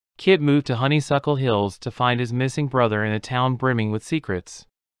Kit moved to Honeysuckle Hills to find his missing brother in a town brimming with secrets.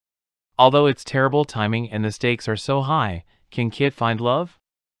 Although it's terrible timing and the stakes are so high, can Kit find love?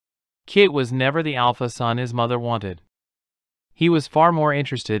 Kit was never the alpha son his mother wanted. He was far more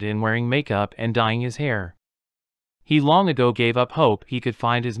interested in wearing makeup and dyeing his hair. He long ago gave up hope he could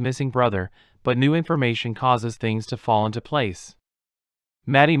find his missing brother, but new information causes things to fall into place.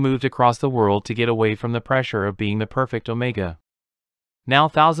 Matti moved across the world to get away from the pressure of being the perfect Omega. Now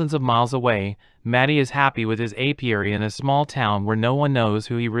thousands of miles away, Matti is happy with his apiary in a small town where no one knows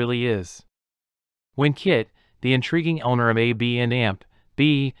who he really is. When Kit, the intriguing owner of A, B and Amp,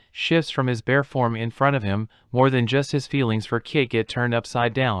 B, shifts from his bare form in front of him, more than just his feelings for Kit get turned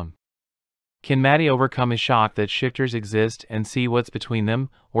upside down. Can Matti overcome his shock that shifters exist and see what's between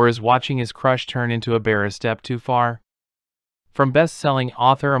them, or is watching his crush turn into a bear a step too far? From best-selling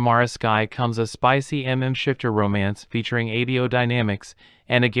author Amarra Skye comes a spicy shifter romance featuring ABO dynamics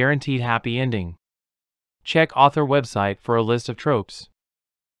and a guaranteed happy ending. Check author website for a list of tropes.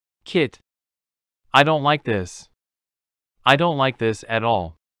 Kit. I don't like this. I don't like this at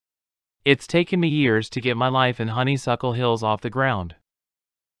all. It's taken me years to get my life in Honeysuckle Hills off the ground.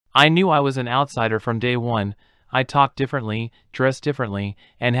 I knew I was an outsider from day one. I talked differently, dressed differently,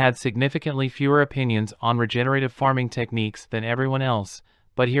 and had significantly fewer opinions on regenerative farming techniques than everyone else,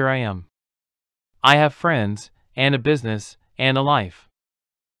 but here I am. I have friends, and a business, and a life.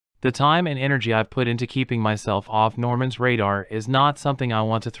 The time and energy I've put into keeping myself off Norman's radar is not something I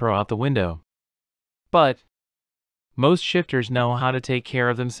want to throw out the window. But most shifters know how to take care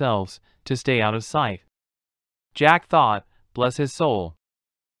of themselves, to stay out of sight. Jack thought, bless his soul.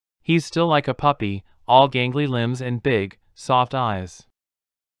 He's still like a puppy, all gangly limbs and big, soft eyes.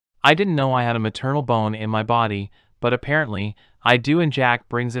 I didn't know I had a maternal bone in my body, but apparently, I do, and Jack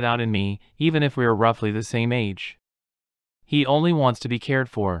brings it out in me, even if we are roughly the same age. He only wants to be cared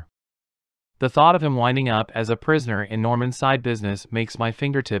for. The thought of him winding up as a prisoner in Norman's side business makes my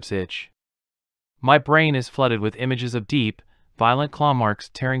fingertips itch. My brain is flooded with images of deep, violent claw marks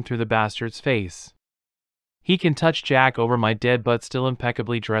tearing through the bastard's face. He can touch Jack over my dead but still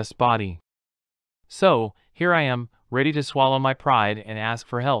impeccably dressed body. So, here I am, ready to swallow my pride and ask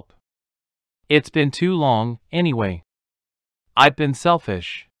for help. It's been too long, anyway. I've been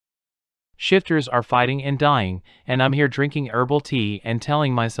selfish. Shifters are fighting and dying, and I'm here drinking herbal tea and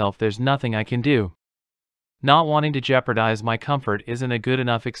telling myself there's nothing I can do. Not wanting to jeopardize my comfort isn't a good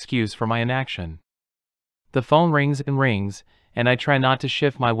enough excuse for my inaction. The phone rings and rings, and I try not to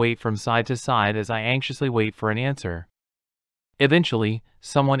shift my weight from side to side as I anxiously wait for an answer. Eventually,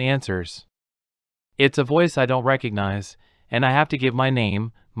 someone answers. It's a voice I don't recognize, and I have to give my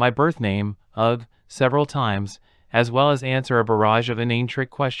name, my birth name, several times, as well as answer a barrage of inane trick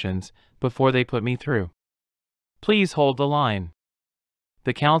questions before they put me through. Please hold the line.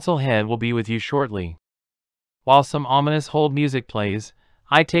 The council head will be with you shortly. While some ominous hold music plays,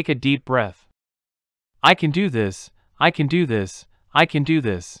 I take a deep breath. I can do this, I can do this, I can do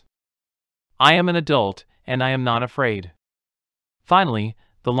this. I am an adult, and I am not afraid. Finally,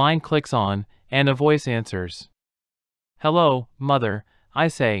 the line clicks on, and a voice answers. Hello, Mother, I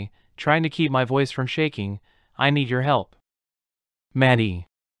say, trying to keep my voice from shaking. I need your help. Matti.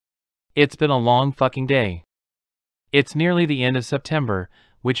 It's been a long fucking day. It's nearly the end of September,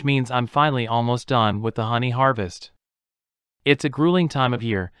 which means I'm finally almost done with the honey harvest. It's a grueling time of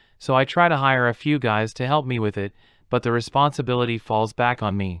year, so I try to hire a few guys to help me with it, but the responsibility falls back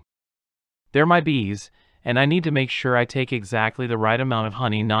on me. They're my bees, and I need to make sure I take exactly the right amount of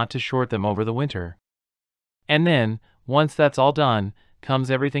honey not to short them over the winter. And then, once that's all done, comes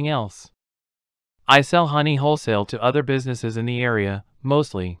everything else. I sell honey wholesale to other businesses in the area,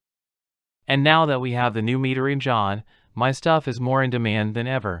 mostly. And now that we have the new metering job, my stuff is more in demand than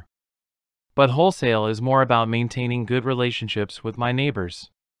ever. But wholesale is more about maintaining good relationships with my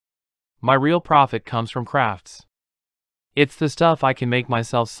neighbors. My real profit comes from crafts. It's the stuff I can make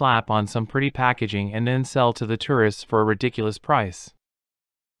myself slap on some pretty packaging and then sell to the tourists for a ridiculous price.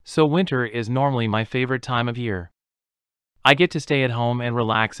 So winter is normally my favorite time of year. I get to stay at home and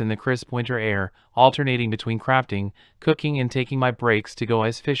relax in the crisp winter air, alternating between crafting, cooking and taking my breaks to go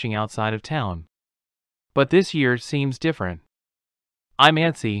ice fishing outside of town. But this year seems different. I'm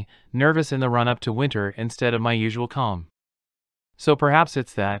antsy, nervous in the run-up to winter instead of my usual calm. So perhaps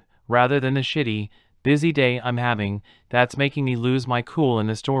it's that, rather than the shitty, busy day I'm having, that's making me lose my cool in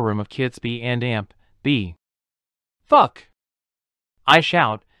the storeroom of Kit's B and Amp, B. Fuck! I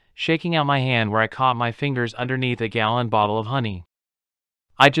shout, shaking out my hand where I caught my fingers underneath a gallon bottle of honey.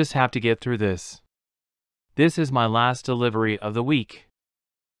 I just have to get through this. This is my last delivery of the week.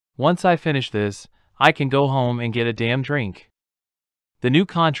 Once I finish this, I can go home and get a damn drink. The new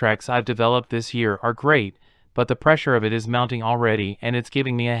contracts I've developed this year are great, but the pressure of it is mounting already and it's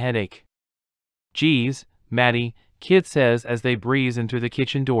giving me a headache. Geez, Matti, Kit says as they breeze in through the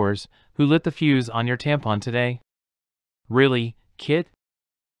kitchen doors, who lit the fuse on your tampon today? Really, Kit?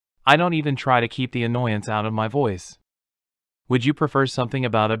 I don't even try to keep the annoyance out of my voice. Would you prefer something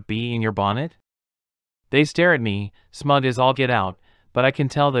about a bee in your bonnet? They stare at me, smug as all get out, but I can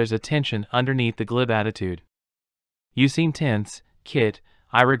tell there's a tension underneath the glib attitude. You seem tense, Kit.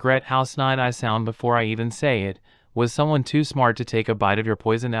 I regret how snide I sound before I even say it. Was someone too smart to take a bite of your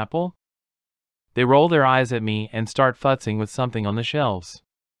poison apple? They roll their eyes at me and start futzing with something on the shelves.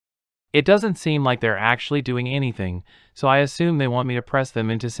 It doesn't seem like they're actually doing anything, so I assume they want me to press them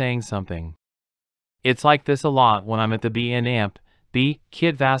into saying something. It's like this a lot when I'm at the B&amp.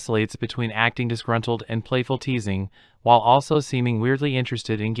 Kit vacillates between acting disgruntled and playful teasing, while also seeming weirdly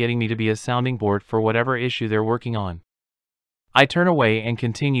interested in getting me to be a sounding board for whatever issue they're working on. I turn away and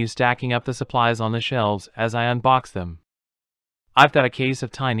continue stacking up the supplies on the shelves as I unbox them. I've got a case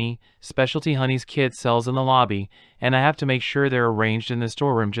of tiny, specialty honeys Kit sells in the lobby, and I have to make sure they're arranged in the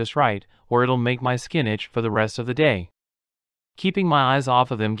storeroom just right, or it'll make my skin itch for the rest of the day. Keeping my eyes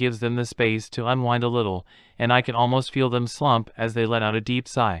off of them gives them the space to unwind a little, and I can almost feel them slump as they let out a deep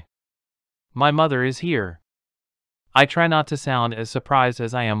sigh. My mother is here. I try not to sound as surprised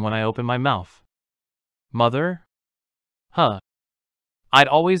as I am when I open my mouth. Mother? Huh. I'd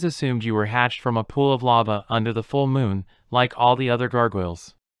always assumed you were hatched from a pool of lava under the full moon, like all the other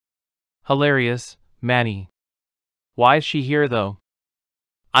gargoyles. Hilarious, Matti. Why is she here though?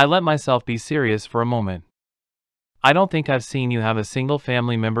 I let myself be serious for a moment. I don't think I've seen you have a single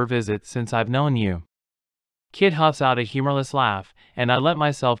family member visit since I've known you. Kit huffs out a humorless laugh, and I let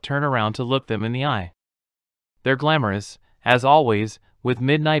myself turn around to look them in the eye. They're glamorous, as always, with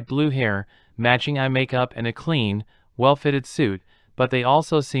midnight blue hair, matching eye makeup and a clean, well-fitted suit, but they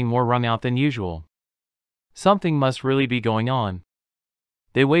also seem more wrung out than usual. Something must really be going on.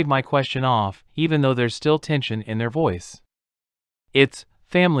 They wave my question off, even though there's still tension in their voice. It's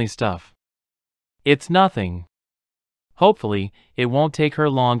family stuff. It's nothing. Hopefully, it won't take her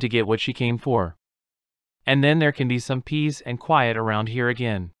long to get what she came for. And then there can be some peace and quiet around here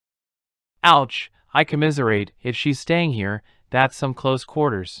again. Ouch, I commiserate. If she's staying here, that's some close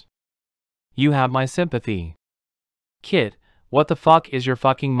quarters. You have my sympathy. Kit, what the fuck is your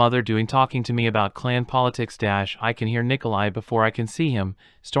fucking mother doing talking to me about clan politics? I can hear Nikolai before I can see him,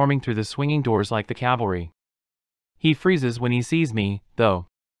 storming through the swinging doors like the cavalry. He freezes when he sees me, though.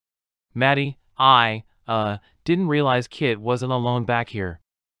 Matti, I didn't realize Kit wasn't alone back here.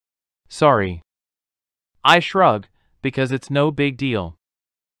 Sorry. I shrug, because it's no big deal.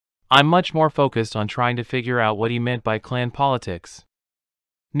 I'm much more focused on trying to figure out what he meant by clan politics.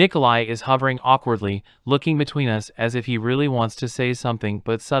 Nikolai is hovering awkwardly, looking between us as if he really wants to say something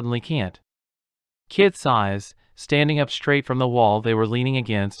but suddenly can't. Kit sighs, standing up straight from the wall they were leaning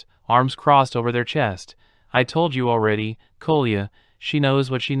against, arms crossed over their chest. I told you already, Kolya, she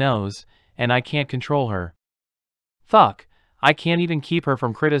knows what she knows, and I can't control her. Fuck, I can't even keep her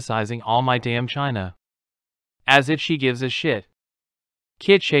from criticizing all my damn china. As if she gives a shit.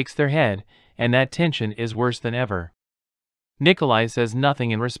 Kit shakes their head, and that tension is worse than ever. Nikolai says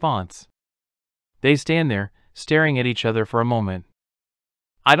nothing in response. They stand there, staring at each other for a moment.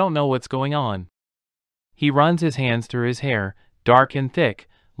 I don't know what's going on. He runs his hands through his hair, dark and thick,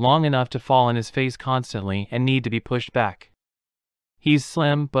 long enough to fall on his face constantly and need to be pushed back. He's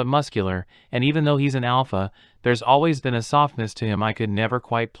slim but muscular, and even though he's an alpha, there's always been a softness to him I could never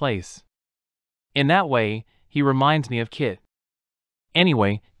quite place. In that way, he reminds me of Kit.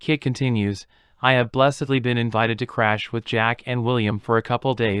 Anyway, Kit continues, I have blessedly been invited to crash with Jack and William for a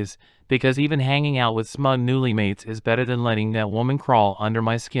couple days, because even hanging out with smug newly mates is better than letting that woman crawl under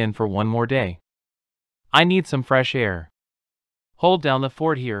my skin for one more day. I need some fresh air. Hold down the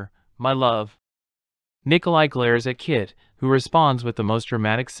fort here, my love. Nikolai glares at Kit, who responds with the most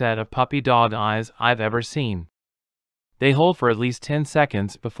dramatic set of puppy dog eyes I've ever seen. They hold for at least 10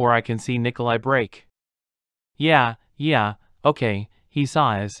 seconds before I can see Nikolai break. Yeah, okay, he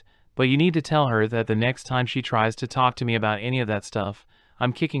sighs, but you need to tell her that the next time she tries to talk to me about any of that stuff,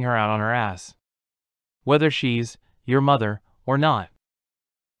 I'm kicking her out on her ass. Whether she's your mother or not.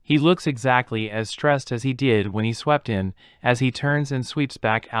 He looks exactly as stressed as he did when he swept in, as he turns and sweeps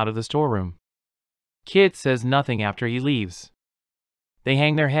back out of the storeroom. Kit says nothing after he leaves. They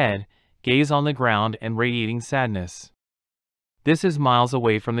hang their head, gaze on the ground and radiating sadness. This is miles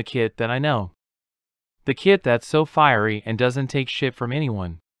away from the Kit that I know. The Kit that's so fiery and doesn't take shit from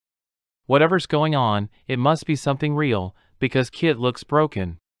anyone. Whatever's going on, it must be something real, because Kit looks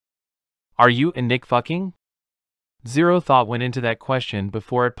broken. Are you and Nick fucking? Zero thought went into that question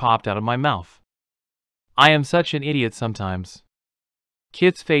before it popped out of my mouth. I am such an idiot sometimes.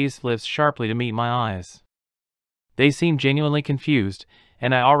 Kit's face lifts sharply to meet my eyes. They seem genuinely confused,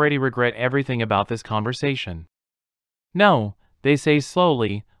 and I already regret everything about this conversation. No, they say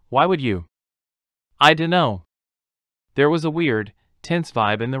slowly, why would you? I dunno. There was a weird, tense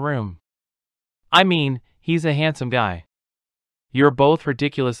vibe in the room. I mean, he's a handsome guy. You're both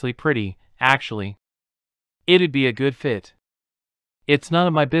ridiculously pretty, actually. It'd be a good fit. It's none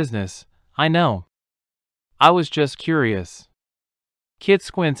of my business, I know. I was just curious. Kit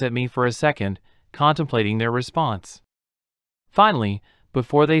squints at me for a second, contemplating their response. Finally,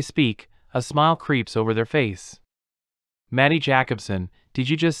 before they speak, a smile creeps over their face. Matti Jacobson, did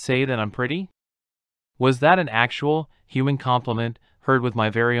you just say that I'm pretty? Was that an actual, human compliment heard with my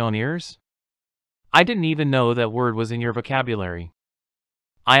very own ears? I didn't even know that word was in your vocabulary.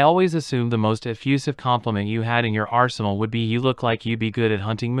 I always assumed the most effusive compliment you had in your arsenal would be you look like you'd be good at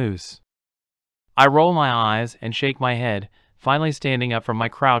hunting moose. I roll my eyes and shake my head, finally standing up from my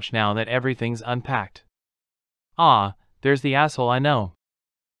crouch now that everything's unpacked. Ah, there's the asshole I know.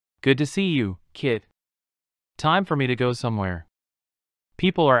 Good to see you, Kit. Time for me to go somewhere.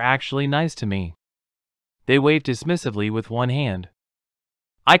 People are actually nice to me. They wave dismissively with one hand.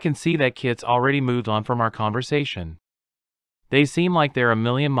 I can see that Kit's already moved on from our conversation. They seem like they're a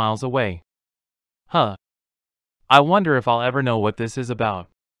million miles away. Huh. I wonder if I'll ever know what this is about.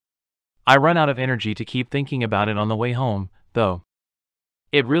 I run out of energy to keep thinking about it on the way home, though.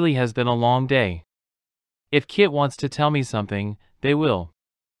 It really has been a long day. If Kit wants to tell me something, they will.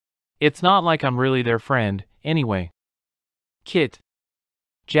 It's not like I'm really their friend, anyway. Kit.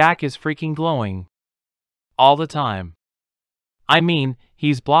 Jack is freaking glowing. All the time. I mean,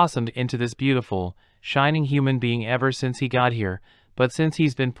 he's blossomed into this beautiful, shining human being ever since he got here, but since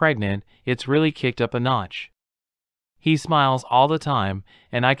he's been pregnant, it's really kicked up a notch. He smiles all the time,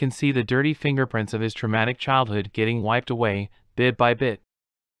 and I can see the dirty fingerprints of his traumatic childhood getting wiped away, bit by bit.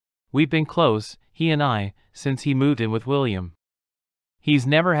 We've been close, he and I, since he moved in with William. He's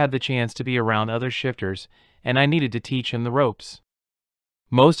never had the chance to be around other shifters, and I needed to teach him the ropes.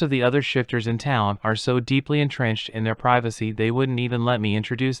 Most of the other shifters in town are so deeply entrenched in their privacy they wouldn't even let me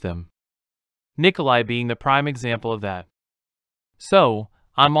introduce them. Nikolai being the prime example of that. So,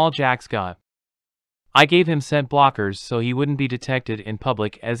 I'm all Jack's got. I gave him scent blockers so he wouldn't be detected in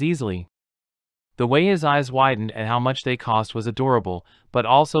public as easily. The way his eyes widened at how much they cost was adorable, but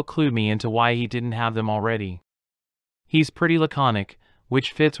also clued me into why he didn't have them already. He's pretty laconic,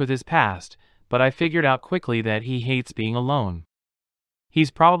 which fits with his past, but I figured out quickly that he hates being alone.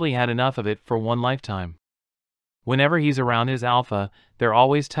 He's probably had enough of it for one lifetime. Whenever he's around his alpha, they're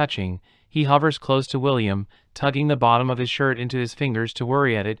always touching. He hovers close to William, tugging the bottom of his shirt into his fingers to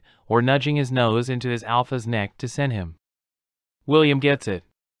worry at it, or nudging his nose into his alpha's neck to scent him. William gets it.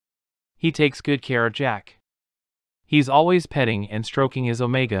 He takes good care of Jack. He's always petting and stroking his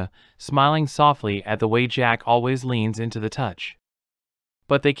omega, smiling softly at the way Jack always leans into the touch.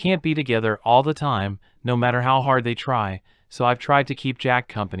 But they can't be together all the time, no matter how hard they try, so I've tried to keep Jack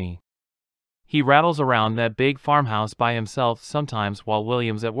company. He rattles around that big farmhouse by himself sometimes while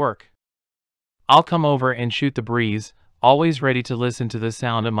William's at work. I'll come over and shoot the breeze, always ready to listen to the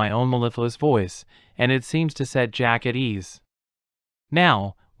sound of my own mellifluous voice, and it seems to set Jack at ease.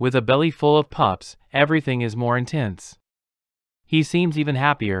 Now, with a belly full of pups, everything is more intense. He seems even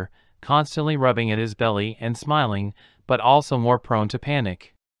happier, constantly rubbing at his belly and smiling, but also more prone to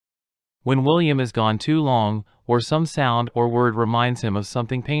panic. When William is gone too long, or some sound or word reminds him of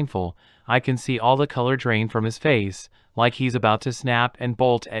something painful, I can see all the color drain from his face, like he's about to snap and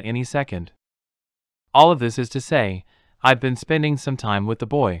bolt at any second. All of this is to say, I've been spending some time with the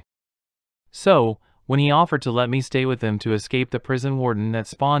boy. So, when he offered to let me stay with him to escape the prison warden that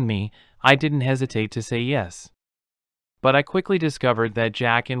spawned me, I didn't hesitate to say yes. But I quickly discovered that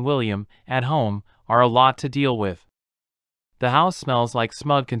Jack and William, at home, are a lot to deal with. The house smells like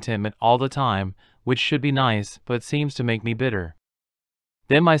smug contentment all the time, which should be nice but seems to make me bitter.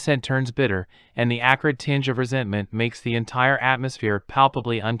 Then my scent turns bitter, and the acrid tinge of resentment makes the entire atmosphere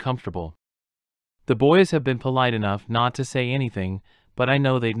palpably uncomfortable. The boys have been polite enough not to say anything, but I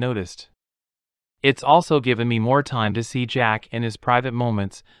know they've noticed. It's also given me more time to see Jack in his private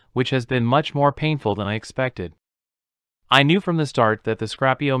moments, which has been much more painful than I expected. I knew from the start that the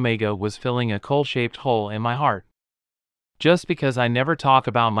scrappy omega was filling a coal-shaped hole in my heart. Just because I never talk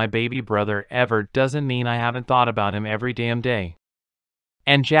about my baby brother ever doesn't mean I haven't thought about him every damn day.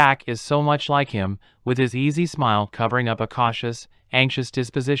 And Jack is so much like him, with his easy smile covering up a cautious, anxious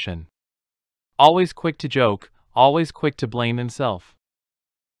disposition. Always quick to joke, always quick to blame himself.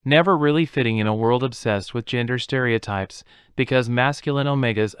 Never really fitting in a world obsessed with gender stereotypes, because masculine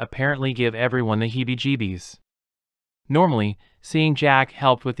omegas apparently give everyone the heebie-jeebies. Normally, seeing Jack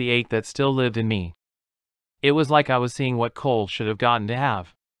helped with the ache that still lived in me. It was like I was seeing what Cole should have gotten to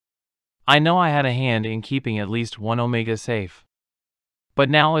have. I know I had a hand in keeping at least one omega safe. But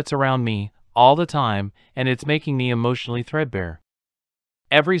now it's around me, all the time, and it's making me emotionally threadbare.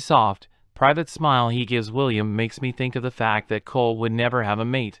 Every soft, private smile he gives William makes me think of the fact that Cole would never have a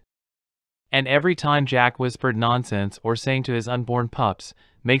mate. And every time Jack whispered nonsense or sang to his unborn pups,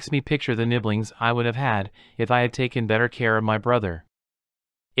 makes me picture the nibblings I would have had if I had taken better care of my brother.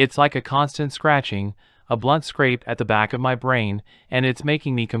 It's like a constant scratching, a blunt scrape at the back of my brain, and it's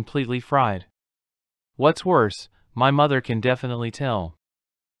making me completely fried. What's worse, my mother can definitely tell.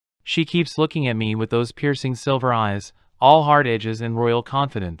 She keeps looking at me with those piercing silver eyes, all hard edges and royal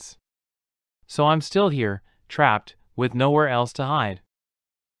confidence. So I'm still here, trapped, with nowhere else to hide.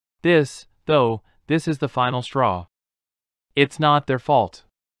 This is the final straw. It's not their fault.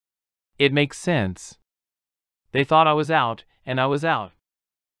 It makes sense. They thought I was out, and I was out.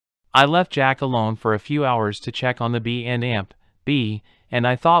 I left Jack alone for a few hours to check on the bee and amp, and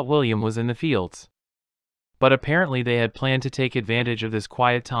I thought William was in the fields. But apparently they had planned to take advantage of this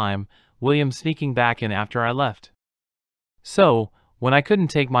quiet time, William sneaking back in after I left. So, when I couldn't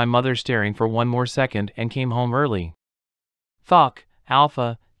take my mother staring for one more second and came home early. "Fuck,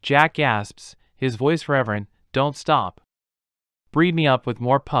 Alpha," Jack gasps, his voice reverent, "don't stop. Breed me up with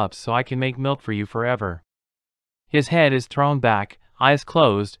more pups so I can make milk for you forever." His head is thrown back, eyes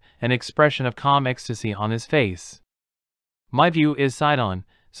closed, an expression of calm ecstasy on his face. My view is side-on,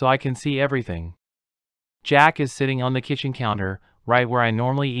 so I can see everything. Jack is sitting on the kitchen counter, right where I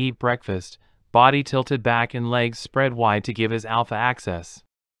normally eat breakfast, body tilted back and legs spread wide to give his alpha access.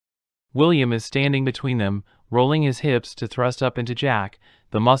 William is standing between them, rolling his hips to thrust up into Jack,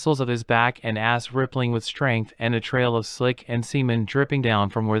 the muscles of his back and ass rippling with strength and a trail of slick and semen dripping down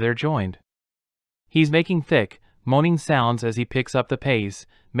from where they're joined. He's making thick, moaning sounds as he picks up the pace,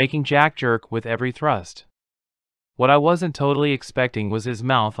 making Jack jerk with every thrust. What I wasn't totally expecting was his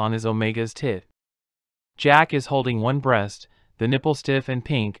mouth on his omega's tit. Jack is holding one breast, the nipple stiff and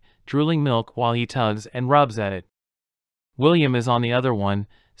pink, drooling milk while he tugs and rubs at it. William is on the other one,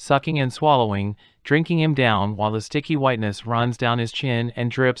 sucking and swallowing, drinking him down while the sticky whiteness runs down his chin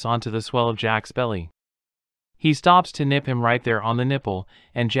and drips onto the swell of Jack's belly. He stops to nip him right there on the nipple,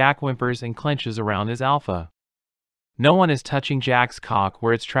 and Jack whimpers and clenches around his alpha. No one is touching Jack's cock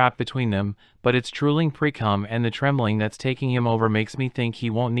where it's trapped between them, but it's drooling pre-cum and the trembling that's taking him over makes me think he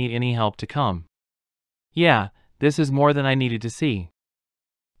won't need any help to come. Yeah, this is more than I needed to see.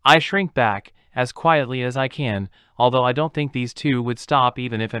 I shrink back, as quietly as I can, although I don't think these two would stop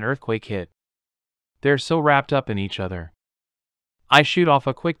even if an earthquake hit. They're so wrapped up in each other. I shoot off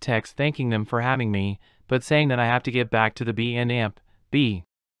a quick text thanking them for having me, but saying that I have to get back to the bee and amp.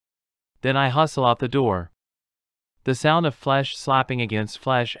 Then I hustle out the door. The sound of flesh slapping against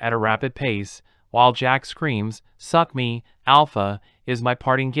flesh at a rapid pace, while Jack screams, "Suck me, Alpha," is my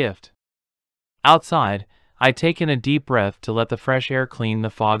parting gift. Outside, I take in a deep breath to let the fresh air clean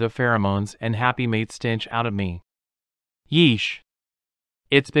the fog of pheromones and happy mate stench out of me. Yeesh.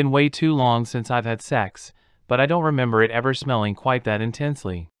 It's been way too long since I've had sex, but I don't remember it ever smelling quite that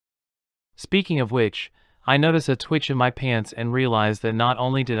intensely. Speaking of which, I notice a twitch in my pants and realize that not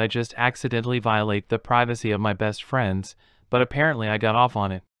only did I just accidentally violate the privacy of my best friends, but apparently I got off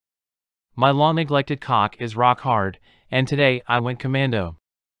on it. My long-neglected cock is rock hard, and today I went commando.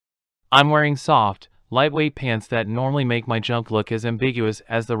 I'm wearing soft, lightweight pants that normally make my junk look as ambiguous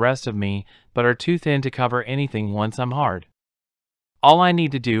as the rest of me, but are too thin to cover anything once I'm hard. All I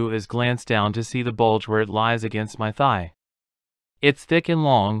need to do is glance down to see the bulge where it lies against my thigh. It's thick and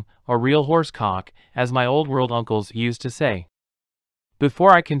long, a real horse cock, as my old world uncles used to say.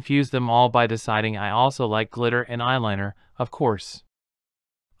 Before I confuse them all by deciding I also like glitter and eyeliner, of course.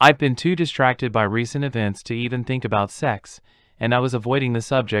 I've been too distracted by recent events to even think about sex, and I was avoiding the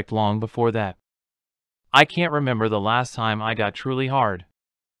subject long before that. I can't remember the last time I got truly hard.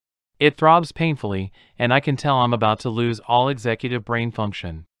 It throbs painfully, and I can tell I'm about to lose all executive brain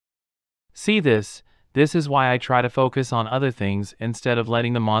function. See this is why I try to focus on other things instead of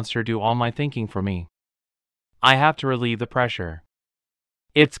letting the monster do all my thinking for me. I have to relieve the pressure.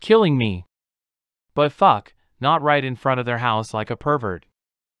 It's killing me. But fuck, not right in front of their house like a pervert.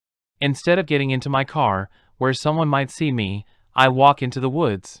 Instead of getting into my car, where someone might see me, I walk into the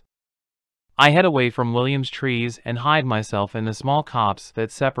woods. I head away from William's trees and hide myself in the small copse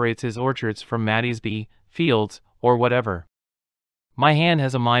that separates his orchards from Matti's bee fields, or whatever. My hand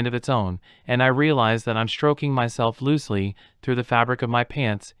has a mind of its own, and I realize that I'm stroking myself loosely through the fabric of my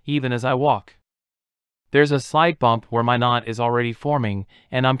pants even as I walk. There's a slight bump where my knot is already forming,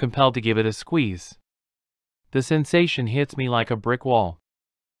 and I'm compelled to give it a squeeze. The sensation hits me like a brick wall.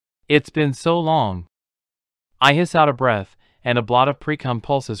 It's been so long. I hiss out a breath, and a blot of pre-cum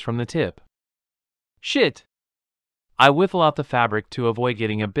pulses from the tip. Shit! I whiffle out the fabric to avoid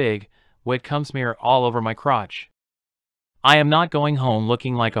getting a big, wet cum smear all over my crotch. I am not going home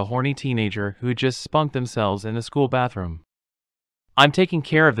looking like a horny teenager who just spunked themselves in the school bathroom. I'm taking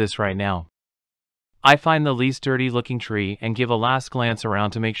care of this right now. I find the least dirty-looking tree and give a last glance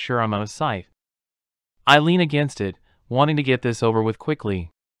around to make sure I'm out of sight. I lean against it, wanting to get this over with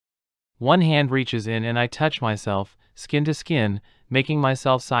quickly. One hand reaches in and I touch myself, skin to skin, making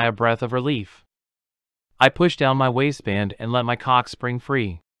myself sigh a breath of relief. I push down my waistband and let my cock spring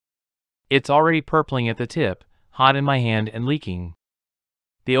free. It's already purpling at the tip, hot in my hand and leaking.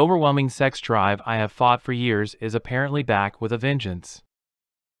 The overwhelming sex drive I have fought for years is apparently back with a vengeance.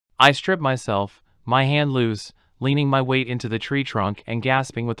 I strip myself, my hand loose, leaning my weight into the tree trunk and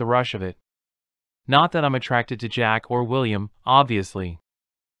gasping with the rush of it. Not that I'm attracted to Jack or William, obviously.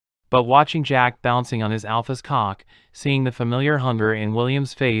 But watching Jack bouncing on his alpha's cock, seeing the familiar hunger in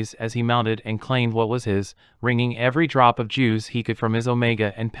William's face as he mounted and claimed what was his, wringing every drop of juice he could from his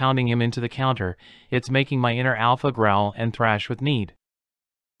omega and pounding him into the counter, it's making my inner alpha growl and thrash with need.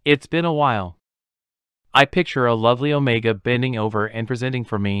 It's been a while. I picture a lovely omega bending over and presenting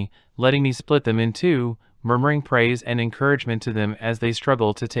for me, letting me split them in two, murmuring praise and encouragement to them as they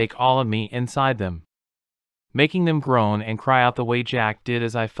struggle to take all of me inside them. Making them groan and cry out the way Jack did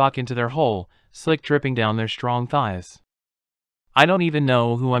as I fuck into their hole, slick dripping down their strong thighs. I don't even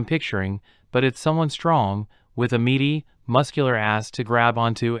know who I'm picturing, but it's someone strong, with a meaty, muscular ass to grab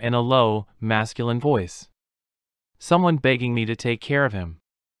onto and a low, masculine voice. Someone begging me to take care of him.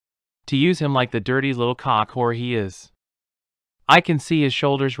 To use him like the dirty little cock whore he is. I can see his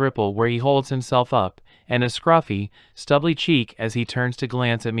shoulders ripple where he holds himself up, and a scruffy, stubbly cheek as he turns to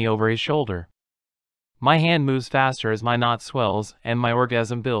glance at me over his shoulder. My hand moves faster as my knot swells and my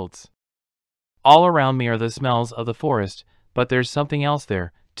orgasm builds. All around me are the smells of the forest, but there's something else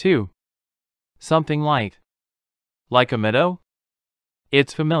there, too. Something light. Like a meadow?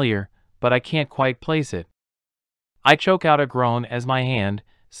 It's familiar, but I can't quite place it. I choke out a groan as my hand,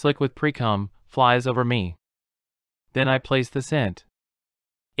 slick with pre-cum, flies over me. Then I place the scent.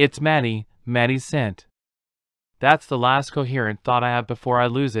 It's Matti's scent. That's the last coherent thought I have before I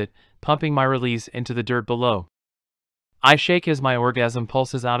lose it, pumping my release into the dirt below. I shake as my orgasm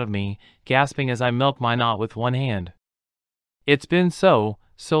pulses out of me, gasping as I milk my knot with one hand. It's been so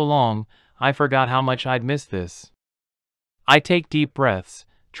long, I forgot how much I'd missed this. I take deep breaths,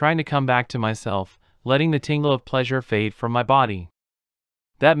 trying to come back to myself, letting the tingle of pleasure fade from my body.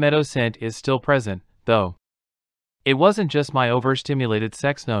 That meadow scent is still present, though. It wasn't just my overstimulated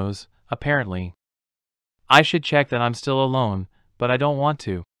sex nose, apparently. I should check that I'm still alone, but I don't want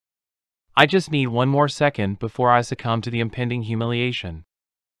to. I just need one more second before I succumb to the impending humiliation.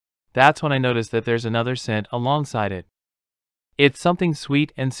 That's when I notice that there's another scent alongside it. It's something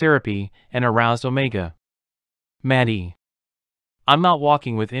sweet and syrupy, an aroused omega. Matti. I'm not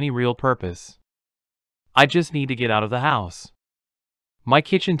walking with any real purpose. I just need to get out of the house. My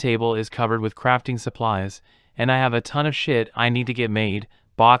kitchen table is covered with crafting supplies, and I have a ton of shit I need to get made,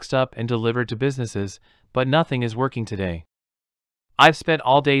 boxed up and delivered to businesses, but nothing is working today. I've spent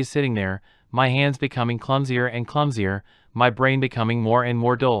all day sitting there, my hands becoming clumsier and clumsier, my brain becoming more and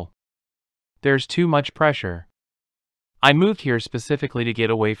more dull. There's too much pressure. I moved here specifically to get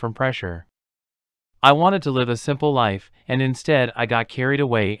away from pressure. I wanted to live a simple life, and instead I got carried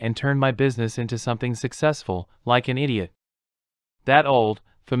away and turned my business into something successful, like an idiot. That old,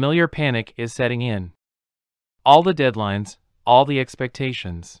 familiar panic is setting in. All the deadlines, all the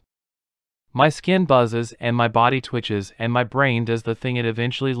expectations. My skin buzzes and my body twitches and my brain does the thing it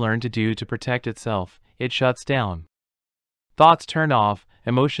eventually learned to do to protect itself. It shuts down. Thoughts turn off,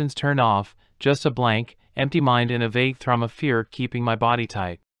 emotions turn off, just a blank, empty mind and a vague thrum of fear keeping my body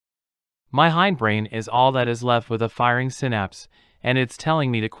tight. My hindbrain is all that is left with a firing synapse, and it's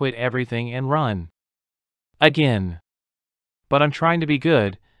telling me to quit everything and run. Again. But I'm trying to be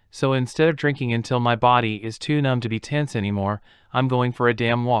good, so instead of drinking until my body is too numb to be tense anymore, I'm going for a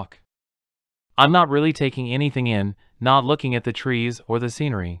damn walk. I'm not really taking anything in, not looking at the trees or the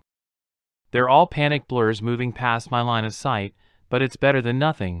scenery. They're all panic blurs moving past my line of sight, but it's better than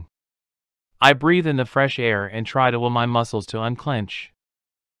nothing. I breathe in the fresh air and try to will my muscles to unclench.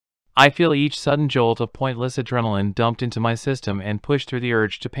 I feel each sudden jolt of pointless adrenaline dumped into my system and push through the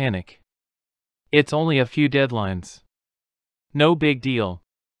urge to panic. It's only a few deadlines. No big deal.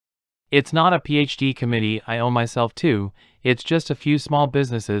 It's not a PhD committee I owe myself to, it's just a few small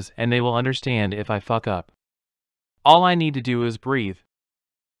businesses and they will understand if I fuck up. All I need to do is breathe.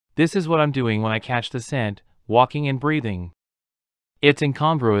 This is what I'm doing when I catch the scent, walking and breathing. It's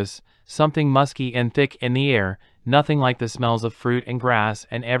incongruous, something musky and thick in the air, nothing like the smells of fruit and grass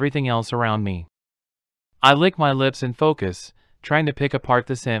and everything else around me. I lick my lips and focus, trying to pick apart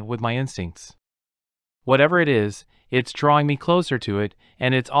the scent with my instincts. Whatever it is, it's drawing me closer to it,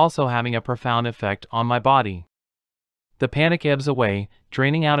 and it's also having a profound effect on my body. The panic ebbs away,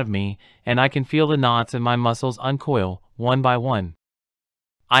 draining out of me, and I can feel the knots in my muscles uncoil, one by one.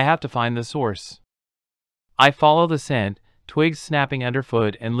 I have to find the source. I follow the scent, twigs snapping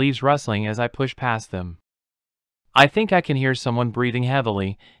underfoot and leaves rustling as I push past them. I think I can hear someone breathing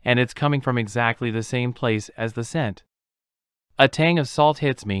heavily, and it's coming from exactly the same place as the scent. A tang of salt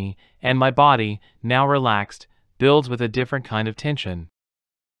hits me, and my body, now relaxed, builds with a different kind of tension.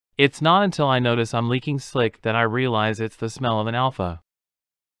 It's not until I notice I'm leaking slick that I realize it's the smell of an alpha.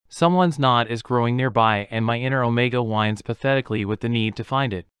 Someone's knot is growing nearby and my inner omega whines pathetically with the need to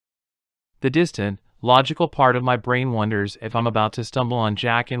find it. The distant, logical part of my brain wonders if I'm about to stumble on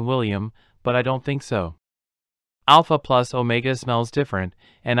Jack and William, but I don't think so. Alpha plus omega smells different,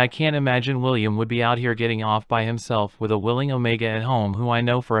 and I can't imagine William would be out here getting off by himself with a willing omega at home who I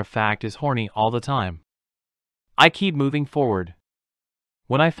know for a fact is horny all the time. I keep moving forward.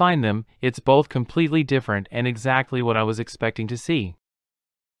 When I find them, it's both completely different and exactly what I was expecting to see.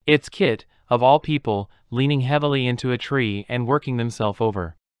 It's Kit, of all people, leaning heavily into a tree and working themselves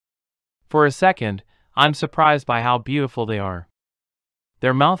over. For a second, I'm surprised by how beautiful they are.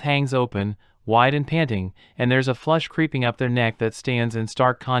 Their mouth hangs open, wide and panting, and there's a flush creeping up their neck that stands in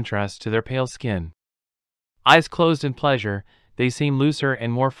stark contrast to their pale skin. Eyes closed in pleasure, they seem looser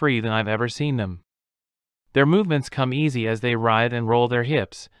and more free than I've ever seen them. Their movements come easy as they writhe and roll their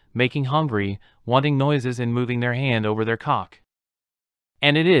hips, making hungry, wanting noises and moving their hand over their cock.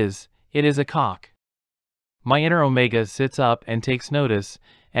 And it is a cock. My inner omega sits up and takes notice,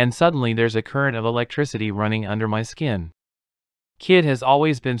 and suddenly there's a current of electricity running under my skin. Kid has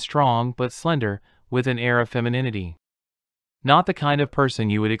always been strong but slender, with an air of femininity. Not the kind of person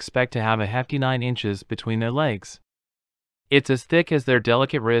you would expect to have a hefty 9 inches between their legs. It's as thick as their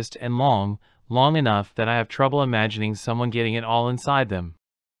delicate wrist and long enough that I have trouble imagining someone getting it all inside them.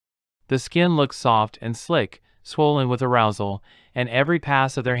 The skin looks soft and slick, swollen with arousal, and every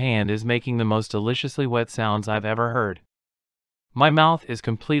pass of their hand is making the most deliciously wet sounds I've ever heard. My mouth is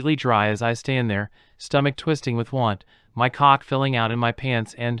completely dry as I stand there, stomach twisting with want, my cock filling out in my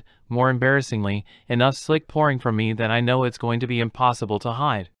pants and, more embarrassingly, enough slick pouring from me that I know it's going to be impossible to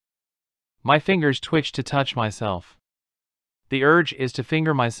hide. My fingers twitch to touch myself. The urge is to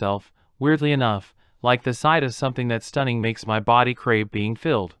finger myself, weirdly enough, like the sight of something that's stunning makes my body crave being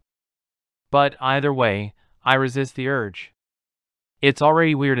filled. But either way, I resist the urge. It's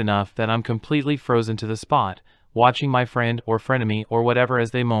already weird enough that I'm completely frozen to the spot, watching my friend or frenemy or whatever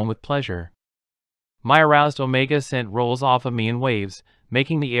as they moan with pleasure. My aroused omega scent rolls off of me in waves,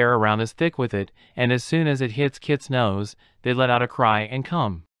 making the air around us thick with it, and as soon as it hits Kit's nose, they let out a cry and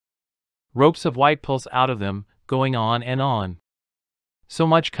come. Ropes of white pulse out of them, going on and on. So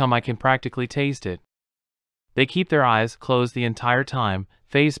much cum I can practically taste it. They keep their eyes closed the entire time,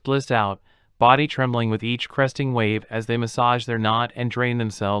 face blissed out, body trembling with each cresting wave as they massage their knot and drain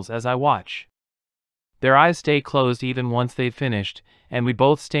themselves as I watch. Their eyes stay closed even once they've finished, and we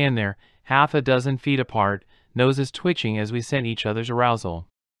both stand there, half a dozen feet apart, noses twitching as we scent each other's arousal.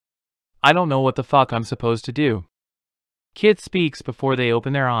 I don't know what the fuck I'm supposed to do. Kit speaks before they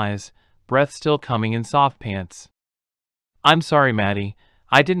open their eyes, breath still coming in soft pants. I'm sorry, Matti,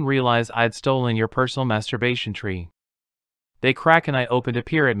 I didn't realize I'd stolen your personal masturbation tree. They crack an eye open to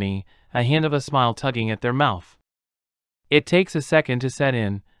peer at me, a hint of a smile tugging at their mouth. It takes a second to set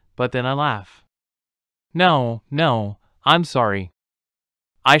in, but then I laugh. No, I'm sorry.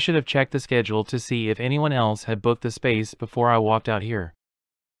 I should have checked the schedule to see if anyone else had booked the space before I walked out here.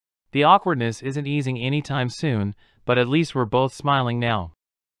 The awkwardness isn't easing anytime soon, but at least we're both smiling now.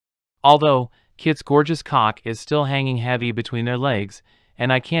 Although, Kit's gorgeous cock is still hanging heavy between their legs,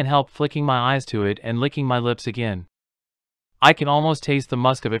 and I can't help flicking my eyes to it and licking my lips again. I can almost taste the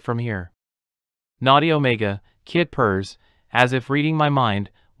musk of it from here. Naughty omega, Kit purrs, as if reading my mind,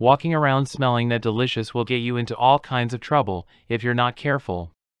 walking around smelling that delicious will get you into all kinds of trouble if you're not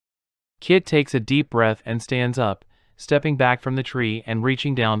careful. Kit takes a deep breath and stands up, stepping back from the tree and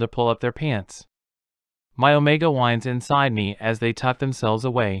reaching down to pull up their pants. My omega whines inside me as they tuck themselves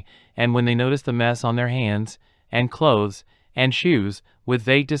away, and when they notice the mess on their hands, and clothes, and shoes, with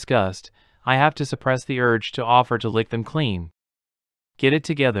vague disgust, I have to suppress the urge to offer to lick them clean. Get it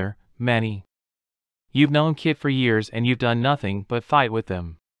together, Matti. You've known Kit for years and you've done nothing but fight with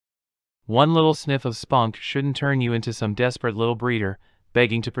them. One little sniff of spunk shouldn't turn you into some desperate little breeder,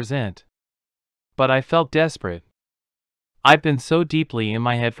 begging to present. But I felt desperate. I've been so deeply in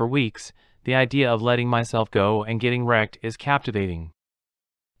my head for weeks, the idea of letting myself go and getting wrecked is captivating.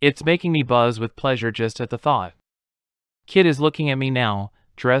 It's making me buzz with pleasure just at the thought. Kit is looking at me now,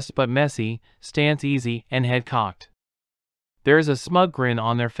 dressed but messy, stance easy and head cocked. There is a smug grin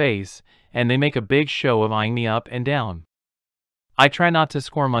on their face, and they make a big show of eyeing me up and down. I try not to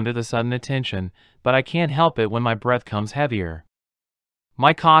squirm under the sudden attention, but I can't help it when my breath comes heavier.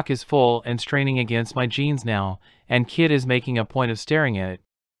 My cock is full and straining against my jeans now, and Kit is making a point of staring at it.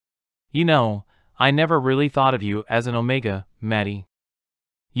 You know, I never really thought of you as an omega, Matti.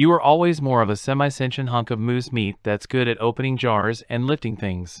 You were always more of a semi-sentient hunk of moose meat that's good at opening jars and lifting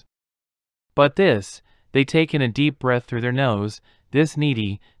things. But this, they take in a deep breath through their nose, this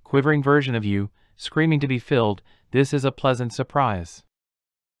needy, quivering version of you, screaming to be filled, this is a pleasant surprise.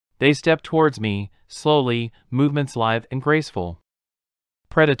 They step towards me, slowly, movements lithe and graceful.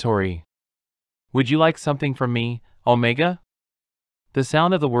 Predatory. Would you like something from me, Omega? The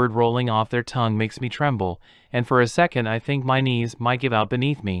sound of the word rolling off their tongue makes me tremble, and for a second I think my knees might give out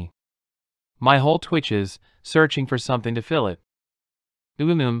beneath me. My whole twitches, searching for something to fill it.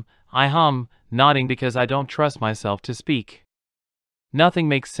 I hum, nodding because I don't trust myself to speak. Nothing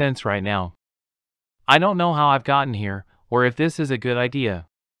makes sense right now. I don't know how I've gotten here, or if this is a good idea.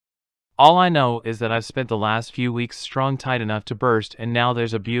 All I know is that I've spent the last few weeks strung tight enough to burst, and now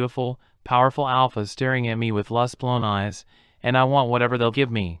there's a beautiful, powerful alpha staring at me with lust-blown eyes, and I want whatever they'll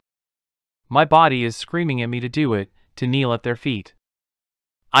give me. My body is screaming at me to do it, to kneel at their feet.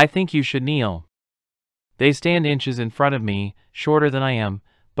 I think you should kneel. They stand inches in front of me, shorter than I am,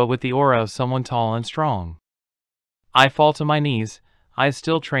 but with the aura of someone tall and strong. I fall to my knees, eyes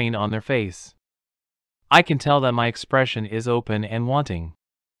still trained on their face. I can tell that my expression is open and wanting.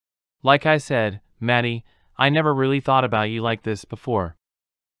 Like I said, Matti, I never really thought about you like this before.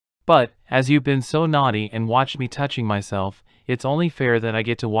 But, as you've been so naughty and watched me touching myself, it's only fair that I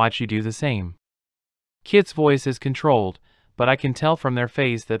get to watch you do the same. Kit's voice is controlled, but I can tell from their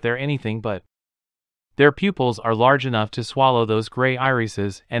face that they're anything but. Their pupils are large enough to swallow those gray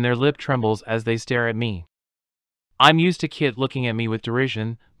irises, and their lip trembles as they stare at me. I'm used to Kit looking at me with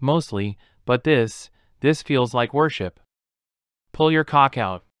derision, mostly, but this feels like worship. Pull your cock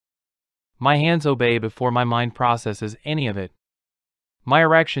out. My hands obey before my mind processes any of it. My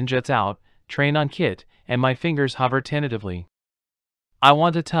erection jets out, trained on Kit, and my fingers hover tentatively. I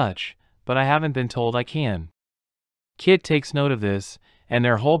want to touch, but I haven't been told I can. Kit takes note of this, and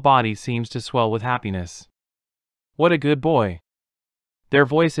their whole body seems to swell with happiness. What a good boy. Their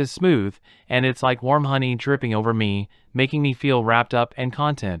voice is smooth, and it's like warm honey dripping over me, making me feel wrapped up and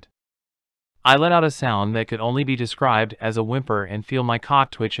content. I let out a sound that could only be described as a whimper and feel my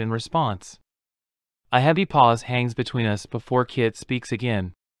cock twitch in response. A heavy pause hangs between us before Kit speaks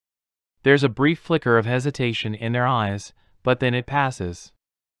again. There's a brief flicker of hesitation in their eyes, but then it passes.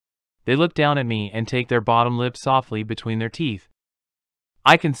 They look down at me and take their bottom lip softly between their teeth.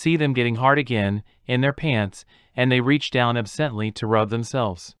 I can see them getting hard again, in their pants, and they reach down absently to rub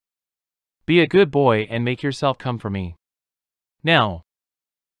themselves. Be a good boy and make yourself come for me. Now.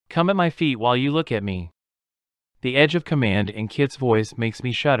 Come at my feet while you look at me. The edge of command in Kit's voice makes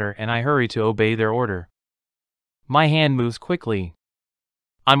me shudder, and I hurry to obey their order. My hand moves quickly.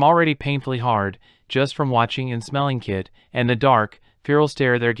 I'm already painfully hard, just from watching and smelling Kit, and the dark, feral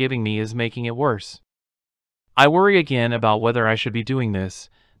stare they're giving me is making it worse. I worry again about whether I should be doing this,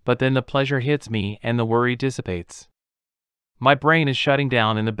 but then the pleasure hits me and the worry dissipates. My brain is shutting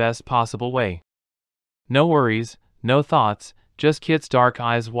down in the best possible way. No worries, no thoughts, just Kit's dark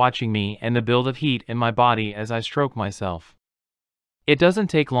eyes watching me and the build of heat in my body as I stroke myself. It doesn't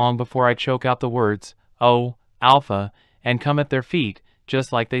take long before I choke out the words, "Oh, Alpha," and come at their feet,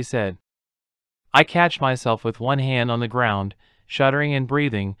 just like they said. I catch myself with one hand on the ground, shuddering and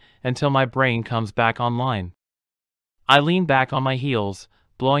breathing, until my brain comes back online. I lean back on my heels,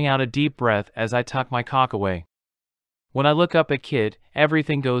 blowing out a deep breath as I tuck my cock away. When I look up at Kit,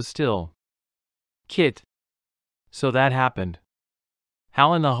 everything goes still. Kit. So that happened.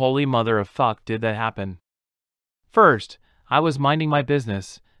 How in the holy mother of fuck did that happen? First, I was minding my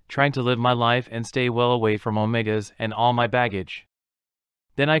business, trying to live my life and stay well away from Omegas and all my baggage.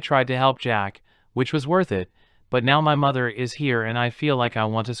 Then I tried to help Jack, which was worth it, but now my mother is here and I feel like I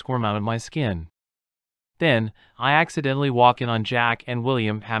want to squirm out of my skin. Then, I accidentally walk in on Jack and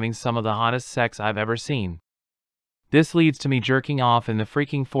William having some of the hottest sex I've ever seen. This leads to me jerking off in the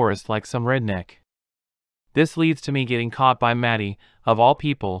freaking forest like some redneck. This leads to me getting caught by Matti, of all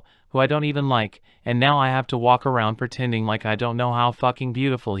people, who I don't even like, and now I have to walk around pretending like I don't know how fucking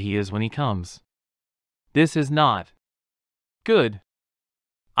beautiful he is when he comes. This is not good.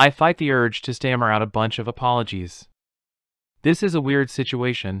 I fight the urge to stammer out a bunch of apologies. This is a weird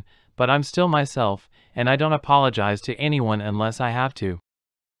situation, but I'm still myself, and I don't apologize to anyone unless I have to.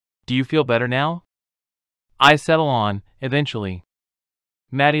 Do you feel better now? I settle on, eventually.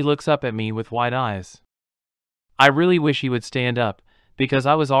 Matti looks up at me with wide eyes. I really wish he would stand up, because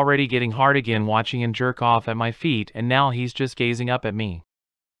I was already getting hard again watching him jerk off at my feet, and now he's just gazing up at me.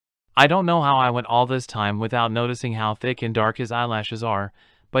 I don't know how I went all this time without noticing how thick and dark his eyelashes are,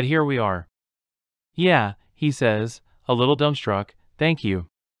 but here we are. Yeah, he says, a little dumbstruck, thank you.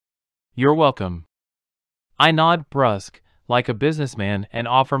 You're welcome. I nod brusque, like a businessman, and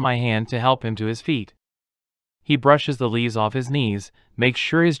offer my hand to help him to his feet. He brushes the leaves off his knees, makes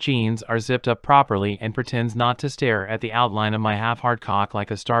sure his jeans are zipped up properly, and pretends not to stare at the outline of my half-hard cock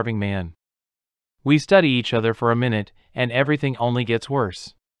like a starving man. We study each other for a minute, and everything only gets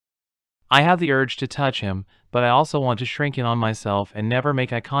worse. I have the urge to touch him, but I also want to shrink in on myself and never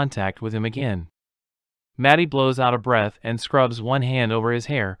make eye contact with him again. Matti blows out a breath and scrubs one hand over his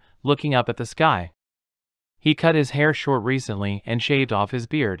hair, looking up at the sky. He cut his hair short recently and shaved off his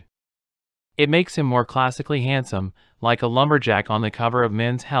beard. It makes him more classically handsome, like a lumberjack on the cover of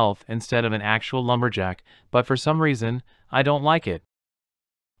Men's Health instead of an actual lumberjack, but for some reason, I don't like it.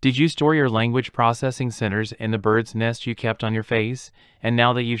 Did you store your language processing centers in the bird's nest you kept on your face, and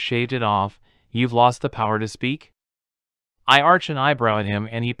now that you've shaved it off, you've lost the power to speak? I arch an eyebrow at him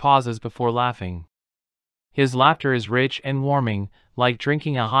and he pauses before laughing. His laughter is rich and warming, like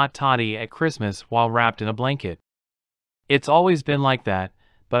drinking a hot toddy at Christmas while wrapped in a blanket. It's always been like that,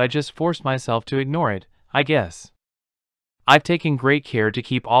 but I just forced myself to ignore it, I guess. I've taken great care to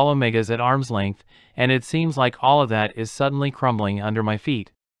keep all omegas at arm's length, and it seems like all of that is suddenly crumbling under my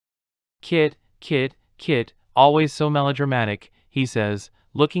feet. Kit, Kit, Kit, always so melodramatic, he says,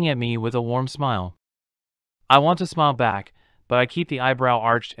 looking at me with a warm smile. I want to smile back, but I keep the eyebrow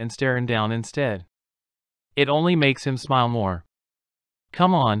arched and staring down instead. It only makes him smile more.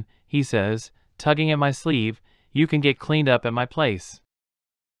 Come on, he says, tugging at my sleeve, you can get cleaned up at my place.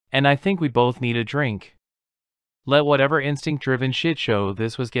 And I think we both need a drink. Let whatever instinct-driven shit show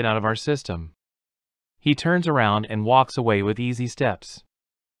this was get out of our system. He turns around and walks away with easy steps.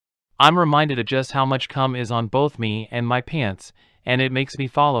 I'm reminded of just how much cum is on both me and my pants, and it makes me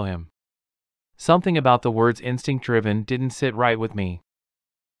follow him. Something about the words instinct-driven didn't sit right with me.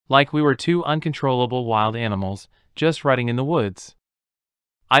 Like we were two uncontrollable wild animals, just running in the woods.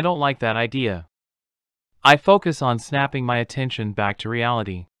 I don't like that idea. I focus on snapping my attention back to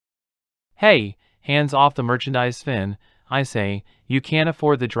reality. Hey, hands off the merchandise fin, I say, you can't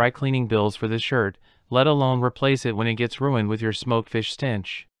afford the dry cleaning bills for this shirt, let alone replace it when it gets ruined with your smoked fish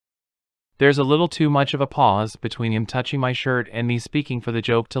stench. There's a little too much of a pause between him touching my shirt and me speaking for the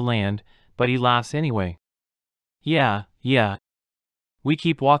joke to land, but he laughs anyway. Yeah. We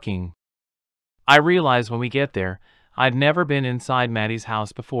keep walking. I realize when we get there, I've never been inside Matti's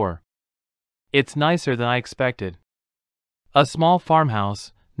house before. It's nicer than I expected. A small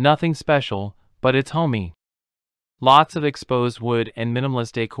farmhouse, nothing special, but it's homey. Lots of exposed wood and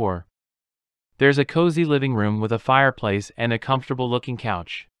minimalist decor. There's a cozy living room with a fireplace and a comfortable-looking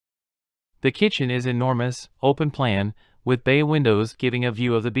couch. The kitchen is enormous, open plan, with bay windows giving a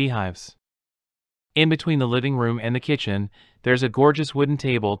view of the beehives. In between the living room and the kitchen, there's a gorgeous wooden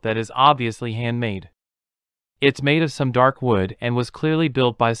table that is obviously handmade. It's made of some dark wood and was clearly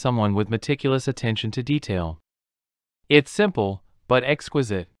built by someone with meticulous attention to detail. It's simple, but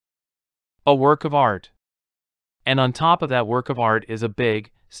exquisite. A work of art. And on top of that work of art is a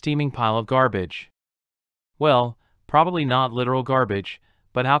big, steaming pile of garbage. Well, probably not literal garbage,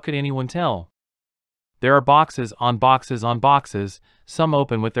 but how could anyone tell? There are boxes on boxes on boxes, some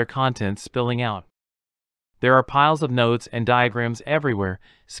open with their contents spilling out. There are piles of notes and diagrams everywhere,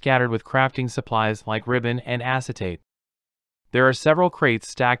 scattered with crafting supplies like ribbon and acetate. There are several crates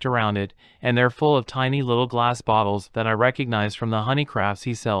stacked around it, and they're full of tiny little glass bottles that I recognize from the honey crafts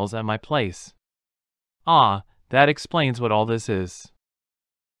he sells at my place. Ah, that explains what all this is.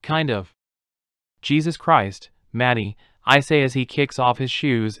 Kind of. Jesus Christ, Matti, I say as he kicks off his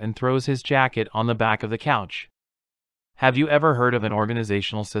shoes and throws his jacket on the back of the couch. Have you ever heard of an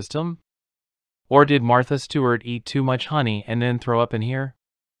organizational system? Or did Martha Stewart eat too much honey and then throw up in here?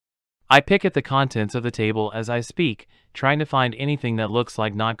 I pick at the contents of the table as I speak, trying to find anything that looks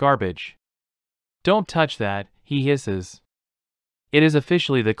like not garbage. Don't touch that, he hisses. It is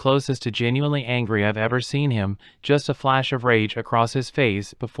officially the closest to genuinely angry I've ever seen him, just a flash of rage across his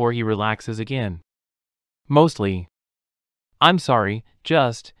face before he relaxes again. Mostly. I'm sorry,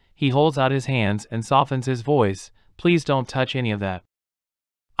 just, he holds out his hands and softens his voice, please don't touch any of that.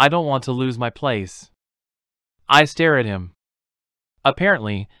 I don't want to lose my place. I stare at him.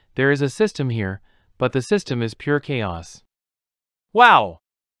 Apparently, there is a system here, but the system is pure chaos. Wow!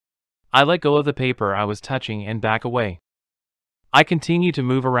 I let go of the paper I was touching and back away. I continue to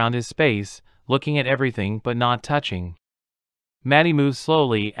move around his space, looking at everything but not touching. Matti moves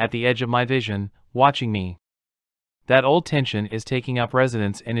slowly at the edge of my vision, watching me. That old tension is taking up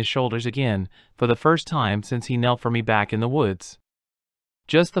residence in his shoulders again, for the first time since he knelt for me back in the woods.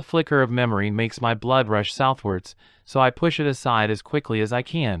 Just the flicker of memory makes my blood rush southwards, so I push it aside as quickly as I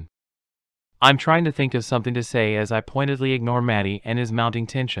can. I'm trying to think of something to say as I pointedly ignore Matti and his mounting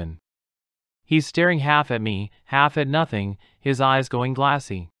tension. He's staring half at me, half at nothing, his eyes going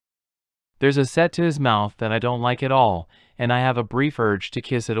glassy. There's a set to his mouth that I don't like at all, and I have a brief urge to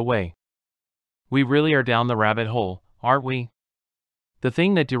kiss it away. We really are down the rabbit hole, aren't we? The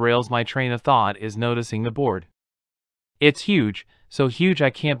thing that derails my train of thought is noticing the board. It's huge, so huge I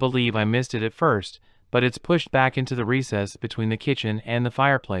can't believe I missed it at first, but it's pushed back into the recess between the kitchen and the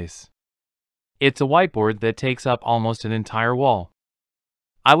fireplace. It's a whiteboard that takes up almost an entire wall.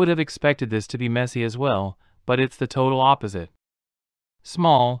 I would have expected this to be messy as well, but it's the total opposite.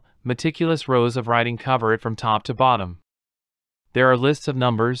 Small, meticulous rows of writing cover it from top to bottom. There are lists of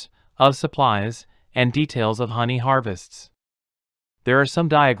numbers, of supplies, and details of honey harvests. There are some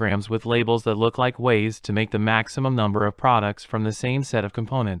diagrams with labels that look like ways to make the maximum number of products from the same set of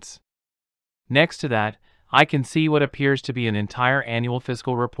components. Next to that, I can see what appears to be an entire annual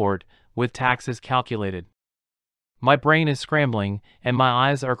fiscal report with taxes calculated. My brain is scrambling, and my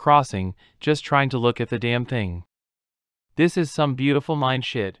eyes are crossing, just trying to look at the damn thing. This is some beautiful mind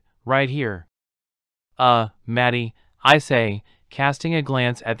shit, right here. Matti, I say, casting a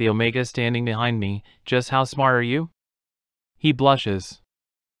glance at the Omega standing behind me, just how smart are you? He blushes.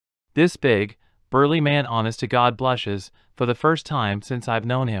 This big, burly man honest to God blushes, for the first time since I've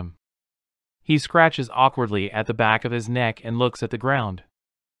known him. He scratches awkwardly at the back of his neck and looks at the ground.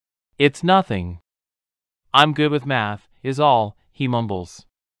 It's nothing. I'm good with math, is all, he mumbles.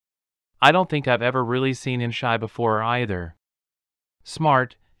 I don't think I've ever really seen him shy before either.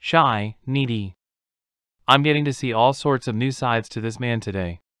 Smart, shy, needy. I'm getting to see all sorts of new sides to this man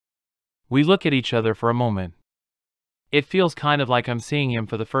today. We look at each other for a moment. It feels kind of like I'm seeing him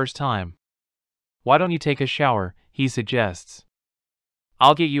for the first time. Why don't you take a shower, he suggests.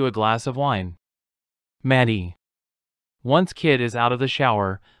 I'll get you a glass of wine. Matti. Once Kid is out of the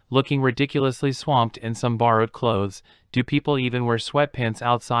shower, looking ridiculously swamped in some borrowed clothes, do people even wear sweatpants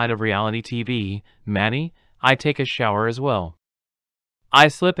outside of reality TV? Matti, I take a shower as well. I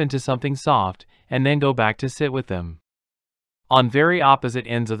slip into something soft, and then go back to sit with them. On very opposite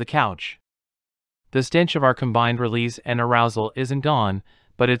ends of the couch. The stench of our combined release and arousal isn't gone,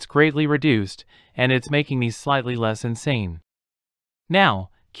 but it's greatly reduced, and it's making me slightly less insane. Now,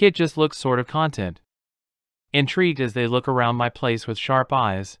 Kid just looks sort of content. Intrigued as they look around my place with sharp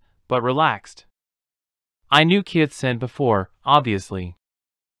eyes, but relaxed. I knew Kid's scent before, obviously.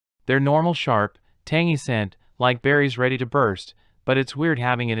 Their normal sharp, tangy scent, like berries ready to burst, but it's weird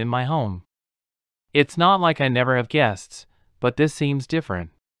having it in my home. It's not like I never have guests, but this seems different.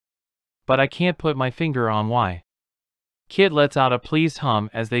 But I can't put my finger on why. Kid lets out a pleased hum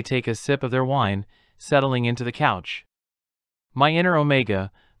as they take a sip of their wine, settling into the couch. My inner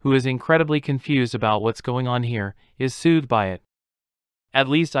Omega, who is incredibly confused about what's going on here, is soothed by it. At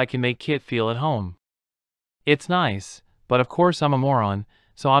least I can make Kit feel at home. It's nice, but of course I'm a moron,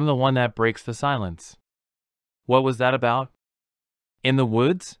 so I'm the one that breaks the silence. What was that about? In the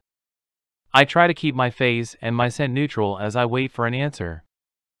woods? I try to keep my face and my scent neutral as I wait for an answer.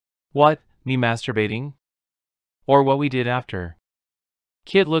 What, me masturbating? Or what we did after?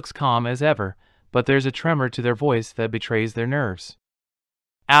 Kid looks calm as ever, but there's a tremor to their voice that betrays their nerves.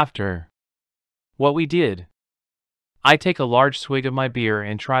 After. What we did. I take a large swig of my beer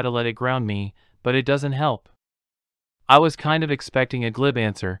and try to let it ground me, but it doesn't help. I was kind of expecting a glib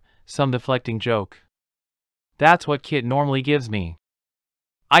answer, some deflecting joke. That's what Kit normally gives me.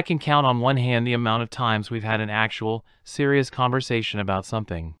 I can count on one hand the amount of times we've had an actual, serious conversation about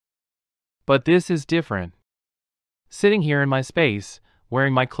something. But this is different. Sitting here in my space,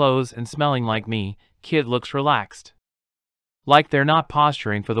 wearing my clothes and smelling like me, Kid looks relaxed. Like they're not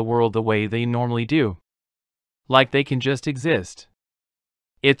posturing for the world the way they normally do. Like they can just exist.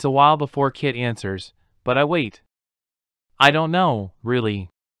 It's a while before Kid answers, but I wait. I don't know, really.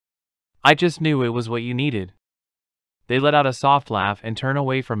 I just knew it was what you needed. They let out a soft laugh and turn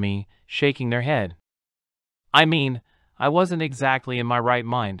away from me, shaking their head. I mean, I wasn't exactly in my right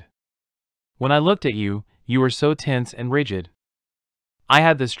mind. When I looked at you, You were so tense and rigid. I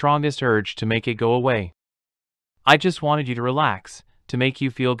had the strongest urge to make it go away. I just wanted you to relax, to make you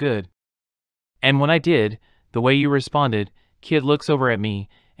feel good. And when I did, the way you responded, Kit looks over at me,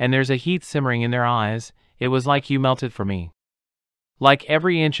 and there's a heat simmering in their eyes. It was like you melted for me. Like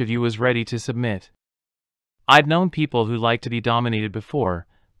every inch of you was ready to submit. I'd known people who liked to be dominated before,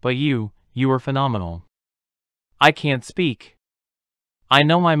 but you were phenomenal. I can't speak. I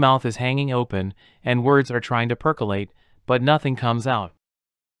know my mouth is hanging open, and words are trying to percolate, but nothing comes out.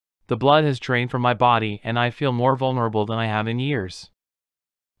 The blood has drained from my body, and I feel more vulnerable than I have in years.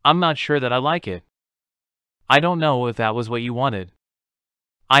 I'm not sure that I like it. I don't know if that was what you wanted.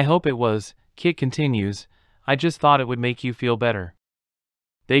 I hope it was, Kit continues. I just thought it would make you feel better.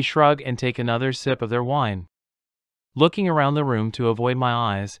 They shrug and take another sip of their wine. Looking around the room to avoid my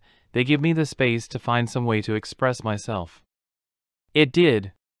eyes, they give me the space to find some way to express myself. It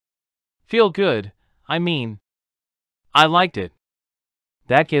did feel good, I mean. I liked it.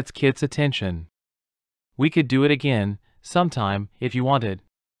 That gets Kit's attention. We could do it again, sometime, if you wanted.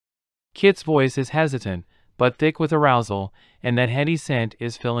 Kit's voice is hesitant, but thick with arousal, and that heady scent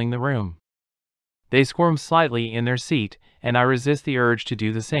is filling the room. They squirm slightly in their seat, and I resist the urge to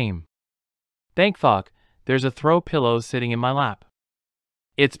do the same. Thank fuck, there's a throw pillow sitting in my lap.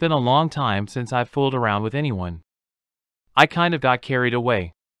 It's been a long time since I've fooled around with anyone. I kind of got carried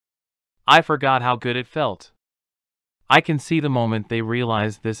away. I forgot how good it felt. I can see the moment they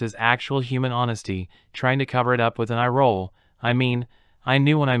realize this is actual human honesty, trying to cover it up with an eye roll. I mean, I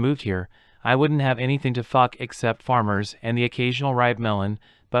knew when I moved here, I wouldn't have anything to fuck except farmers and the occasional ripe melon,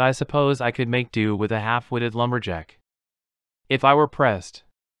 but I suppose I could make do with a half-witted lumberjack. If I were pressed.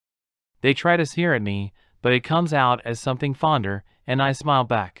 They try to sneer at me, but it comes out as something fonder, and I smile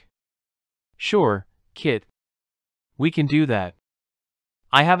back. Sure, Kit. We can do that.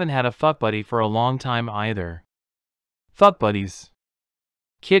 I haven't had a fuck buddy for a long time either. Fuck buddies.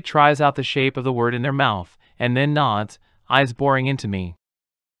 Kit tries out the shape of the word in their mouth, and then nods, eyes boring into me.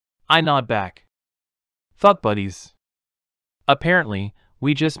 I nod back. Fuck buddies. Apparently,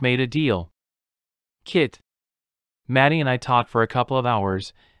 we just made a deal. Kit. Matti and I talked for a couple of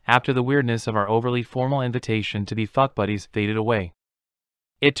hours, after the weirdness of our overly formal invitation to be fuck buddies faded away.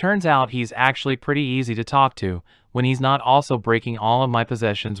 It turns out he's actually pretty easy to talk to, when he's not also breaking all of my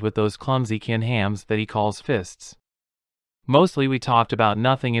possessions with those clumsy kin hams that he calls fists. Mostly we talked about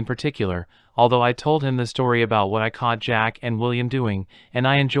nothing in particular, although I told him the story about what I caught Jack and William doing, and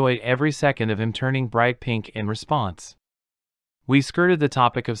I enjoyed every second of him turning bright pink in response. We skirted the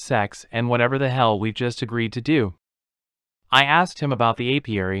topic of sex and whatever the hell we just agreed to do. I asked him about the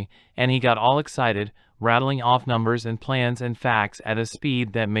apiary, and he got all excited, rattling off numbers and plans and facts at a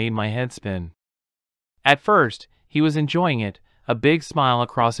speed that made my head spin. At first, he was enjoying it, a big smile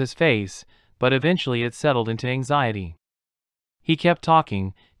across his face, but eventually it settled into anxiety. He kept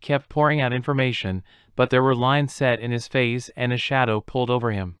talking, kept pouring out information, but there were lines set in his face and a shadow pulled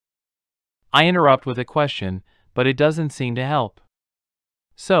over him. I interrupt with a question, but it doesn't seem to help.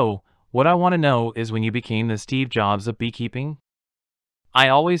 So, what I want to know is when you became the Steve Jobs of beekeeping? I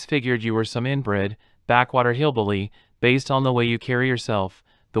always figured you were some inbred, backwater hillbilly, based on the way you carry yourself,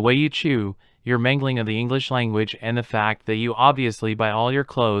 the way you chew, your mangling of the English language, and the fact that you obviously buy all your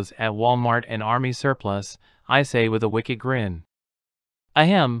clothes at Walmart and Army surplus, I say with a wicked grin.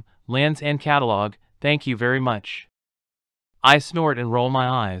 Ahem, Lands End catalog, thank you very much. I snort and roll my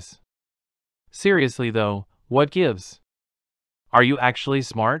eyes. Seriously though, what gives? Are you actually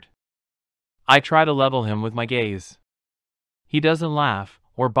smart? I try to level him with my gaze. He doesn't laugh,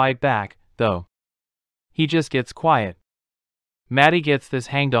 or bite back, though. He just gets quiet. Matti gets this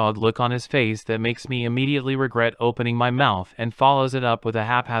hangdog look on his face that makes me immediately regret opening my mouth and follows it up with a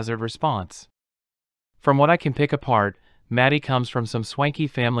haphazard response. From what I can pick apart, Matti comes from some swanky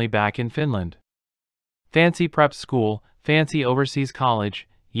family back in Finland. Fancy prep school, fancy overseas college,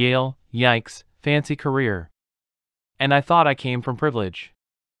 Yale, yikes, fancy career. And I thought I came from privilege.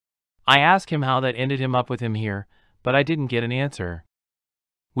 I ask him how that ended him up with him here, but I didn't get an answer.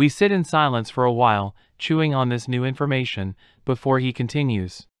 We sit in silence for a while, chewing on this new information, before he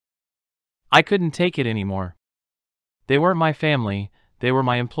continues. I couldn't take it anymore. They weren't my family, they were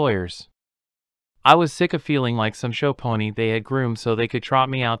my employers. I was sick of feeling like some show pony they had groomed so they could trot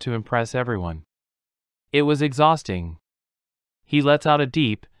me out to impress everyone. It was exhausting. He lets out a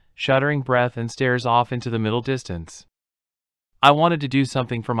deep, shuddering breath and stares off into the middle distance. I wanted to do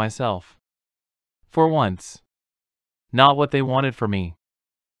something for myself. For once. Not what they wanted for me.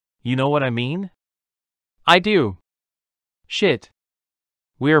 You know what I mean? I do. Shit.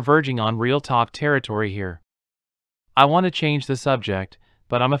 We are verging on real talk territory here. I want to change the subject,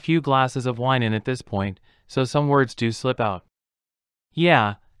 but I'm a few glasses of wine in at this point, so some words do slip out.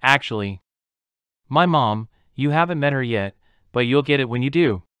 Yeah, actually. My mom, you haven't met her yet, but you'll get it when you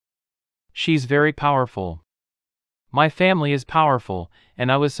do. She's very powerful. My family is powerful, and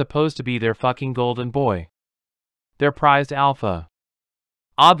I was supposed to be their fucking golden boy. Their prized alpha.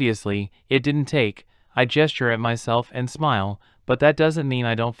 Obviously, it didn't take. I gesture at myself and smile, but that doesn't mean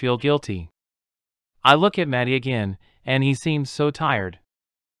I don't feel guilty. I look at Matti again, and he seems so tired.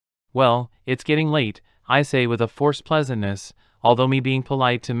 Well, it's getting late, I say with a forced pleasantness, although me being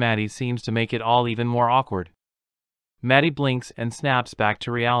polite to Matti seems to make it all even more awkward. Matti blinks and snaps back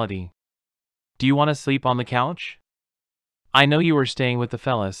to reality. Do you want to sleep on the couch? I know you were staying with the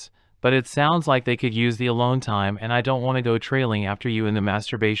fellas, but it sounds like they could use the alone time and I don't want to go trailing after you in the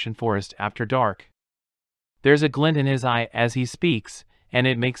masturbation forest after dark. There's a glint in his eye as he speaks, and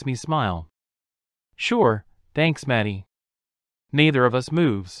it makes me smile. Sure, thanks Matti. Neither of us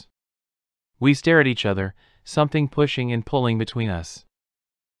moves. We stare at each other, something pushing and pulling between us.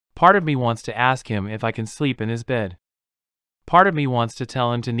 Part of me wants to ask him if I can sleep in his bed. Part of me wants to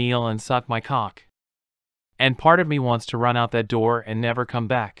tell him to kneel and suck my cock. And part of me wants to run out that door and never come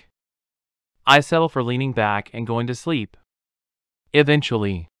back. I settle for leaning back and going to sleep.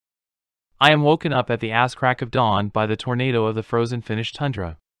 Eventually, I am woken up at the ass crack of dawn by the tornado of the frozen Finnish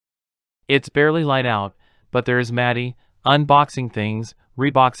tundra. It's barely light out, but there is Matti, unboxing things,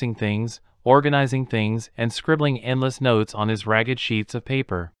 reboxing things, organizing things, and scribbling endless notes on his ragged sheets of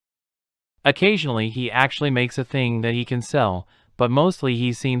paper. Occasionally he actually makes a thing that he can sell, but mostly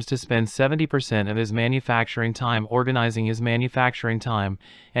he seems to spend 70% of his manufacturing time organizing his manufacturing time,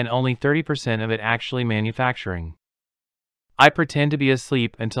 and only 30% of it actually manufacturing. I pretend to be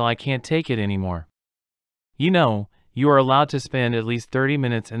asleep until I can't take it anymore. You know, you are allowed to spend at least 30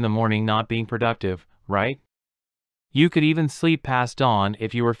 minutes in the morning not being productive, right? You could even sleep past dawn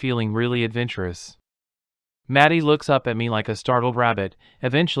if you were feeling really adventurous. Matti looks up at me like a startled rabbit.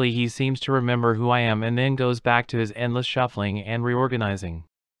 Eventually he seems to remember who I am and then goes back to his endless shuffling and reorganizing.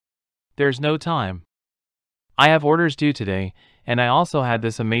 There's no time. I have orders due today, and I also had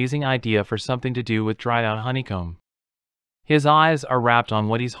this amazing idea for something to do with dried out honeycomb. His eyes are wrapped on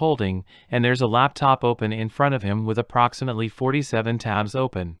what he's holding, and there's a laptop open in front of him with approximately 47 tabs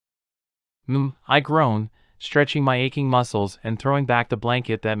open. I groan, stretching my aching muscles and throwing back the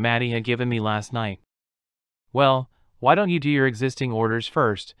blanket that Matti had given me last night. Well, why don't you do your existing orders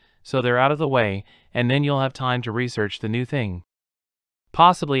first, so they're out of the way, and then you'll have time to research the new thing.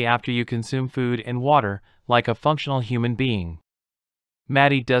 Possibly after you consume food and water, like a functional human being.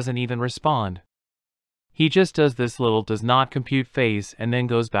 Matti doesn't even respond. He just does this little does not compute face and then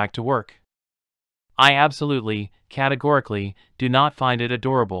goes back to work. I absolutely, categorically, do not find it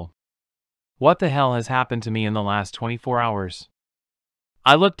adorable. What the hell has happened to me in the last 24 hours?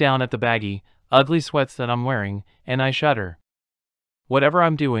 I look down at the baggy, ugly sweats that I'm wearing, and I shudder. Whatever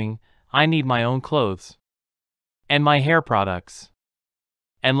I'm doing, I need my own clothes. And my hair products.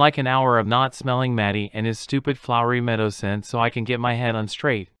 And like an hour of not smelling Matti and his stupid flowery meadow scent so I can get my head on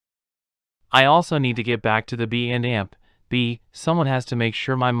straight. I also need to get back to the B and amp. B, someone has to make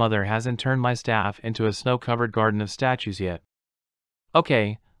sure my mother hasn't turned my staff into a snow-covered garden of statues yet.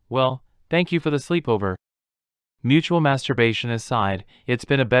 Okay, well, thank you for the sleepover. Mutual masturbation aside, it's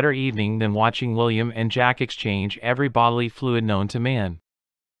been a better evening than watching William and Jack exchange every bodily fluid known to man.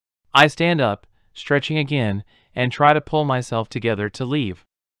 I stand up, stretching again, and try to pull myself together to leave.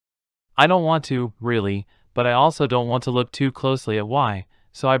 I don't want to, really, but I also don't want to look too closely at why,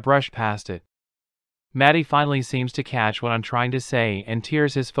 so I brush past it. Matti finally seems to catch what I'm trying to say and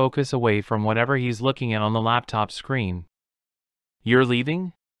tears his focus away from whatever he's looking at on the laptop screen. You're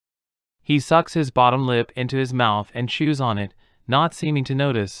leaving? He sucks his bottom lip into his mouth and chews on it, not seeming to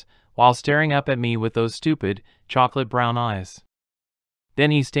notice, while staring up at me with those stupid, chocolate brown eyes.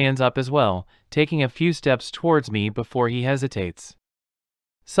 Then he stands up as well, taking a few steps towards me before he hesitates.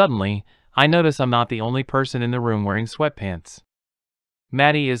 Suddenly, I notice I'm not the only person in the room wearing sweatpants.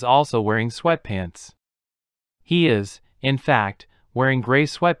 Matti is also wearing sweatpants. He is, in fact, wearing gray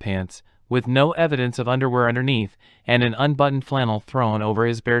sweatpants, with no evidence of underwear underneath, and an unbuttoned flannel thrown over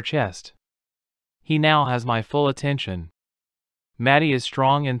his bare chest. He now has my full attention. Matti is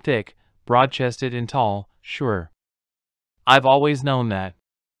strong and thick, broad-chested and tall, sure. I've always known that.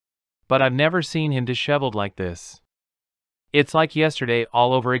 But I've never seen him disheveled like this. It's like yesterday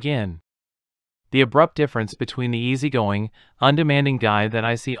all over again. The abrupt difference between the easygoing, undemanding guy that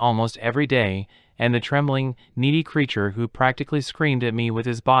I see almost every day, and the trembling, needy creature who practically screamed at me with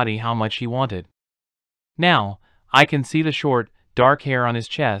his body how much he wanted. Now, I can see the short, dark hair on his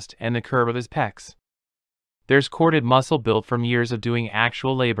chest and the curve of his pecs. There's corded muscle built from years of doing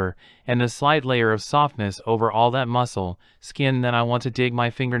actual labor, and a slight layer of softness over all that muscle, skin that I want to dig my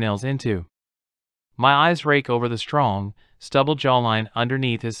fingernails into. My eyes rake over the strong, stubbled jawline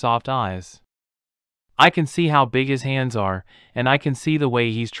underneath his soft eyes. I can see how big his hands are, and I can see the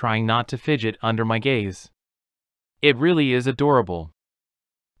way he's trying not to fidget under my gaze. It really is adorable.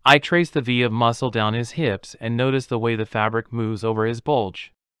 I trace the V of muscle down his hips and notice the way the fabric moves over his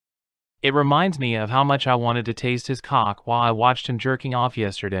bulge. It reminds me of how much I wanted to taste his cock while I watched him jerking off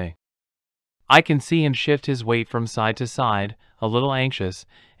yesterday. I can see him shift his weight from side to side, a little anxious,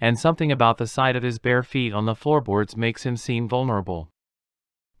 and something about the sight of his bare feet on the floorboards makes him seem vulnerable.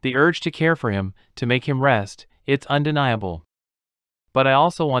 The urge to care for him, to make him rest, it's undeniable. But I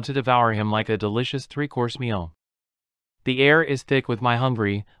also want to devour him like a delicious three-course meal. The air is thick with my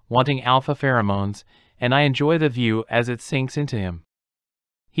hungry, wanting alpha pheromones, and I enjoy the view as it sinks into him.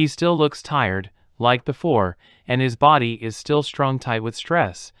 He still looks tired, like before, and his body is still strung tight with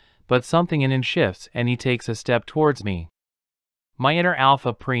stress, but something in him shifts and he takes a step towards me. My inner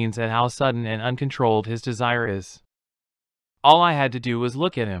alpha preens at how sudden and uncontrolled his desire is. All I had to do was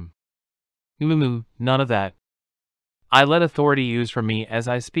look at him. None of that. I let authority use from me as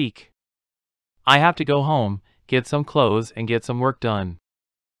I speak. I have to go home, get some clothes and get some work done.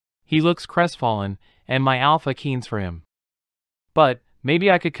 He looks crestfallen, and my alpha keens for him. But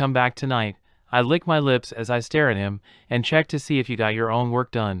maybe I could come back tonight. I lick my lips as I stare at him and check to see if you got your own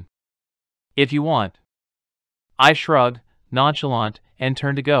work done. If you want. I shrug, nonchalant, and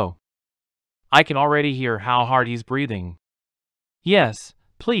turn to go. I can already hear how hard he's breathing. Yes,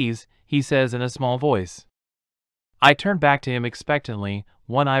 please, he says in a small voice. I turn back to him expectantly,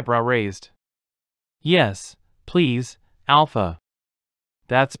 one eyebrow raised. Yes, please, Alpha.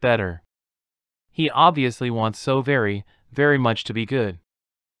 That's better. He obviously wants so very, very much to be good.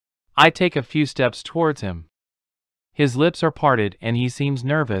 I take a few steps towards him. His lips are parted and he seems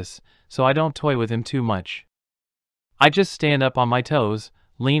nervous, so I don't toy with him too much. I just stand up on my toes,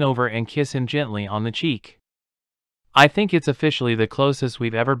 lean over and kiss him gently on the cheek. I think it's officially the closest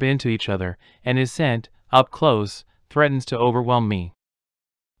we've ever been to each other, and his scent, up close, threatens to overwhelm me.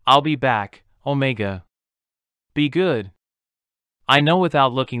 I'll be back, Omega. Be good. I know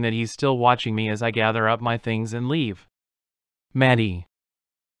without looking that he's still watching me as I gather up my things and leave. Matti.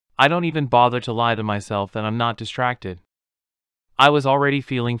 I don't even bother to lie to myself that I'm not distracted. I was already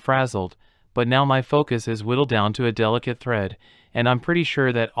feeling frazzled, but now my focus is whittled down to a delicate thread, and I'm pretty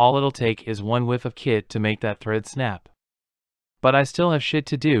sure that all it'll take is one whiff of Kit to make that thread snap. But I still have shit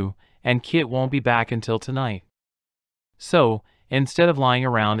to do, and Kit won't be back until tonight. So, instead of lying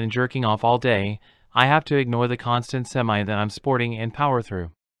around and jerking off all day, I have to ignore the constant semi that I'm sporting and power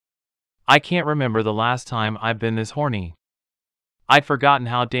through. I can't remember the last time I've been this horny. I'd forgotten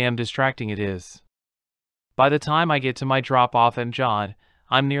how damn distracting it is. By the time I get to my drop-off at Jod,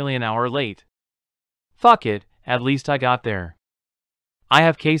 I'm nearly an hour late. Fuck it, at least I got there. I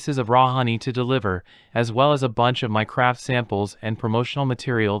have cases of raw honey to deliver, as well as a bunch of my craft samples and promotional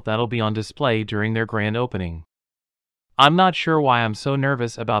material that'll be on display during their grand opening. I'm not sure why I'm so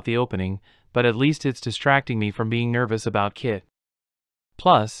nervous about the opening, but at least it's distracting me from being nervous about Kit.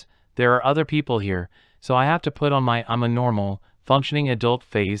 Plus, there are other people here, so I have to put on my I'm a normal, functioning adult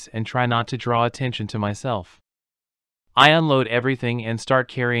face and try not to draw attention to myself. I unload everything and start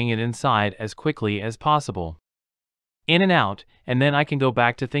carrying it inside as quickly as possible. In and out, and then I can go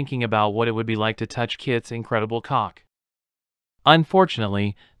back to thinking about what it would be like to touch Kit's incredible cock.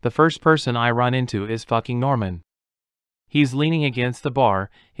 Unfortunately, the first person I run into is fucking Norman. He's leaning against the bar,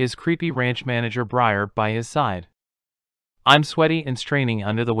 his creepy ranch manager Briar by his side. I'm sweaty and straining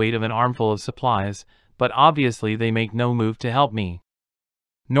under the weight of an armful of supplies, but obviously they make no move to help me.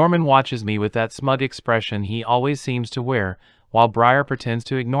 Norman watches me with that smug expression he always seems to wear, while Briar pretends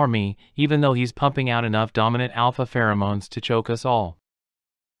to ignore me, even though he's pumping out enough dominant alpha pheromones to choke us all.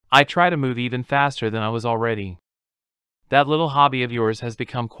 I try to move even faster than I was already. That little hobby of yours has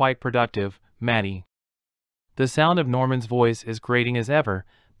become quite productive, Matti. The sound of Norman's voice is grating as ever,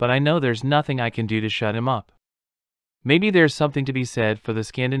 but I know there's nothing I can do to shut him up. Maybe there's something to be said for the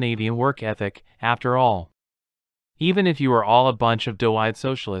Scandinavian work ethic, after all. Even if you are all a bunch of doe-eyed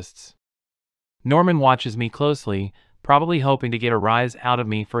socialists. Norman watches me closely, probably hoping to get a rise out of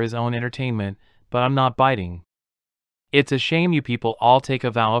me for his own entertainment, but I'm not biting. It's a shame you people all take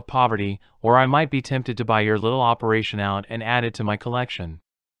a vow of poverty, or I might be tempted to buy your little operation out and add it to my collection.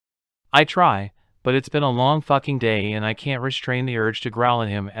 I try, but it's been a long fucking day and I can't restrain the urge to growl at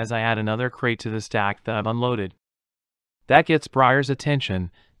him as I add another crate to the stack that I've unloaded. That gets Briar's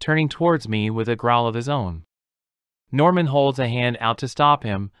attention, turning towards me with a growl of his own. Norman holds a hand out to stop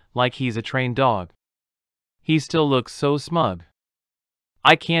him, like he's a trained dog. He still looks so smug.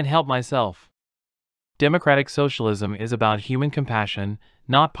 I can't help myself. Democratic socialism is about human compassion,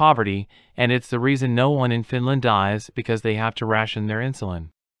 not poverty, and it's the reason no one in Finland dies because they have to ration their insulin.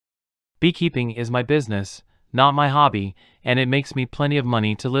 Beekeeping is my business, not my hobby, and it makes me plenty of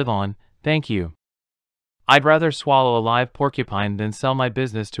money to live on, thank you. I'd rather swallow a live porcupine than sell my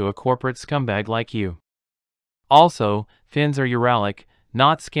business to a corporate scumbag like you. Also, Finns are Uralic,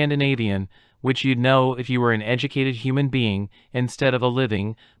 not Scandinavian, which you'd know if you were an educated human being instead of a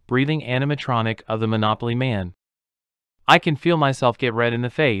living, breathing animatronic of the Monopoly Man. I can feel myself get red in the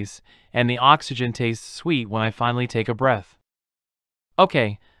face, and the oxygen tastes sweet when I finally take a breath.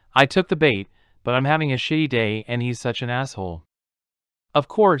 Okay, I took the bait, but I'm having a shitty day and he's such an asshole. Of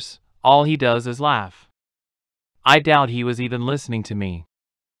course, all he does is laugh. I doubt he was even listening to me.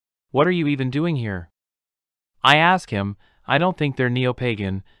 What are you even doing here? I ask him. I don't think their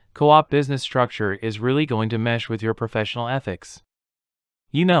neo-pagan, co-op business structure is really going to mesh with your professional ethics.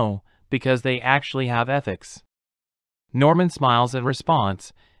 You know, because they actually have ethics. Norman smiles in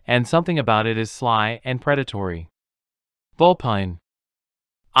response, and something about it is sly and predatory. Bullpine.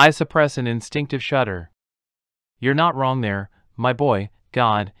 I suppress an instinctive shudder. You're not wrong there, my boy.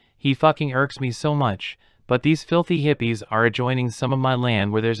 God, he fucking irks me so much, but these filthy hippies are adjoining some of my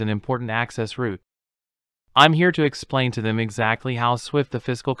land where there's an important access route. I'm here to explain to them exactly how swift the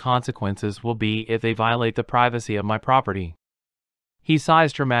fiscal consequences will be if they violate the privacy of my property. He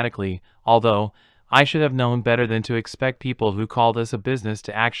sighs dramatically, although I should have known better than to expect people who call this a business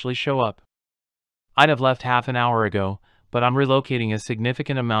to actually show up. I'd have left half an hour ago, but I'm relocating a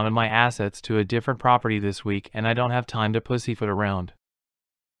significant amount of my assets to a different property this week and I don't have time to pussyfoot around.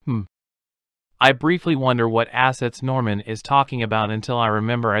 I briefly wonder what assets Norman is talking about until I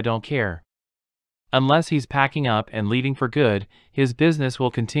remember I don't care. Unless he's packing up and leaving for good, his business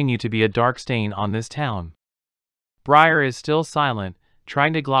will continue to be a dark stain on this town. Briar is still silent,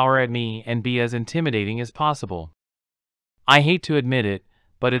 trying to glower at me and be as intimidating as possible. I hate to admit it,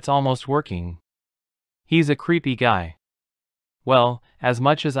 but it's almost working. He's a creepy guy. Well, as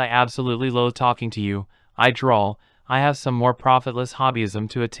much as I absolutely loathe talking to you, I drawl, I have some more profitless hobbyism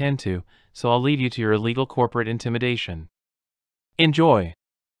to attend to, so I'll leave you to your illegal corporate intimidation. Enjoy.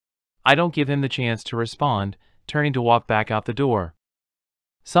 I don't give him the chance to respond, turning to walk back out the door.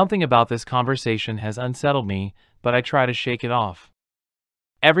 Something about this conversation has unsettled me, but I try to shake it off.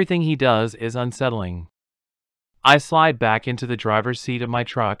 Everything he does is unsettling. I slide back into the driver's seat of my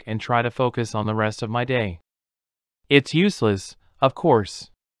truck and try to focus on the rest of my day. It's useless, of course.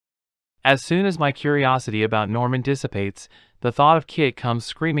 As soon as my curiosity about Norman dissipates, the thought of Kit comes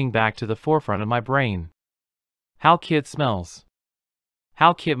screaming back to the forefront of my brain. How Kit smells.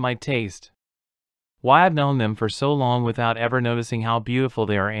 How Kit might taste. Why I've known them for so long without ever noticing how beautiful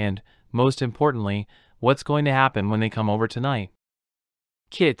they are and, most importantly, what's going to happen when they come over tonight.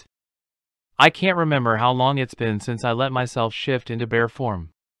 Kit. I can't remember how long it's been since I let myself shift into bear form.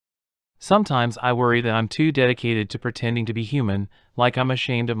 Sometimes I worry that I'm too dedicated to pretending to be human, like I'm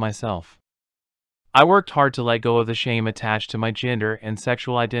ashamed of myself. I worked hard to let go of the shame attached to my gender and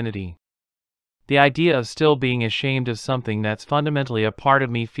sexual identity. The idea of still being ashamed of something that's fundamentally a part of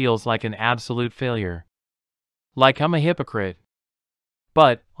me feels like an absolute failure. Like I'm a hypocrite.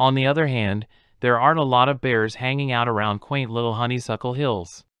 But, on the other hand, there aren't a lot of bears hanging out around quaint little Honeysuckle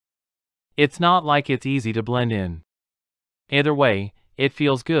Hills. It's not like it's easy to blend in. Either way, it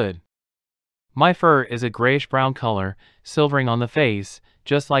feels good. My fur is a grayish-brown color, silvering on the face,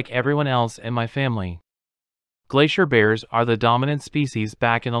 just like everyone else in my family. Glacier bears are the dominant species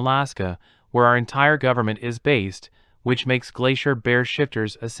back in Alaska, where our entire government is based, which makes glacier bear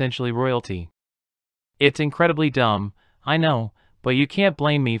shifters essentially royalty. It's incredibly dumb, I know, but you can't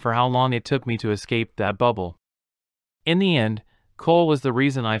blame me for how long it took me to escape that bubble. In the end, Cole was the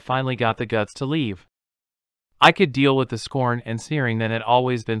reason I finally got the guts to leave. I could deal with the scorn and sneering that had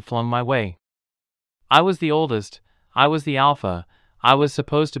always been flung my way. I was the oldest, I was the alpha, I was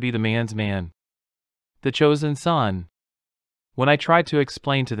supposed to be the man's man. The chosen son. When I tried to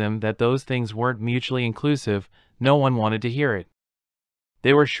explain to them that those things weren't mutually inclusive, no one wanted to hear it.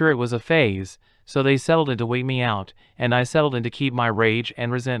 They were sure it was a phase, so they settled in to wait me out, and I settled in to keep my rage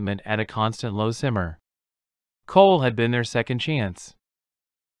and resentment at a constant low simmer. Cole had been their second chance.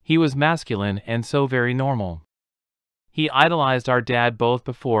 He was masculine and so very normal. He idolized our dad both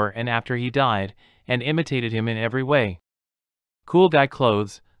before and after he died, and imitated him in every way. Cool guy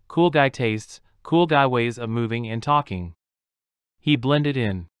clothes, cool guy tastes, cool guy ways of moving and talking. He blended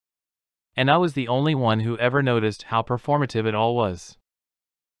in. And I was the only one who ever noticed how performative it all was.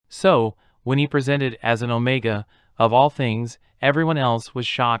 So, when he presented as an Omega, of all things, everyone else was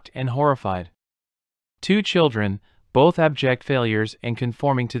shocked and horrified. 2 children, both abject failures in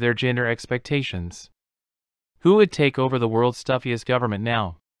conforming to their gender expectations. Who would take over the world's stuffiest government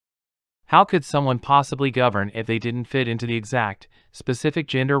now? How could someone possibly govern if they didn't fit into the exact, specific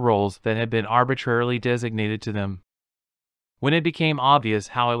gender roles that had been arbitrarily designated to them? When it became obvious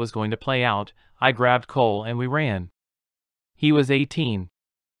how it was going to play out, I grabbed Cole and we ran. He was 18.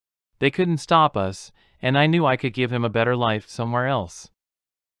 They couldn't stop us, and I knew I could give him a better life somewhere else.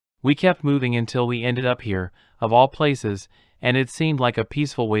 We kept moving until we ended up here, of all places, and it seemed like a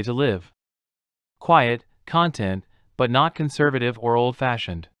peaceful way to live. Quiet, content, but not conservative or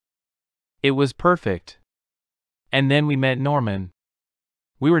old-fashioned. It was perfect. And then we met Norman.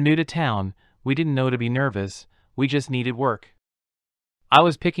 We were new to town, we didn't know to be nervous, we just needed work. I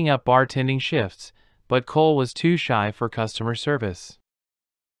was picking up bartending shifts, but Cole was too shy for customer service.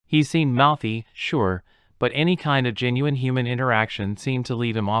 He seemed mouthy, sure, but any kind of genuine human interaction seemed to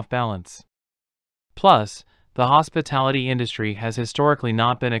leave him off balance. Plus, the hospitality industry has historically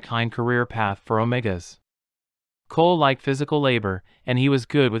not been a kind career path for Omegas. Cole liked physical labor, and he was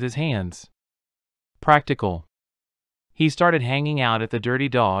good with his hands. Practical. He started hanging out at the Dirty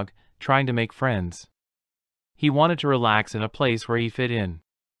Dog, trying to make friends. He wanted to relax in a place where he fit in.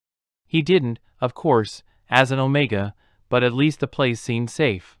 He didn't, of course, as an Omega, but at least the place seemed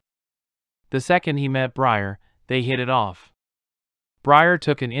safe. The second he met Briar, they hit it off. Briar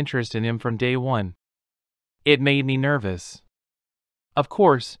took an interest in him from day one. It made me nervous. Of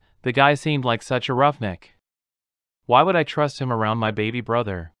course, the guy seemed like such a roughneck. Why would I trust him around my baby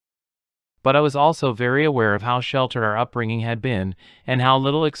brother? But I was also very aware of how sheltered our upbringing had been, and how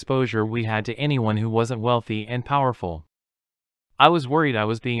little exposure we had to anyone who wasn't wealthy and powerful. I was worried I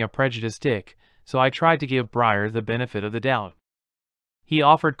was being a prejudiced dick, so I tried to give Briar the benefit of the doubt. He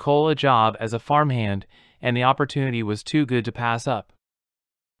offered Cole a job as a farmhand, and the opportunity was too good to pass up.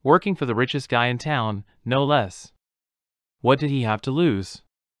 Working for the richest guy in town, no less. What did he have to lose?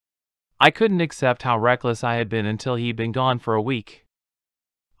 I couldn't accept how reckless I had been until he'd been gone for a week.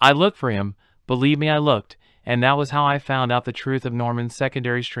 I looked for him, believe me I looked, and that was how I found out the truth of Norman's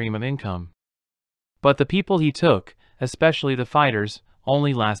secondary stream of income. But the people he took, especially the fighters,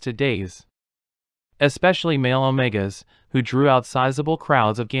 only lasted days. Especially male Omegas, who drew out sizable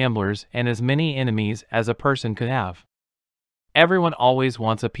crowds of gamblers and as many enemies as a person could have. Everyone always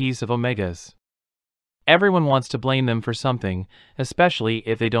wants a piece of Omegas. Everyone wants to blame them for something, especially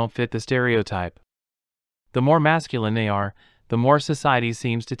if they don't fit the stereotype. The more masculine they are, the more society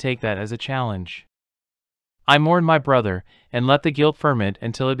seems to take that as a challenge. I mourned my brother, and let the guilt ferment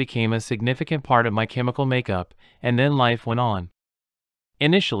until it became a significant part of my chemical makeup, and then life went on.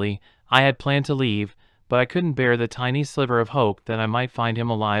 Initially, I had planned to leave, but I couldn't bear the tiny sliver of hope that I might find him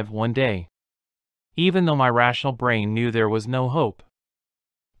alive one day. Even though my rational brain knew there was no hope.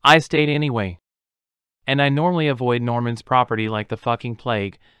 I stayed anyway. And I normally avoid Norman's property like the fucking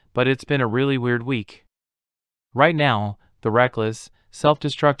plague, but it's been a really weird week. Right now, the reckless,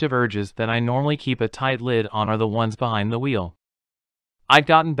 self-destructive urges that I normally keep a tight lid on are the ones behind the wheel. I'd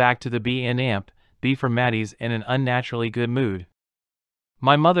gotten back to the B and amp, B for Matti's in an unnaturally good mood.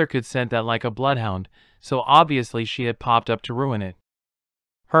 My mother could scent that like a bloodhound, so obviously she had popped up to ruin it.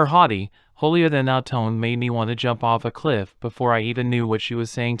 Her haughty, holier-than-thou tone made me want to jump off a cliff before I even knew what she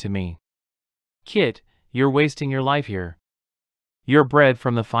was saying to me. Kit, you're wasting your life here. You're bred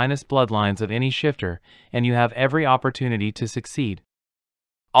from the finest bloodlines of any shifter, and you have every opportunity to succeed.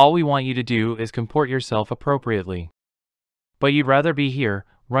 All we want you to do is comport yourself appropriately. But you'd rather be here,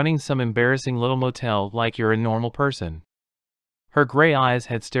 running some embarrassing little motel like you're a normal person. Her gray eyes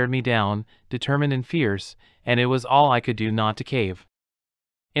had stared me down, determined and fierce, and it was all I could do not to cave.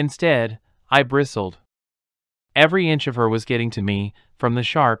 Instead, I bristled. Every inch of her was getting to me, from the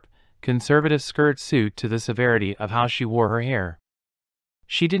sharp, conservative skirt suit to the severity of how she wore her hair.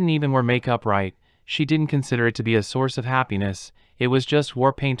 She didn't even wear makeup right, she didn't consider it to be a source of happiness, it was just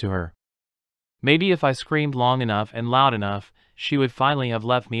war paint to her. Maybe if I screamed long enough and loud enough, she would finally have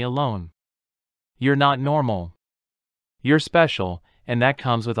left me alone. You're not normal. You're special, and that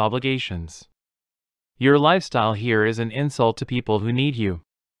comes with obligations. Your lifestyle here is an insult to people who need you.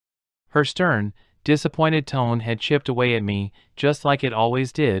 Her stern, disappointed tone had chipped away at me, just like it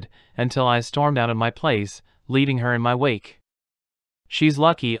always did, until I stormed out of my place, leaving her in my wake. She's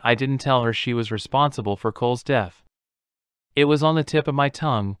lucky I didn't tell her she was responsible for Cole's death. It was on the tip of my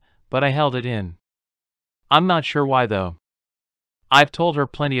tongue, but I held it in. I'm not sure why though. I've told her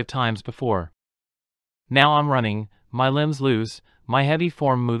plenty of times before. Now I'm running, my limbs loose, my heavy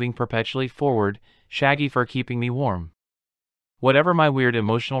form moving perpetually forward, shaggy fur keeping me warm. Whatever my weird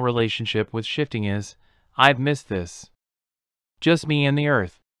emotional relationship with shifting is, I've missed this. Just me and the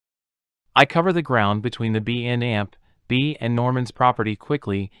earth. I cover the ground between the B and Norman's property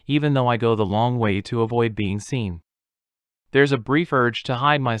quickly, even though I go the long way to avoid being seen. There's a brief urge to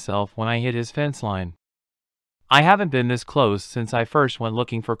hide myself when I hit his fence line. I haven't been this close since I first went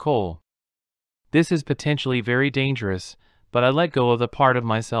looking for coal. This is potentially very dangerous, but I let go of the part of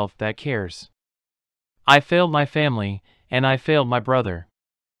myself that cares. I failed my family, and I failed my brother.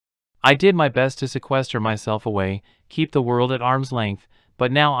 I did my best to sequester myself away, keep the world at arm's length,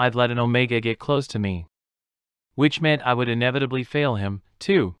 but now I'd let an Omega get close to me. Which meant I would inevitably fail him,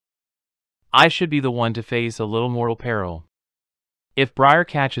 too. I should be the one to face a little mortal peril. If Briar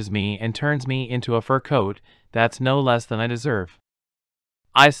catches me and turns me into a fur coat, that's no less than I deserve.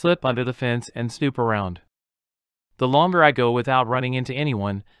 I slip under the fence and snoop around. The longer I go without running into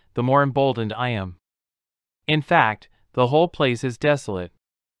anyone, the more emboldened I am. In fact, the whole place is desolate.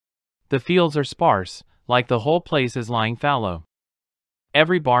 The fields are sparse, like the whole place is lying fallow.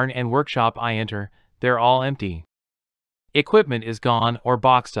 Every barn and workshop I enter, they're all empty. Equipment is gone or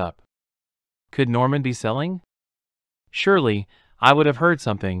boxed up. Could Norman be selling? Surely, I would have heard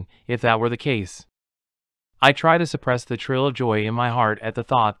something, if that were the case. I try to suppress the thrill of joy in my heart at the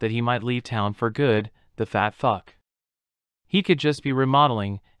thought that he might leave town for good, the fat fuck. He could just be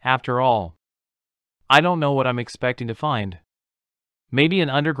remodeling, after all. I don't know what I'm expecting to find. Maybe an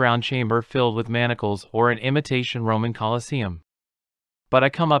underground chamber filled with manacles or an imitation Roman Colosseum. But I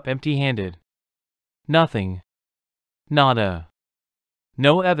come up empty-handed. Nothing. Nada.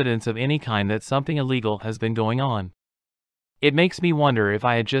 No evidence of any kind that something illegal has been going on. It makes me wonder if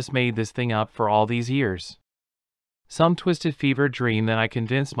I had just made this thing up for all these years. Some twisted fever dream that I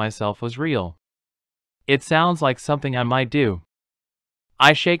convinced myself was real. It sounds like something I might do.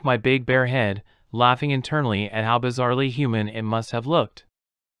 I shake my big bare head, laughing internally at how bizarrely human it must have looked.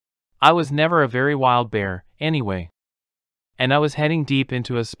 I was never a very wild bear, anyway. And I was heading deep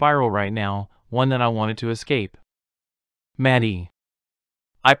into a spiral right now, one that I wanted to escape. Matti.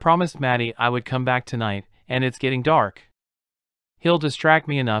 I promised Matti I would come back tonight, and it's getting dark. He'll distract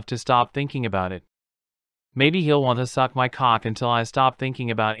me enough to stop thinking about it. Maybe he'll want to suck my cock until I stop thinking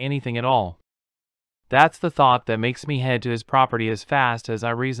about anything at all. That's the thought that makes me head to his property as fast as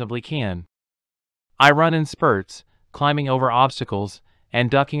I reasonably can. I run in spurts, climbing over obstacles, and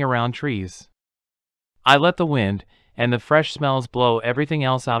ducking around trees. I let the wind and the fresh smells blow everything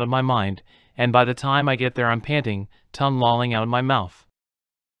else out of my mind, and by the time I get there I'm panting, tongue lolling out of my mouth.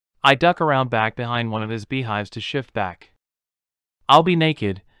 I duck around back behind one of his beehives to shift back. I'll be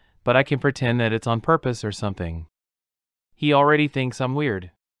naked, but I can pretend that it's on purpose or something. He already thinks I'm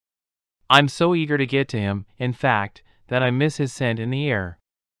weird. I'm so eager to get to him, in fact, that I miss his scent in the air.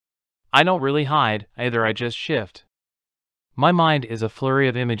 I don't really hide, either. I just shift. My mind is a flurry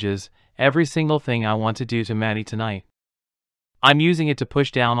of images, every single thing I want to do to Matti tonight. I'm using it to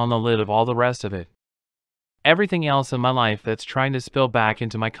push down on the lid of all the rest of it. Everything else in my life that's trying to spill back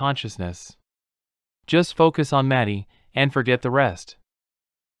into my consciousness. Just focus on Matti, and forget the rest.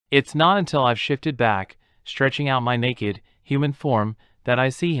 It's not until I've shifted back, stretching out my naked, human form, that I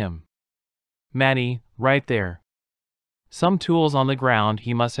see him. Matti, right there. Some tools on the ground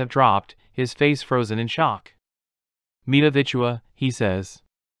he must have dropped, his face frozen in shock. Mita vitua, he says.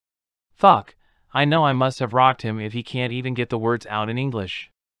 Fuck, I know I must have rocked him if he can't even get the words out in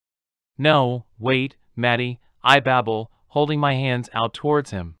English. No, wait, Matti, I babble, holding my hands out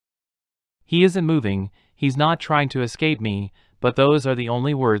towards him. He isn't moving, he's not trying to escape me, but those are the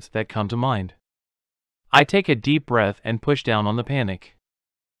only words that come to mind. I take a deep breath and push down on the panic.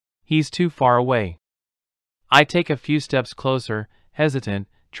 He's too far away. I take a few steps closer, hesitant,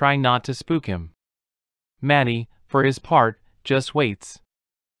 trying not to spook him. Matti, for his part, just waits.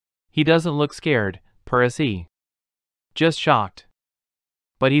 He doesn't look scared, per se. Just shocked.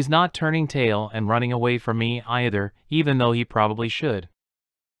 But he's not turning tail and running away from me either, even though he probably should.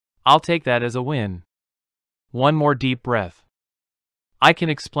 I'll take that as a win. One more deep breath. I can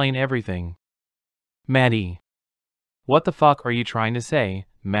explain everything. Matti. What the fuck are you trying to say,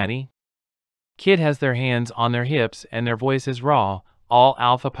 Matti? Kid has their hands on their hips and their voice is raw, all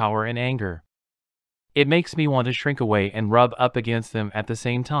alpha power and anger. It makes me want to shrink away and rub up against them at the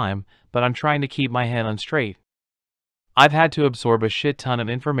same time, but I'm trying to keep my head on straight. I've had to absorb a shit ton of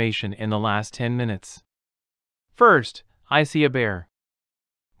information in the last 10 minutes. First, I see a bear.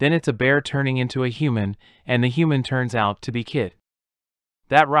 Then it's a bear turning into a human, and the human turns out to be Kit.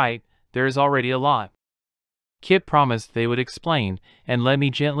 That right, there is already a lot. Kit promised they would explain, and led me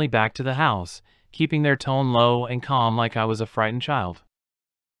gently back to the house, keeping their tone low and calm like I was a frightened child.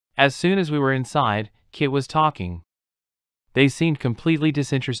 As soon as we were inside, Kit was talking. They seemed completely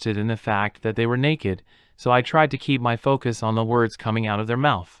disinterested in the fact that they were naked, so I tried to keep my focus on the words coming out of their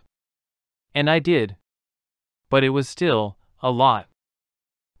mouth. And I did. But it was still a lot.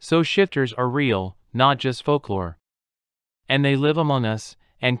 So shifters are real, not just folklore. And they live among us,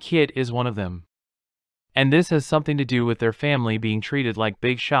 and Kit is one of them. And this has something to do with their family being treated like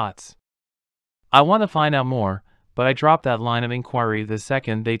big shots. I want to find out more, but I drop that line of inquiry the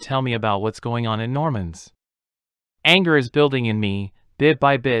second they tell me about what's going on in Norman's. Anger is building in me, bit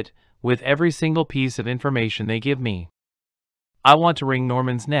by bit, with every single piece of information they give me. I want to wring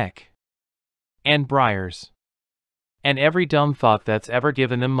Norman's neck. And Briar's. And every dumb fuck that's ever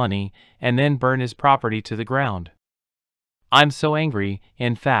given them money, and then burn his property to the ground. I'm so angry,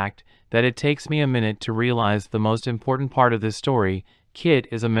 in fact, that it takes me a minute to realize the most important part of this story. Kit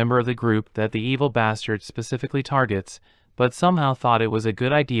is a member of the group that the evil bastard specifically targets, but somehow thought it was a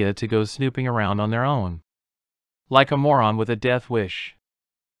good idea to go snooping around on their own. Like a moron with a death wish.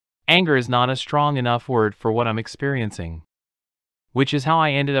 Anger is not a strong enough word for what I'm experiencing. Which is how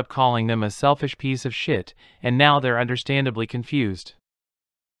I ended up calling them a selfish piece of shit, and now they're understandably confused.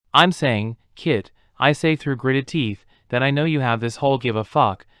 I'm saying, Kit, I say through gritted teeth, that I know you have this whole give a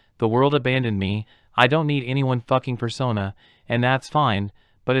fuck, the world abandoned me, I don't need anyone fucking persona, and that's fine,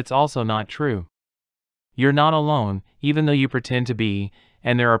 but it's also not true. You're not alone, even though you pretend to be,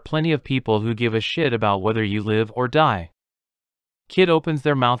 and there are plenty of people who give a shit about whether you live or die. Kit opens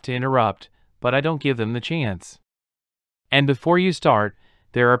their mouth to interrupt, but I don't give them the chance. And before you start,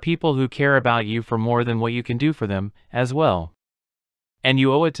 there are people who care about you for more than what you can do for them, as well. And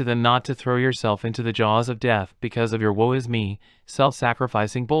you owe it to them not to throw yourself into the jaws of death because of your woe is me,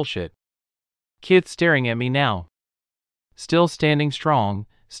 self-sacrificing bullshit. Kit's staring at me now. Still standing strong,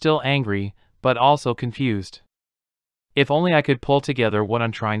 still angry, but also confused. If only I could pull together what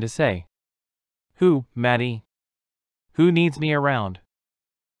I'm trying to say. Who, Matti? Who needs me around?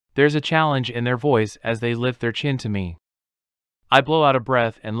 There's a challenge in their voice as they lift their chin to me. I blow out a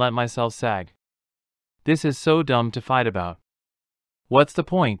breath and let myself sag. This is so dumb to fight about. What's the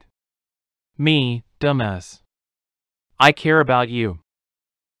point? Me, dumbass. I care about you.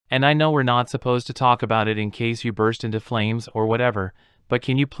 And I know we're not supposed to talk about it in case you burst into flames or whatever, but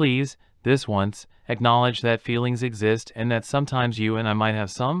can you please, this once, acknowledge that feelings exist and that sometimes you and I might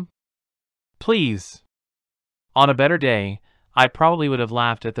have some? Please. On a better day, I probably would have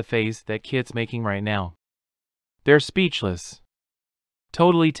laughed at the face that Kit's making right now. They're speechless.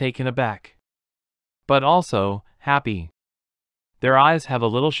 Totally taken aback. But also, happy. Their eyes have a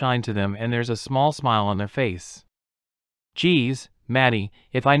little shine to them and there's a small smile on their face. Geez, Matti,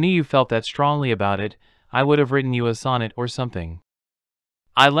 if I knew you felt that strongly about it, I would have written you a sonnet or something.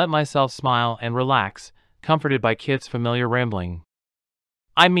 I let myself smile and relax, comforted by Kit's familiar rambling.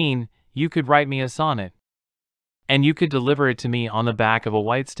 I mean, you could write me a sonnet. And you could deliver it to me on the back of a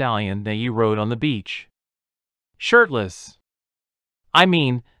white stallion that you rode on the beach. Shirtless. I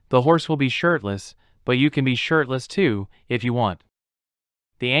mean, the horse will be shirtless, but you can be shirtless too, if you want.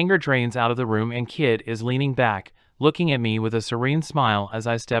 The anger drains out of the room and Kit is leaning back, looking at me with a serene smile as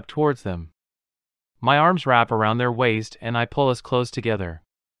I step towards them. My arms wrap around their waist and I pull us close together.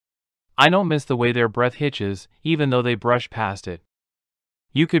 I don't miss the way their breath hitches, even though they brush past it.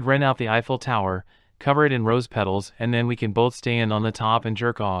 You could rent out the Eiffel Tower, cover it in rose petals, and then we can both stand on the top and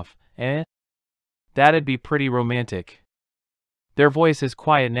jerk off, eh? That'd be pretty romantic. Their voice is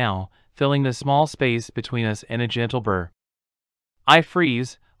quiet now, filling the small space between us in a gentle burr. I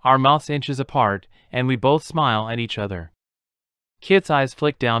freeze, our mouths inches apart, and we both smile at each other. Kit's eyes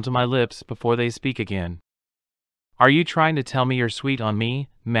flick down to my lips before they speak again. Are you trying to tell me you're sweet on me,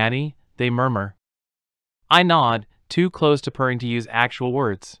 Matti? They murmur. I nod, too close to purring to use actual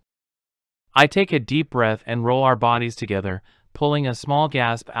words. I take a deep breath and roll our bodies together, pulling a small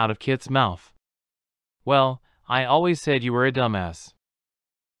gasp out of Kit's mouth. Well, I always said you were a dumbass.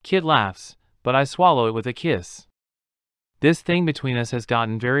 Kit laughs, but I swallow it with a kiss. This thing between us has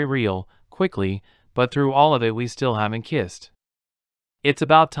gotten very real, quickly, but through all of it we still haven't kissed. It's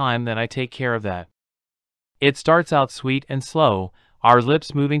about time that I take care of that. It starts out sweet and slow, our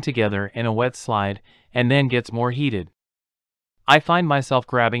lips moving together in a wet slide, and then gets more heated. I find myself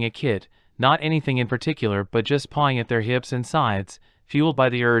grabbing at Kit, not anything in particular but just pawing at their hips and sides, fueled by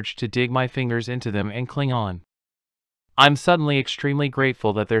the urge to dig my fingers into them and cling on. I'm suddenly extremely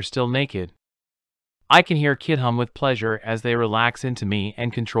grateful that they're still naked. I can hear Kit hum with pleasure as they relax into me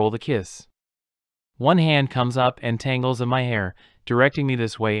and control the kiss. One hand comes up and tangles in my hair, directing me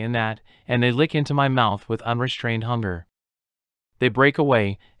this way and that, and they lick into my mouth with unrestrained hunger. They break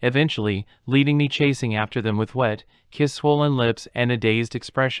away, eventually, leaving me chasing after them with wet, kiss-swollen lips and a dazed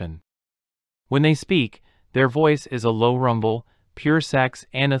expression. When they speak, their voice is a low rumble, pure sex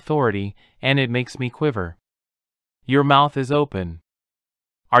and authority, and it makes me quiver. Your mouth is open.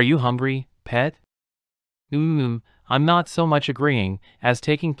 Are you hungry, pet? I'm not so much agreeing as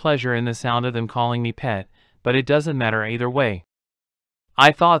taking pleasure in the sound of them calling me pet, but it doesn't matter either way.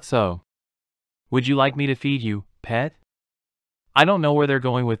 I thought so. Would you like me to feed you, pet? I don't know where they're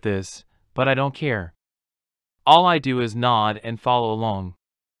going with this, but I don't care. All I do is nod and follow along.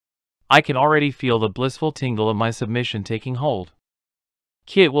 I can already feel the blissful tingle of my submission taking hold.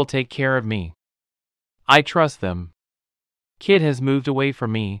 Kit will take care of me. I trust them. Kit has moved away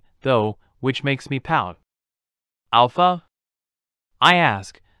from me, though, which makes me pout. Alpha? I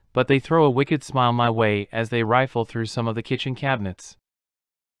ask, but they throw a wicked smile my way as they rifle through some of the kitchen cabinets.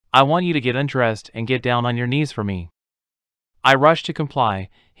 I want you to get undressed and get down on your knees for me. I rush to comply,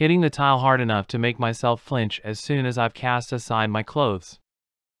 hitting the tile hard enough to make myself flinch as soon as I've cast aside my clothes.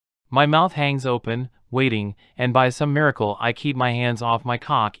 My mouth hangs open, waiting, and by some miracle I keep my hands off my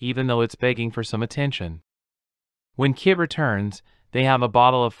cock even though it's begging for some attention. When Kit returns, they have a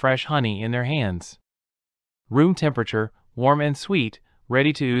bottle of fresh honey in their hands. Room temperature, warm and sweet,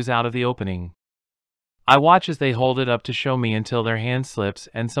 ready to ooze out of the opening. I watch as they hold it up to show me until their hand slips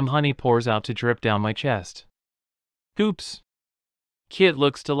and some honey pours out to drip down my chest. Oops! Kit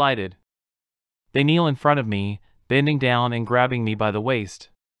looks delighted. They kneel in front of me, bending down and grabbing me by the waist.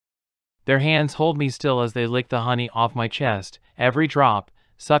 Their hands hold me still as they lick the honey off my chest, every drop,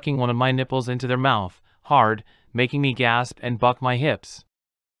 sucking one of my nipples into their mouth, hard, making me gasp and buck my hips.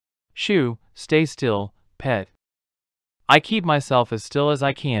 Shoo, stay still, pet. I keep myself as still as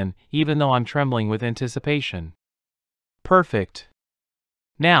I can, even though I'm trembling with anticipation. Perfect.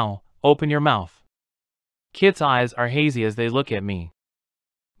 Now, open your mouth. Kit's eyes are hazy as they look at me.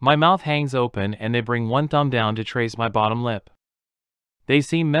 My mouth hangs open and they bring one thumb down to trace my bottom lip. They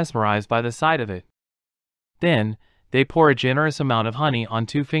seem mesmerized by the sight of it. Then, they pour a generous amount of honey on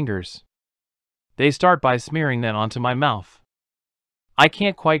 2 fingers. They start by smearing that onto my mouth. I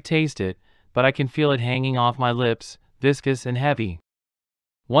can't quite taste it, but I can feel it hanging off my lips, viscous and heavy.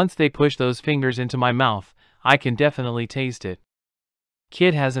 Once they push those fingers into my mouth, I can definitely taste it.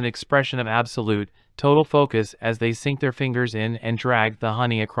 Kit has an expression of absolute, total focus as they sink their fingers in and drag the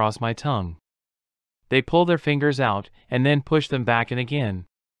honey across my tongue. They pull their fingers out and then push them back in again.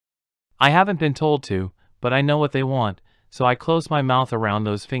 I haven't been told to, but I know what they want, so I close my mouth around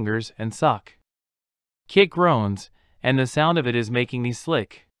those fingers and suck. Kit groans, and the sound of it is making me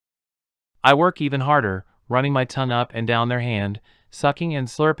slick. I work even harder, running my tongue up and down their hand, sucking and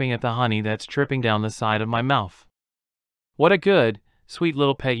slurping at the honey that's dripping down the side of my mouth. What a good, sweet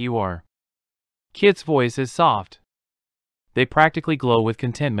little pet you are. Kit's voice is soft. They practically glow with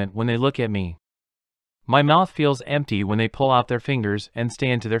contentment when they look at me. My mouth feels empty when they pull out their fingers and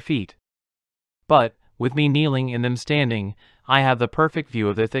stand to their feet. But, with me kneeling and them standing, I have the perfect view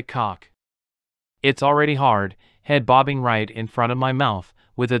of their thick cock. It's already hard, head bobbing right in front of my mouth,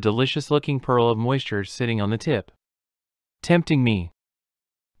 with a delicious-looking pearl of moisture sitting on the tip. Tempting me.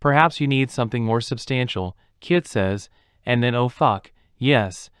 Perhaps you need something more substantial, Kit says, and then oh fuck,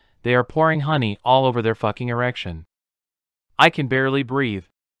 yes, they are pouring honey all over their fucking erection. I can barely breathe.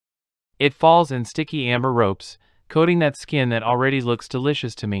 It falls in sticky amber ropes, coating that skin that already looks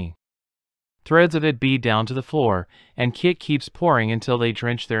delicious to me. Threads of it bead down to the floor, and Kit keeps pouring until they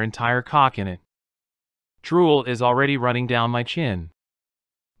drench their entire cock in it. Drool is already running down my chin.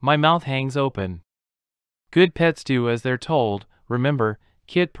 My mouth hangs open. Good pets do as they're told, remember,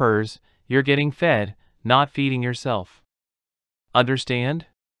 Kit purrs, you're getting fed, not feeding yourself. Understand?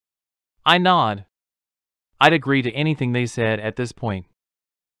 I nod. I'd agree to anything they said at this point.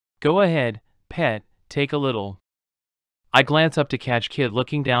 Go ahead, pet, take a little. I glance up to catch Kit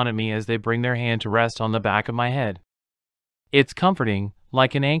looking down at me as they bring their hand to rest on the back of my head. It's comforting,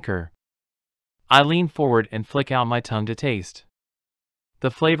 like an anchor. I lean forward and flick out my tongue to taste. The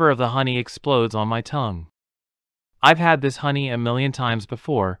flavor of the honey explodes on my tongue. I've had this honey a million times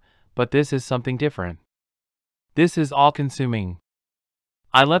before, but this is something different. This is all-consuming.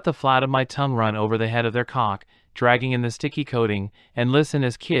 I let the flat of my tongue run over the head of their cock, dragging in the sticky coating, and listen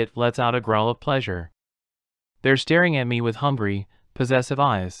as Kit lets out a growl of pleasure. They're staring at me with hungry, possessive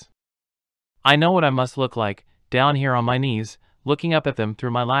eyes. I know what I must look like, down here on my knees, looking up at them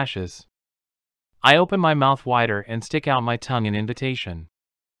through my lashes. I open my mouth wider and stick out my tongue in invitation.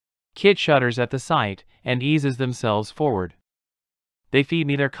 Kit shudders at the sight and eases themselves forward. They feed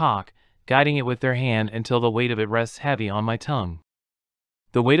me their cock, guiding it with their hand until the weight of it rests heavy on my tongue.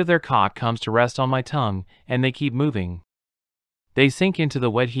 The weight of their cock comes to rest on my tongue, and they keep moving. They sink into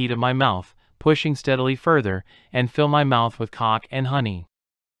the wet heat of my mouth, pushing steadily further, and fill my mouth with cock and honey.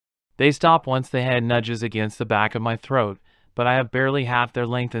 They stop once the head nudges against the back of my throat, but I have barely half their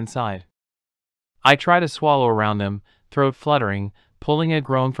length inside. I try to swallow around them, throat fluttering, pulling a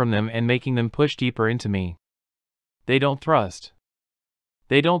groan from them and making them push deeper into me. They don't thrust.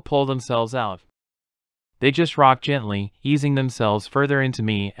 They don't pull themselves out. They just rock gently, easing themselves further into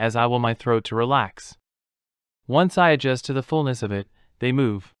me as I will my throat to relax. Once I adjust to the fullness of it, they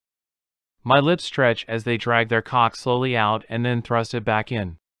move. My lips stretch as they drag their cock slowly out and then thrust it back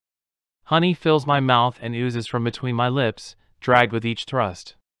in. Honey fills my mouth and oozes from between my lips, dragged with each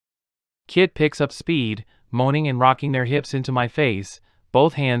thrust. Kit picks up speed, moaning and rocking their hips into my face,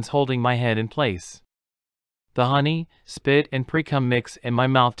 both hands holding my head in place. The honey, spit, and pre-cum mix in my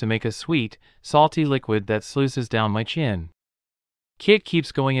mouth to make a sweet, salty liquid that sluices down my chin. Kit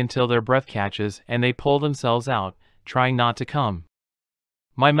keeps going until their breath catches and they pull themselves out, trying not to come.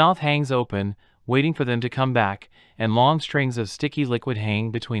 My mouth hangs open, waiting for them to come back, and long strings of sticky liquid hang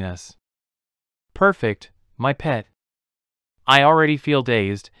between us. Perfect, my pet. I already feel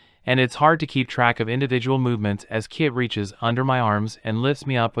dazed, and it's hard to keep track of individual movements as Kit reaches under my arms and lifts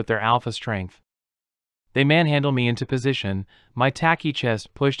me up with their alpha strength. They manhandle me into position, my tacky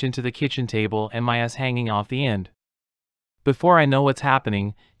chest pushed into the kitchen table and my ass hanging off the end. Before I know what's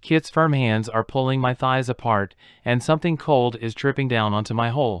happening, Kit's firm hands are pulling my thighs apart, and something cold is dripping down onto my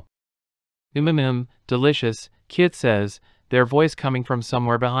hole. Delicious, Kit says, their voice coming from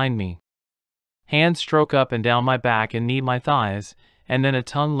somewhere behind me. Hands stroke up and down my back and knead my thighs, and then a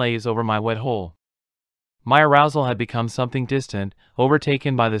tongue lays over my wet hole. My arousal had become something distant,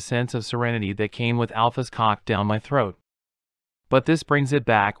 overtaken by the sense of serenity that came with Alpha's cock down my throat. But this brings it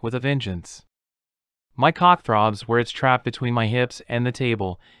back with a vengeance. My cock throbs where it's trapped between my hips and the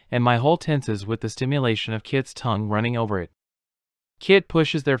table, and my hole tenses with the stimulation of Kit's tongue running over it. Kit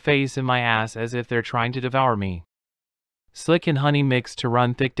pushes their face in my ass as if they're trying to devour me. Slick and honey mix to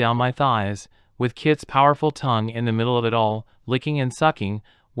run thick down my thighs, with Kit's powerful tongue in the middle of it all, licking and sucking,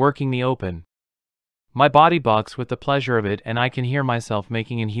 working me open. My body bucks with the pleasure of it and I can hear myself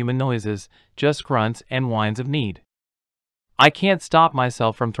making inhuman noises, just grunts and whines of need. I can't stop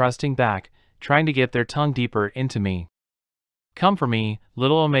myself from thrusting back, trying to get their tongue deeper into me. Come for me,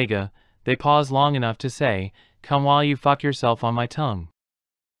 little Omega, they pause long enough to say, come while you fuck yourself on my tongue.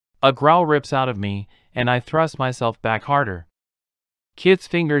 A growl rips out of me, and I thrust myself back harder. Kit's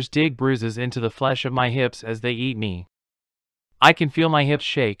fingers dig bruises into the flesh of my hips as they eat me. I can feel my hips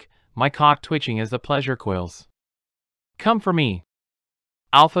shake, my cock twitching as the pleasure coils. Come for me.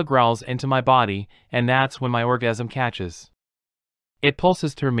 Alpha growls into my body, and that's when my orgasm catches. It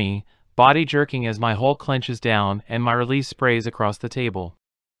pulses through me, body jerking as my hole clenches down and my release sprays across the table.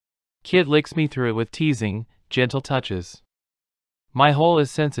 Kit licks me through it with teasing, gentle touches. My hole is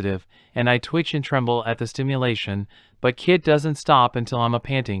sensitive, and I twitch and tremble at the stimulation, but Kit doesn't stop until I'm a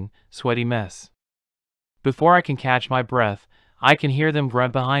panting, sweaty mess. Before I can catch my breath, I can hear them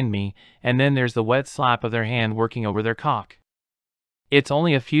grunt behind me, and then there's the wet slap of their hand working over their cock. It's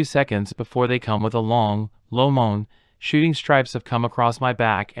only a few seconds before they come with a long, low moan. Shooting stripes have come across my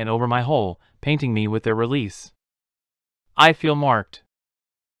back and over my hole, painting me with their release. I feel marked.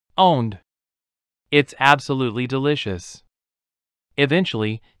 Owned. It's absolutely delicious.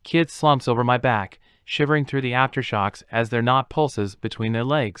 Eventually, Kit slumps over my back, shivering through the aftershocks as their knot pulses between their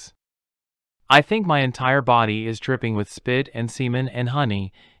legs. I think my entire body is dripping with spit and semen and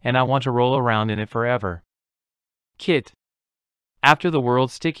honey, and I want to roll around in it forever. Kit. After the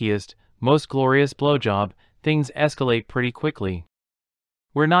world's stickiest, most glorious blowjob, things escalate pretty quickly.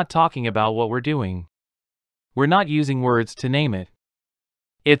 We're not talking about what we're doing. We're not using words to name it.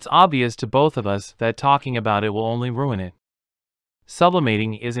 It's obvious to both of us that talking about it will only ruin it.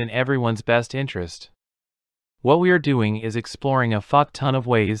 Sublimating is in everyone's best interest. What we are doing is exploring a fuck ton of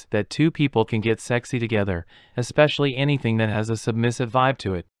ways that two people can get sexy together, especially anything that has a submissive vibe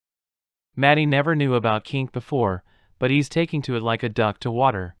to it. Matti never knew about kink before, but he's taking to it like a duck to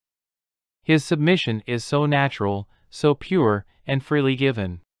water. His submission is so natural, so pure, and freely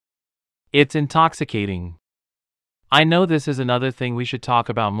given. It's intoxicating. I know this is another thing we should talk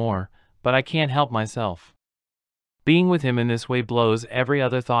about more, but I can't help myself. Being with him in this way blows every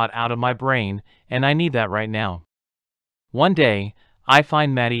other thought out of my brain, and I need that right now. One day, I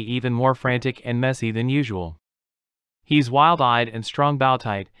find Matti even more frantic and messy than usual. He's wild-eyed and strung bow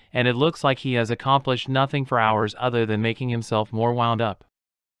tight, and it looks like he has accomplished nothing for hours other than making himself more wound up.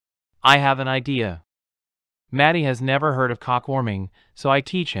 I have an idea. Matti has never heard of cock-warming, so I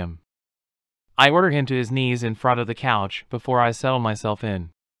teach him. I order him to his knees in front of the couch before I settle myself in.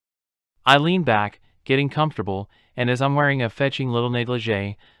 I lean back, getting comfortable, and as I'm wearing a fetching little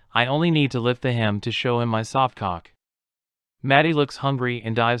negligee, I only need to lift the hem to show him my soft cock. Matti looks hungry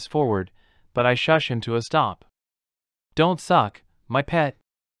and dives forward, but I shush him to a stop. Don't suck, my pet.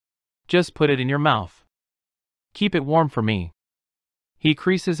 Just put it in your mouth. Keep it warm for me. He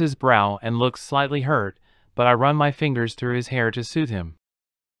creases his brow and looks slightly hurt, but I run my fingers through his hair to soothe him.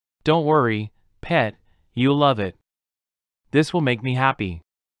 Don't worry, pet, you'll love it. This will make me happy.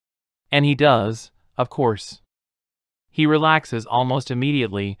 And he does, of course. He relaxes almost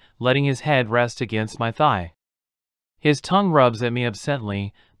immediately, letting his head rest against my thigh. His tongue rubs at me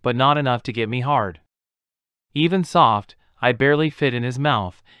absently, but not enough to get me hard. Even soft, I barely fit in his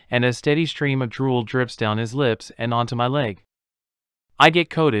mouth, and a steady stream of drool drips down his lips and onto my leg. I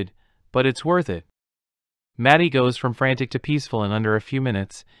get coated, but it's worth it. Matti goes from frantic to peaceful in under a few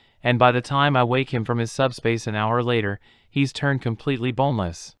minutes, and by the time I wake him from his subspace an hour later, he's turned completely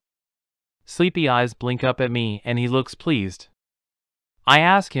boneless. Sleepy eyes blink up at me and he looks pleased. I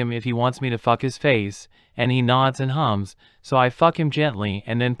ask him if he wants me to fuck his face, and he nods and hums, so I fuck him gently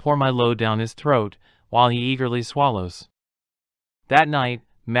and then pour my load down his throat, while he eagerly swallows. That night,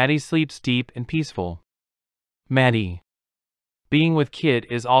 Matti sleeps deep and peaceful. Matti. Being with Kit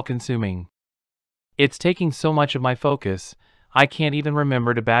is all-consuming. It's taking so much of my focus, I can't even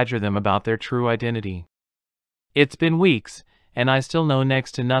remember to badger them about their true identity. It's been weeks, and I still know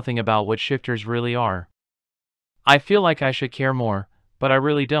next to nothing about what shifters really are. I feel like I should care more, but I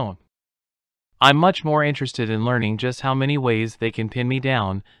really don't. I'm much more interested in learning just how many ways they can pin me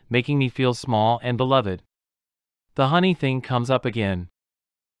down, making me feel small and beloved. The honey thing comes up again.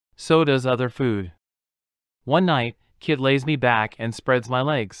 So does other food. One night, Kit lays me back and spreads my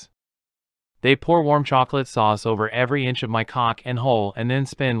legs. They pour warm chocolate sauce over every inch of my cock and hole and then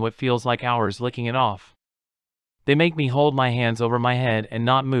spend what feels like hours licking it off. They make me hold my hands over my head and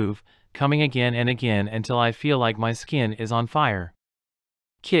not move, coming again and again until I feel like my skin is on fire.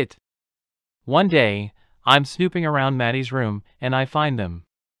 Kit. One day, I'm snooping around Matti's room and I find them.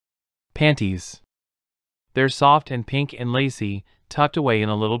 Panties. They're soft and pink and lacy, tucked away in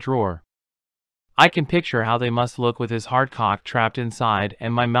a little drawer. I can picture how they must look with his hard cock trapped inside,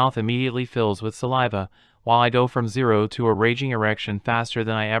 and my mouth immediately fills with saliva, while I go from zero to a raging erection faster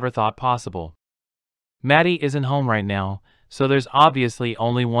than I ever thought possible. Matti isn't home right now, so there's obviously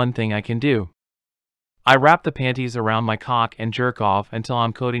only one thing I can do. I wrap the panties around my cock and jerk off until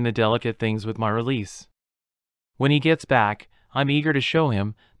I'm coating the delicate things with my release. When he gets back, I'm eager to show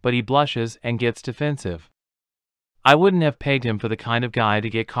him, but he blushes and gets defensive. I wouldn't have pegged him for the kind of guy to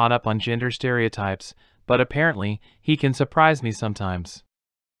get caught up on gender stereotypes, but apparently, he can surprise me sometimes.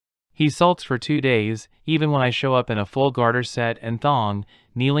 He sulks for 2 days, even when I show up in a full garter set and thong,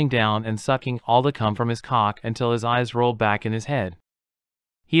 kneeling down and sucking all the cum from his cock until his eyes roll back in his head.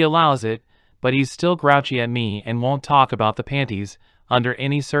 He allows it, but he's still grouchy at me and won't talk about the panties, under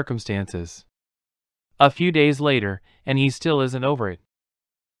any circumstances. A few days later, and he still isn't over it.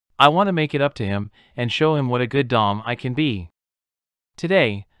 I want to make it up to him and show him what a good dom I can be.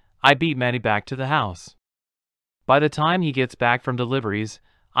 Today, I beat Matti back to the house. By the time he gets back from deliveries,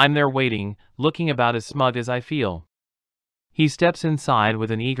 I'm there waiting, looking about as smug as I feel. He steps inside with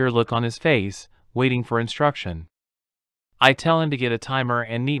an eager look on his face, waiting for instruction. I tell him to get a timer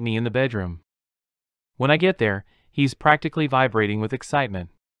and meet me in the bedroom. When I get there, he's practically vibrating with excitement.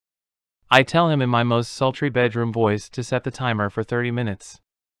 I tell him in my most sultry bedroom voice to set the timer for 30 minutes.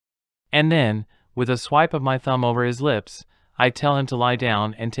 And then, with a swipe of my thumb over his lips, I tell him to lie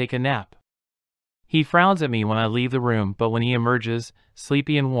down and take a nap. He frowns at me when I leave the room, but when he emerges,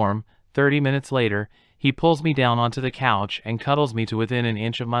 sleepy and warm, 30 minutes later, he pulls me down onto the couch and cuddles me to within an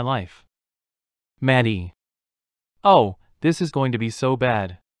inch of my life. Matti. Oh, this is going to be so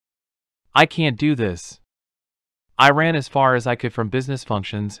bad. I can't do this. I ran as far as I could from business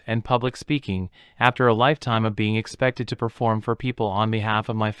functions and public speaking after a lifetime of being expected to perform for people on behalf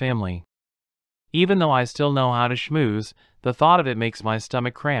of my family. Even though I still know how to schmooze, the thought of it makes my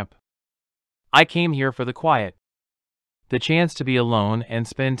stomach cramp. I came here for the quiet. The chance to be alone and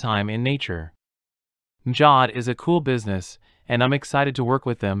spend time in nature. Njad is a cool business, and I'm excited to work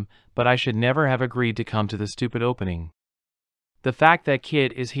with them, but I should never have agreed to come to the stupid opening. The fact that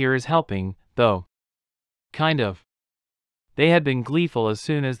Kit is here is helping, though. Kind of. They had been gleeful as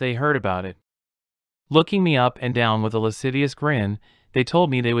soon as they heard about it. Looking me up and down with a lascivious grin, they told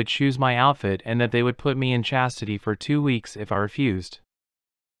me they would choose my outfit and that they would put me in chastity for 2 weeks if I refused.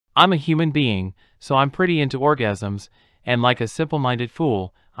 I'm a human being, so I'm pretty into orgasms, and like a simple-minded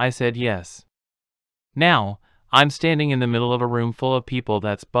fool, I said yes. Now, I'm standing in the middle of a room full of people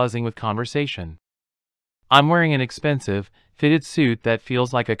that's buzzing with conversation. I'm wearing an expensive, fitted suit that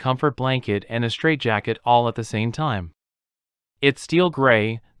feels like a comfort blanket and a straitjacket all at the same time. It's steel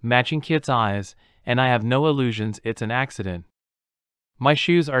gray, matching Kit's eyes, and I have no illusions it's an accident. My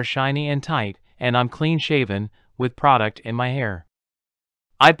shoes are shiny and tight, and I'm clean-shaven, with product in my hair.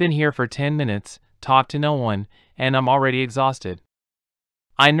 I've been here for 10 minutes, talked to no one, and I'm already exhausted.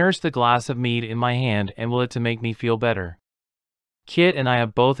 I nurse the glass of mead in my hand and will it to make me feel better. Kit and I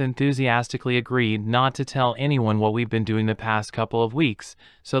have both enthusiastically agreed not to tell anyone what we've been doing the past couple of weeks,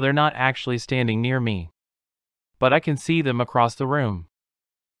 so they're not actually standing near me. But I can see them across the room.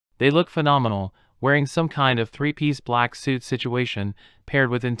 They look phenomenal, wearing some kind of three-piece black suit situation paired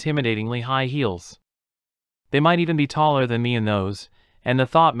with intimidatingly high heels. They might even be taller than me in those, and the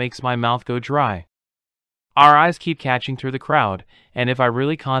thought makes my mouth go dry. Our eyes keep catching through the crowd, and if I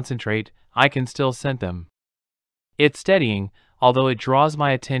really concentrate, I can still scent them. It's steadying, although it draws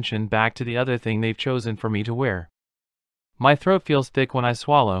my attention back to the other thing they've chosen for me to wear. My throat feels thick when I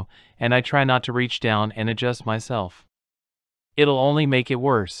swallow, and I try not to reach down and adjust myself. It'll only make it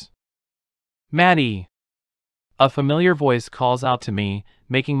worse. Matti! A familiar voice calls out to me,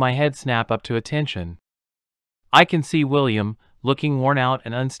 making my head snap up to attention. I can see William, looking worn out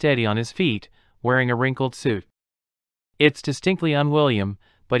and unsteady on his feet, wearing a wrinkled suit. It's distinctly un-William,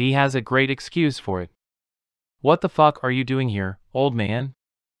 but he has a great excuse for it. "What the fuck are you doing here, old man?"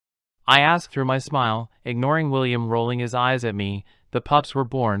 I ask through my smile, ignoring William rolling his eyes at me. "The pups were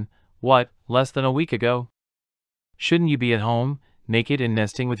born, what, less than a week ago? Shouldn't you be at home, naked and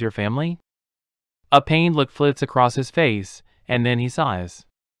nesting with your family?" A pained look flits across his face, and then he sighs.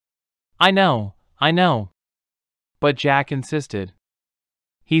 I know. But Jack insisted.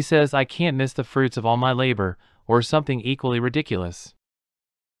 He says I can't miss the fruits of all my labor, or something equally ridiculous.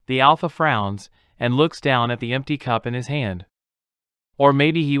 The alpha frowns, and looks down at the empty cup in his hand. Or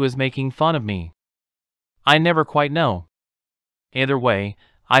maybe he was making fun of me. I never quite know. Either way,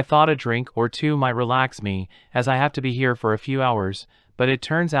 I thought a drink or two might relax me, as I have to be here for a few hours, but it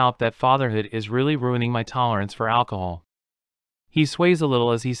turns out that fatherhood is really ruining my tolerance for alcohol. He sways a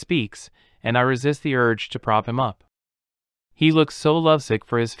little as he speaks, and I resist the urge to prop him up. He looks so lovesick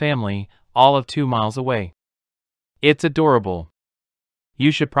for his family, all of 2 miles away. It's adorable.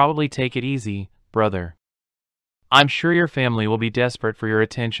 You should probably take it easy, brother. I'm sure your family will be desperate for your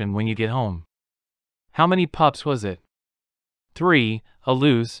attention when you get home. How many pups was it? 3, a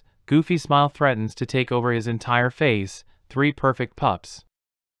loose, goofy smile threatens to take over his entire face, 3 perfect pups.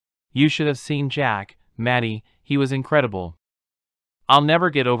 You should have seen Jack, Matti, he was incredible. I'll never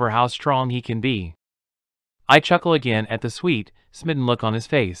get over how strong he can be. I chuckle again at the sweet, smitten look on his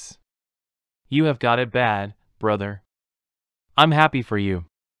face. You have got it bad, brother. I'm happy for you.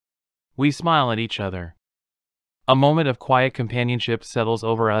 We smile at each other. A moment of quiet companionship settles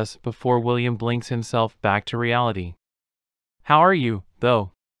over us before William blinks himself back to reality. How are you,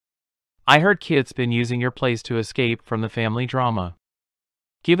 though? I heard Kit's been using your place to escape from the family drama.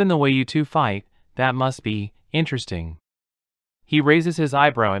 Given the way you two fight, that must be interesting. He raises his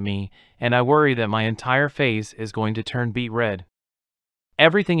eyebrow at me, and I worry that my entire face is going to turn beet red.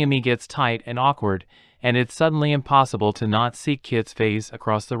 Everything in me gets tight and awkward, and it's suddenly impossible to not see Kit's face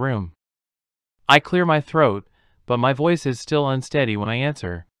across the room. I clear my throat, but my voice is still unsteady when I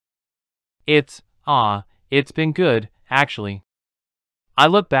answer. It's been good, actually. I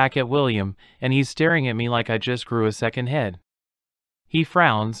look back at William, and he's staring at me like I just grew a second head. He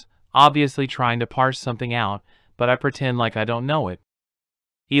frowns, obviously trying to parse something out, but I pretend like I don't know it.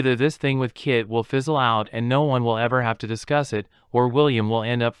 Either this thing with Kit will fizzle out and no one will ever have to discuss it, or William will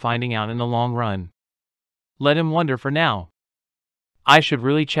end up finding out in the long run. Let him wonder for now. I should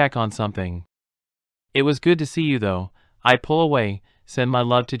really check on something. It was good to see you though. I pull away, send my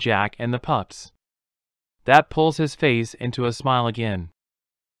love to Jack and the pups. That pulls his face into a smile again.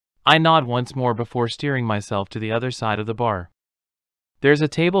 I nod once more before steering myself to the other side of the bar. There's a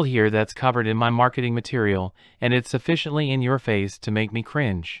table here that's covered in my marketing material, and it's sufficiently in your face to make me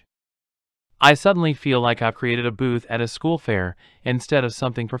cringe. I suddenly feel like I've created a booth at a school fair instead of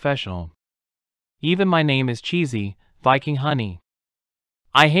something professional. Even my name is cheesy, Viking Honey.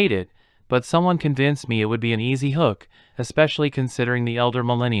 I hate it, but someone convinced me it would be an easy hook, especially considering the elder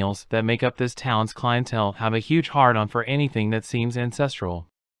millennials that make up this town's clientele have a huge hard-on for anything that seems ancestral.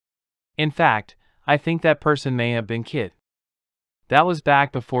 In fact, I think that person may have been Kit. That was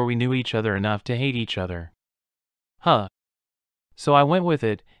back before we knew each other enough to hate each other. Huh. So I went with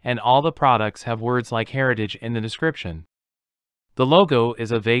it, and all the products have words like heritage in the description. The logo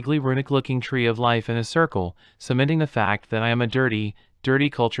is a vaguely runic-looking tree of life in a circle, cementing the fact that I am a dirty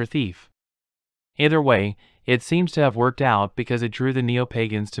culture thief. Either way, it seems to have worked out because it drew the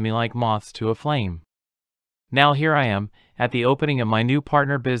neo-pagans to me like moths to a flame. Now here I am, at the opening of my new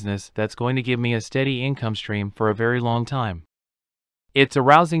partner business that's going to give me a steady income stream for a very long time. It's a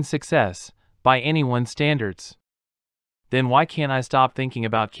rousing success, by anyone's standards. Then why can't I stop thinking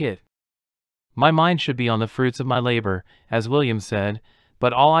about Kit? My mind should be on the fruits of my labor, as William said,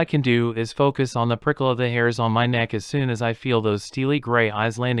 but all I can do is focus on the prickle of the hairs on my neck as soon as I feel those steely gray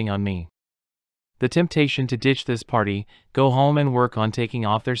eyes landing on me. The temptation to ditch this party, go home and work on taking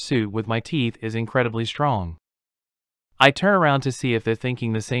off their suit with my teeth is incredibly strong. I turn around to see if they're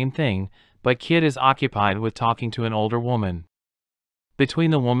thinking the same thing, but Kit is occupied with talking to an older woman. Between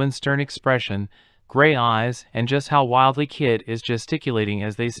the woman's stern expression, gray eyes, and just how wildly Kit is gesticulating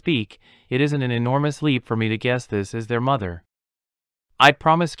as they speak, it isn't an enormous leap for me to guess this is their mother. I'd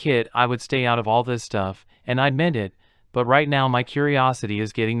promised Kit I would stay out of all this stuff, and I'd meant it, but right now my curiosity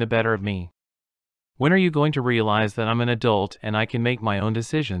is getting the better of me. When are you going to realize that I'm an adult and I can make my own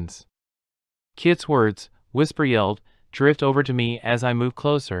decisions? Kit's words, whisper yelled, drift over to me as I move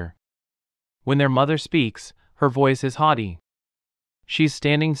closer. When their mother speaks, her voice is haughty. She's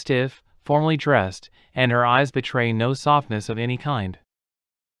standing stiff, formally dressed, and her eyes betray no softness of any kind.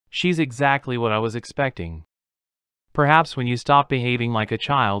 She's exactly what I was expecting. Perhaps when you stop behaving like a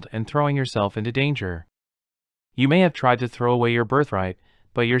child and throwing yourself into danger. You may have tried to throw away your birthright,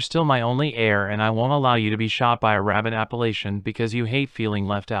 but you're still my only heir and I won't allow you to be shot by a rabid Appalachian because you hate feeling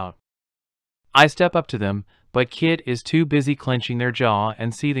left out. I step up to them, but Kit is too busy clenching their jaw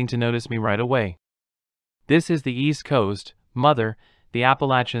and seething to notice me right away. This is the East Coast, Mother, the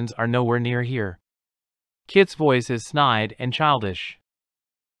Appalachians are nowhere near here. Kit's voice is snide and childish.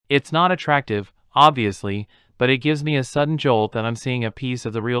 It's not attractive, obviously, but it gives me a sudden jolt that I'm seeing a piece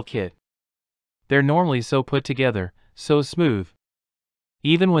of the real Kit. They're normally so put together, so smooth.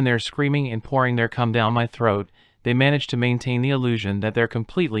 Even when they're screaming and pouring their cum down my throat, they manage to maintain the illusion that they're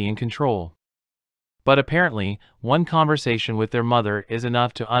completely in control. But apparently, one conversation with their mother is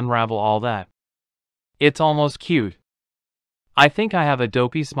enough to unravel all that. It's almost cute. I think I have a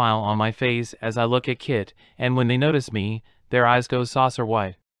dopey smile on my face as I look at Kit, and when they notice me, their eyes go saucer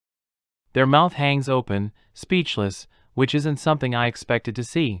white. Their mouth hangs open, speechless, which isn't something I expected to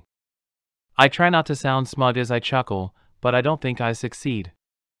see. I try not to sound smug as I chuckle, but I don't think I succeed.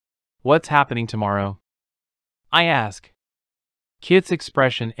 What's happening tomorrow? I ask. Kit's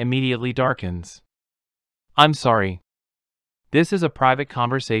expression immediately darkens. I'm sorry. This is a private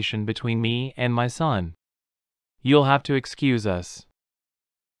conversation between me and my son. You'll have to excuse us.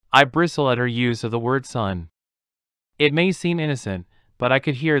 I bristle at her use of the word son. It may seem innocent, but I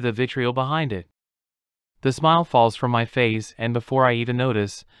could hear the vitriol behind it. The smile falls from my face, and before I even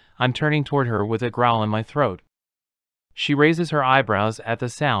notice, I'm turning toward her with a growl in my throat. She raises her eyebrows at the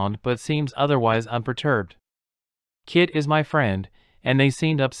sound but seems otherwise unperturbed. Kit is my friend, and they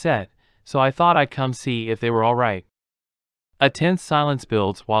seemed upset, so I thought I'd come see if they were all right. A tense silence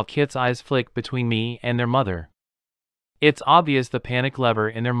builds while Kit's eyes flick between me and their mother. It's obvious the panic lever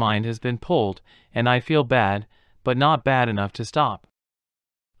in their mind has been pulled, and I feel bad, but not bad enough to stop.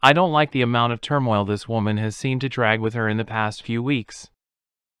 I don't like the amount of turmoil this woman has seemed to drag with her in the past few weeks.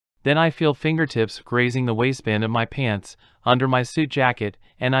 Then I feel fingertips grazing the waistband of my pants, under my suit jacket,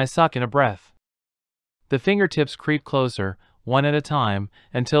 and I suck in a breath. The fingertips creep closer, one at a time,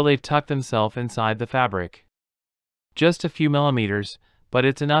 until they've tucked themselves inside the fabric. Just a few millimeters, but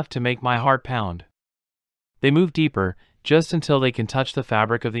it's enough to make my heart pound. They move deeper, just until they can touch the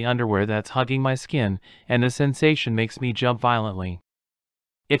fabric of the underwear that's hugging my skin, and the sensation makes me jump violently.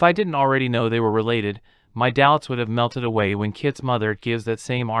 If I didn't already know they were related, my doubts would have melted away when Kit's mother gives that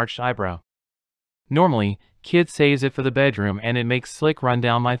same arched eyebrow. Normally, Kit saves it for the bedroom and it makes slick run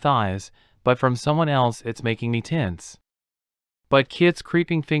down my thighs, but from someone else it's making me tense. But Kit's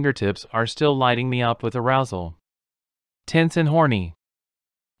creeping fingertips are still lighting me up with arousal. Tense and horny.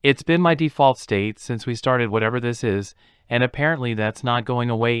 It's been my default state since we started whatever this is, and apparently that's not going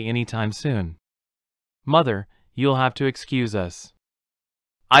away anytime soon. Mother, you'll have to excuse us.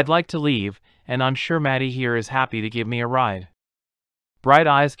 I'd like to leave, and I'm sure Matti here is happy to give me a ride. Bright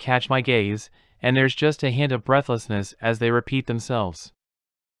eyes catch my gaze, and there's just a hint of breathlessness as they repeat themselves.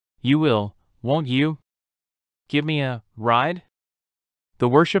 You will, won't you? Give me a ride? The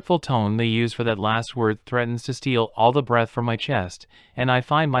worshipful tone they use for that last word threatens to steal all the breath from my chest, and I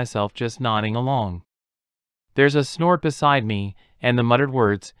find myself just nodding along. There's a snort beside me, and the muttered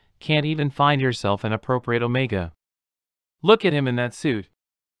words, "Can't even find yourself an appropriate omega. Look at him in that suit."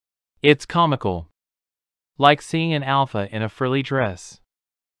 It's comical. Like seeing an alpha in a frilly dress.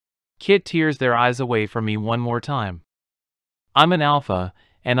 Kit tears their eyes away from me one more time. I'm an alpha,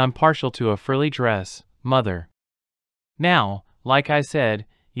 and I'm partial to a frilly dress, Mother. Now, like I said,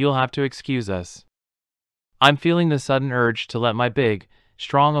 you'll have to excuse us. I'm feeling the sudden urge to let my big,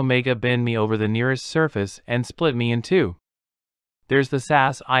 strong omega bend me over the nearest surface and split me in two. There's the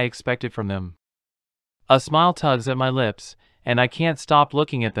sass I expected from them. A smile tugs at my lips, and I can't stop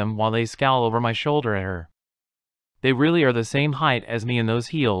looking at them while they scowl over my shoulder at her. They really are the same height as me in those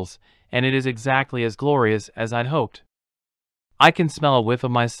heels, and it is exactly as glorious as I'd hoped. I can smell a whiff of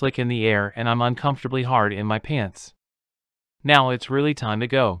my slick in the air and I'm uncomfortably hard in my pants. Now it's really time to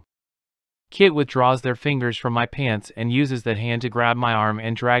go. Kit withdraws their fingers from my pants and uses that hand to grab my arm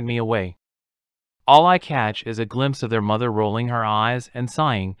and drag me away. All I catch is a glimpse of their mother rolling her eyes and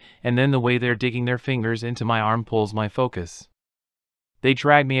sighing, and then the way they're digging their fingers into my arm pulls my focus. They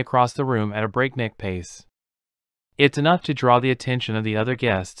drag me across the room at a breakneck pace. It's enough to draw the attention of the other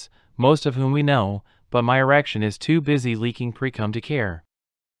guests, most of whom we know, but my erection is too busy leaking pre-cum to care.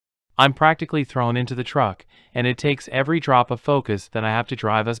 I'm practically thrown into the truck, and it takes every drop of focus that I have to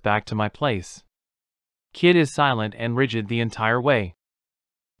drive us back to my place. Kit is silent and rigid the entire way.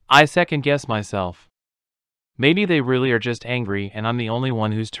 I second-guess myself. Maybe they really are just angry and I'm the only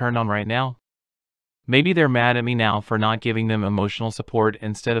one who's turned on right now? Maybe they're mad at me now for not giving them emotional support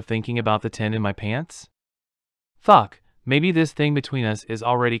instead of thinking about the tent in my pants? Fuck, maybe this thing between us is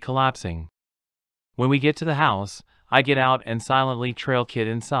already collapsing. When we get to the house, I get out and silently trail Kit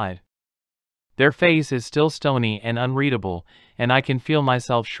inside. Their face is still stony and unreadable, and I can feel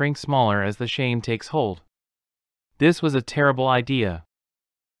myself shrink smaller as the shame takes hold. This was a terrible idea.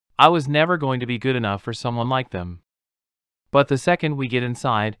 I was never going to be good enough for someone like them. But the second we get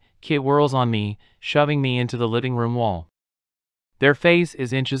inside, Kit whirls on me, shoving me into the living room wall. Their face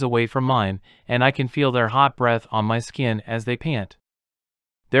is inches away from mine, and I can feel their hot breath on my skin as they pant.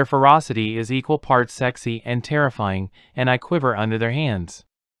 Their ferocity is equal parts sexy and terrifying, and I quiver under their hands.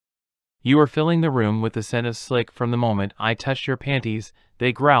 You are filling the room with the scent of slick from the moment I touched your panties,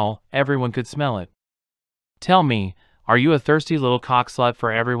 they growl, everyone could smell it. Tell me, are you a thirsty little cock slut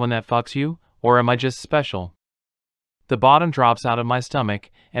for everyone that fucks you, or am I just special? The bottom drops out of my stomach,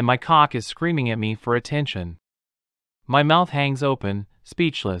 and my cock is screaming at me for attention. My mouth hangs open,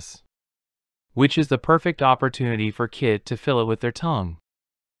 speechless. Which is the perfect opportunity for Kit to fill it with their tongue.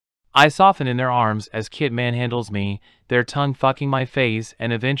 I soften in their arms as Kit manhandles me, their tongue fucking my face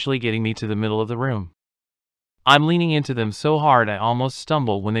and eventually getting me to the middle of the room. I'm leaning into them so hard I almost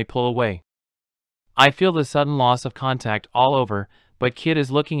stumble when they pull away. I feel the sudden loss of contact all over, but Kit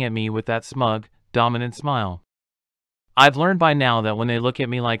is looking at me with that smug, dominant smile. I've learned by now that when they look at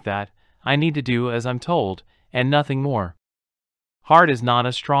me like that, I need to do as I'm told, and nothing more. Hard is not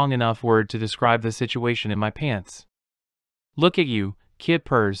a strong enough word to describe the situation in my pants. Look at you, Kit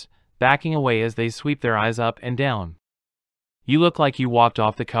purrs, backing away as they sweep their eyes up and down. You look like you walked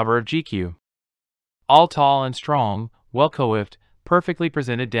off the cover of GQ. All tall and strong, well coiffed, perfectly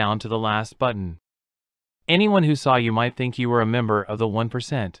presented down to the last button. Anyone who saw you might think you were a member of the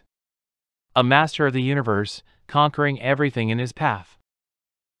 1%. A master of the universe, conquering everything in his path.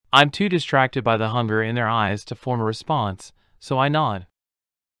 I'm too distracted by the hunger in their eyes to form a response, so I nod.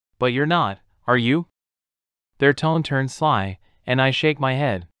 But you're not, are you? Their tone turns sly, and I shake my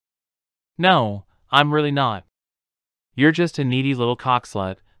head. No, I'm really not. You're just a needy little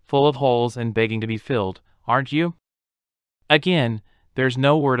cockslut, full of holes and begging to be filled, aren't you? Again, there's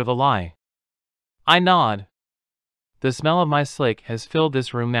no word of a lie. I nod. The smell of my slick has filled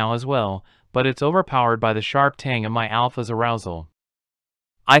this room now as well, but it's overpowered by the sharp tang of my alpha's arousal.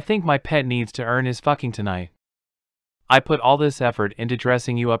 I think my pet needs to earn his fucking tonight. I put all this effort into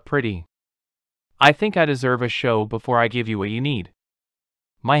dressing you up pretty. I think I deserve a show before I give you what you need.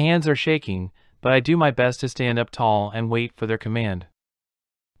 My hands are shaking, but I do my best to stand up tall and wait for their command.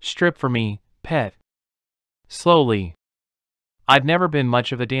 Strip for me, pet. Slowly. I've never been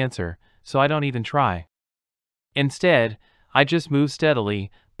much of a dancer, so I don't even try. Instead, I just move steadily,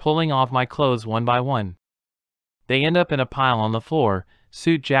 pulling off my clothes one by one. They end up in a pile on the floor,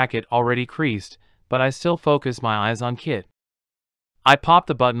 suit jacket already creased, but I still focus my eyes on Kit. I pop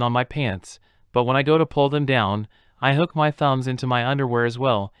the button on my pants, but when I go to pull them down, I hook my thumbs into my underwear as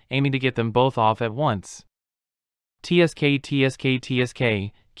well, aiming to get them both off at once. TSK, TSK,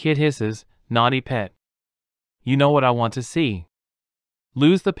 TSK, Kit hisses, naughty pet. You know what I want to see.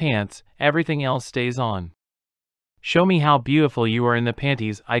 Lose the pants, everything else stays on. Show me how beautiful you are in the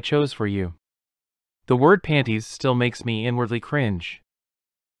panties I chose for you. The word panties still makes me inwardly cringe.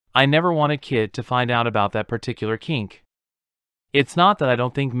 I never wanted Kit to find out about that particular kink. It's not that I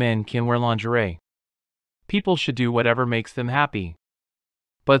don't think men can wear lingerie. People should do whatever makes them happy.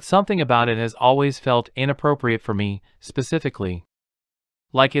 But something about it has always felt inappropriate for me, specifically.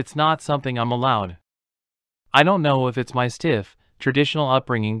 Like it's not something I'm allowed. I don't know if it's my stiff, traditional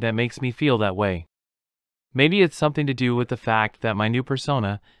upbringing that makes me feel that way. Maybe it's something to do with the fact that my new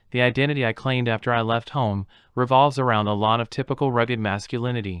persona, the identity I claimed after I left home, revolves around a lot of typical rugged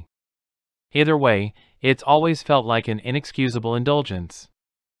masculinity. Either way, it's always felt like an inexcusable indulgence.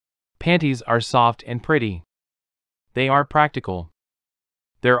 Panties are soft and pretty. They aren't practical.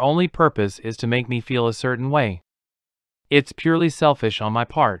 Their only purpose is to make me feel a certain way. It's purely selfish on my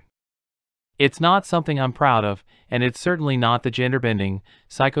part. It's not something I'm proud of, and it's certainly not the gender-bending,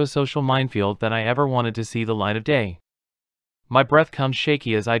 psychosocial minefield that I ever wanted to see the light of day. My breath comes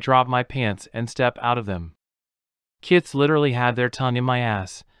shaky as I drop my pants and step out of them. Kits literally had their tongue in my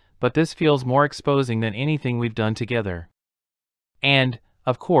ass, but this feels more exposing than anything we've done together. And,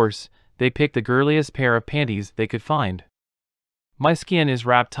 of course, they picked the girliest pair of panties they could find. My skin is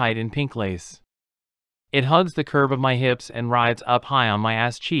wrapped tight in pink lace. It hugs the curve of my hips and rides up high on my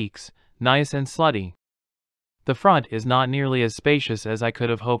ass cheeks, nice and slutty. The front is not nearly as spacious as I could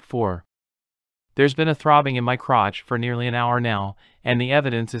have hoped for. There's been a throbbing in my crotch for nearly an hour now, and the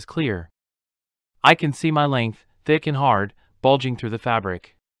evidence is clear. I can see my length, thick and hard, bulging through the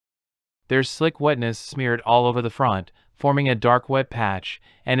fabric. There's slick wetness smeared all over the front, forming a dark wet patch,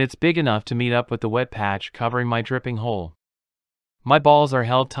 and it's big enough to meet up with the wet patch covering my dripping hole. My balls are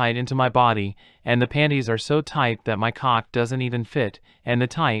held tight into my body, and the panties are so tight that my cock doesn't even fit, and the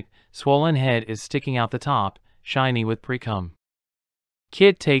tight, swollen head is sticking out the top, shiny with pre-cum.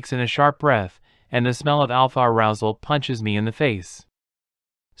 Kit takes in a sharp breath, and the smell of alpha arousal punches me in the face.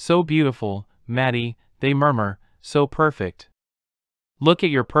 So beautiful, Matti, they murmur, so perfect. Look at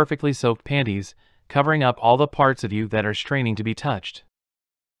your perfectly soaked panties, covering up all the parts of you that are straining to be touched.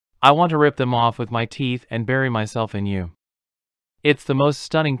 I want to rip them off with my teeth and bury myself in you. It's the most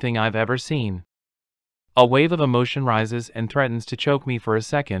stunning thing I've ever seen. A wave of emotion rises and threatens to choke me for a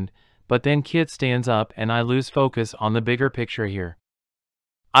second, but then Kit stands up and I lose focus on the bigger picture here.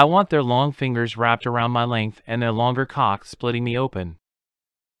 I want their long fingers wrapped around my length and their longer cock splitting me open.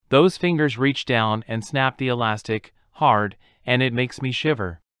 Those fingers reach down and snap the elastic, hard, and it makes me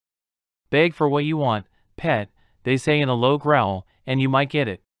shiver. Beg for what you want, pet, they say in a low growl, and you might get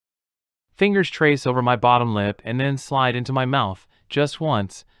it. Fingers trace over my bottom lip and then slide into my mouth, just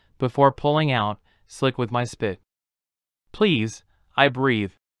once, before pulling out, slick with my spit. Please, I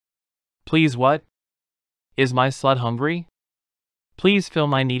breathe. Please what? Is my slut hungry? Please fill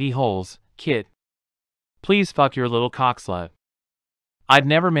my needy holes, Kit. Please fuck your little cockslut. I've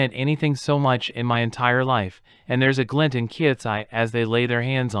never meant anything so much in my entire life, and there's a glint in Kit's eye as they lay their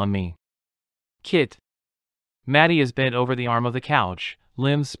hands on me. Kit. Matti is bent over the arm of the couch,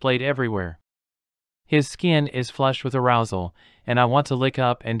 limbs splayed everywhere. His skin is flushed with arousal, and I want to lick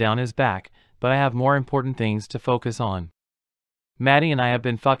up and down his back, but I have more important things to focus on. Matti and I have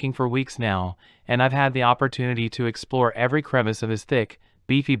been fucking for weeks now, and I've had the opportunity to explore every crevice of his thick,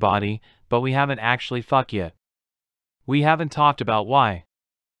 beefy body, but we haven't actually fucked yet. We haven't talked about why.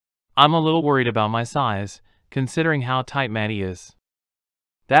 I'm a little worried about my size, considering how tight Matti is.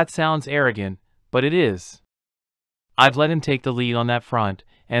 That sounds arrogant, but it is. I've let him take the lead on that front,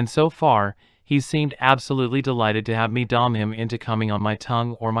 and so far, he's seemed absolutely delighted to have me dom him into coming on my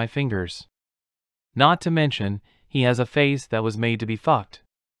tongue or my fingers. Not to mention, he has a face that was made to be fucked.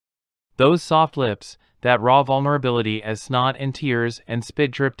 Those soft lips, that raw vulnerability as snot and tears and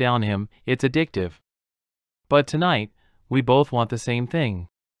spit drip down him, it's addictive. But tonight, we both want the same thing.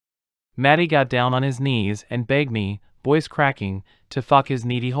 Matti got down on his knees and begged me, voice cracking, to fuck his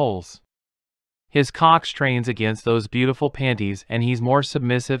needy holes. His cock strains against those beautiful panties and he's more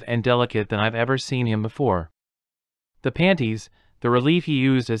submissive and delicate than I've ever seen him before. The panties, the relief he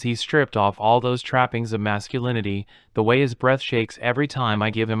used as he stripped off all those trappings of masculinity, the way his breath shakes every time I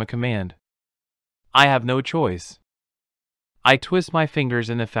give him a command. I have no choice. I twist my fingers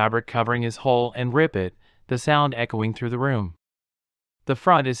in the fabric covering his hole and rip it, the sound echoing through the room. The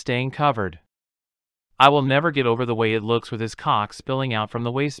front is staying covered. I will never get over the way it looks with his cock spilling out from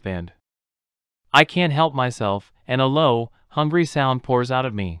the waistband. I can't help myself, and a low, hungry sound pours out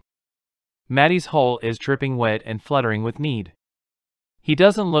of me. Matti's hole is dripping wet and fluttering with need. He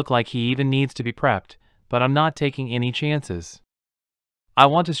doesn't look like he even needs to be prepped, but I'm not taking any chances. I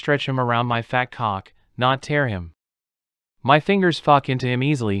want to stretch him around my fat cock, not tear him. My fingers fuck into him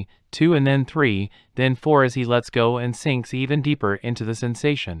easily, 2 and then 3, then 4 as he lets go and sinks even deeper into the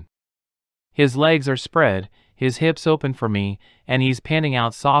sensation. His legs are spread, his hips open for me, and he's panting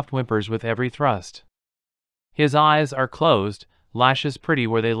out soft whimpers with every thrust. His eyes are closed, lashes pretty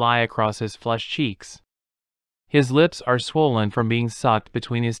where they lie across his flushed cheeks. His lips are swollen from being sucked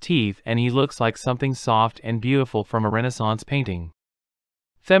between his teeth and he looks like something soft and beautiful from a Renaissance painting.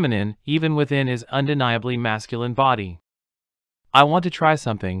 Feminine, even within his undeniably masculine body. I want to try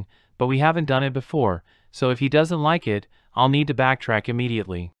something, but we haven't done it before, so if he doesn't like it, I'll need to backtrack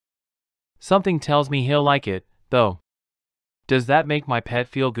immediately. Something tells me he'll like it, though. Does that make my pet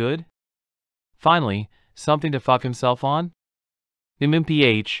feel good? Finally, something to fuck himself on?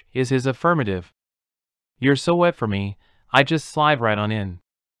 MMPH is his affirmative. You're so wet for me, I just slide right on in.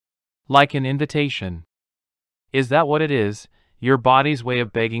 Like an invitation. Is that what it is, your body's way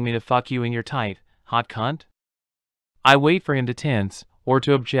of begging me to fuck you in your tight, hot cunt? I wait for him to tense, or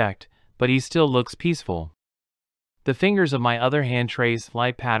to object, but he still looks peaceful. The fingers of my other hand trace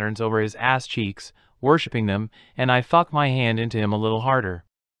light patterns over his ass cheeks, worshipping them, and I fuck my hand into him a little harder.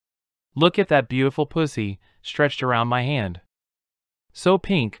 Look at that beautiful pussy, stretched around my hand. So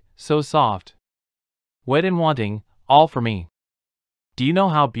pink, so soft. Wet and wanting, all for me. Do you know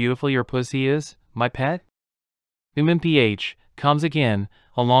how beautiful your pussy is, my pet? MMPH comes again,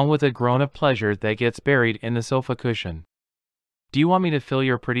 along with a groan of pleasure that gets buried in the sofa cushion. Do you want me to fill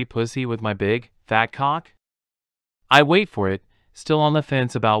your pretty pussy with my big, fat cock? I wait for it, still on the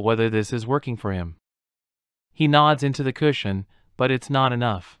fence about whether this is working for him. He nods into the cushion, but it's not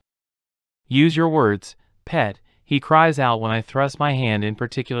enough. Use your words, pet, he cries out when I thrust my hand in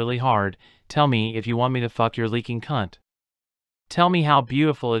particularly hard. Tell me if you want me to fuck your leaking cunt. Tell me how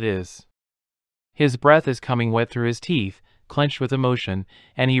beautiful it is. His breath is coming wet through his teeth, clenched with emotion,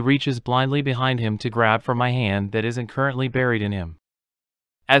 and he reaches blindly behind him to grab for my hand that isn't currently buried in him.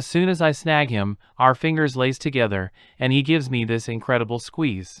 As soon as I snag him, our fingers lace together, and he gives me this incredible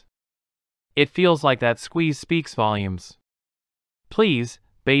squeeze. It feels like that squeeze speaks volumes. Please,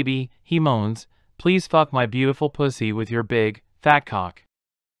 baby, he moans, please fuck my beautiful pussy with your big, fat cock.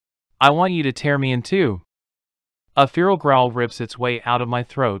 I want you to tear me in two. A feral growl rips its way out of my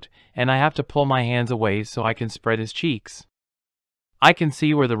throat, and I have to pull my hands away so I can spread his cheeks. I can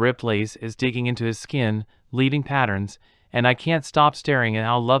see where the ripped lace is digging into his skin, leaving patterns, and I can't stop staring at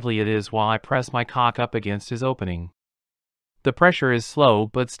how lovely it is while I press my cock up against his opening. The pressure is slow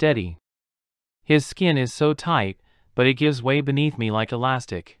but steady. His skin is so tight, but it gives way beneath me like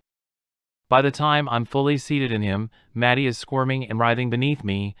elastic. By the time I'm fully seated in him, Matti is squirming and writhing beneath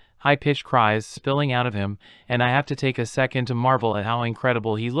me, high-pitched cries spilling out of him, and I have to take a second to marvel at how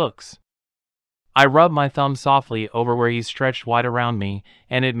incredible he looks. I rub my thumb softly over where he's stretched wide around me,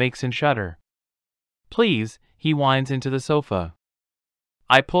 and it makes him shudder. Please, he whines into the sofa.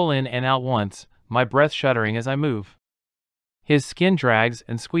 I pull in and out once, my breath shuddering as I move. His skin drags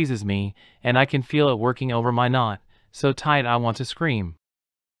and squeezes me, and I can feel it working over my knot, so tight I want to scream.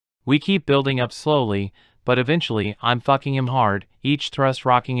 We keep building up slowly, but eventually I'm fucking him hard, each thrust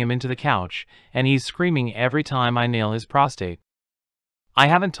rocking him into the couch, and he's screaming every time I nail his prostate. I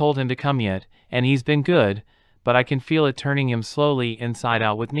haven't told him to come yet, and he's been good, but I can feel it turning him slowly inside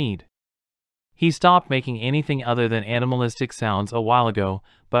out with need. He stopped making anything other than animalistic sounds a while ago,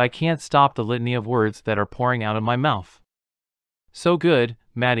 but I can't stop the litany of words that are pouring out of my mouth. So good,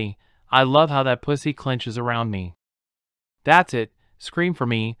 Matti, I love how that pussy clenches around me. That's it, scream for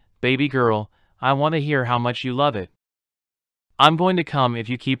me, baby girl, I want to hear how much you love it. I'm going to come if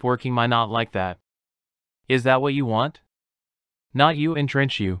you keep working my knot like that. Is that what you want? Not you and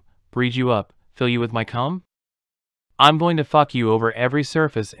drench you, breed you up, fill you with my cum? I'm going to fuck you over every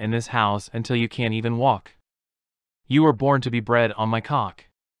surface in this house until you can't even walk. You were born to be bred on my cock.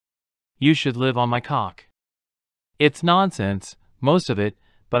 You should live on my cock. It's nonsense, most of it,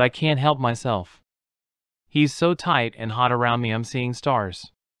 but I can't help myself. He's so tight and hot around me I'm seeing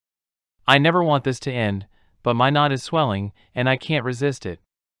stars. I never want this to end, but my knot is swelling, and I can't resist it.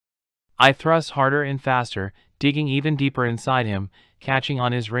 I thrust harder and faster, digging even deeper inside him, catching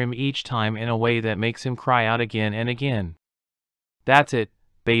on his rim each time in a way that makes him cry out again and again. That's it,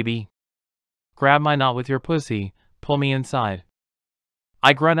 baby. Grab my knot with your pussy, pull me inside.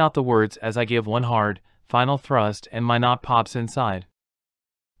 I grunt out the words as I give one hard, final thrust and my knot pops inside.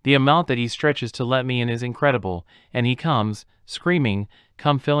 The amount that he stretches to let me in is incredible, and he comes, screaming,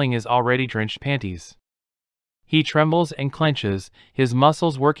 cum filling his already drenched panties. He trembles and clenches, his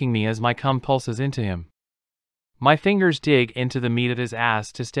muscles working me as my cum pulses into him. My fingers dig into the meat of his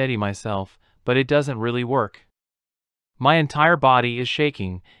ass to steady myself, but it doesn't really work. My entire body is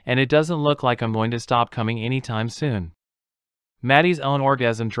shaking, and it doesn't look like I'm going to stop coming anytime soon. Matti's own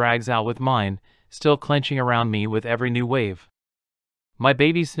orgasm drags out with mine, still clenching around me with every new wave. My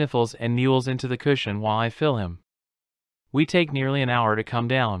baby sniffles and mewls into the cushion while I fill him. We take nearly an hour to come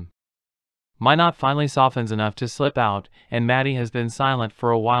down. My knot finally softens enough to slip out, and Matti has been silent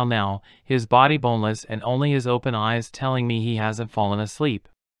for a while now, his body boneless and only his open eyes telling me he hasn't fallen asleep.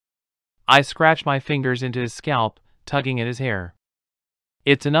 I scratch my fingers into his scalp, tugging at his hair.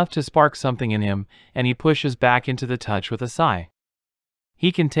 It's enough to spark something in him, and he pushes back into the touch with a sigh.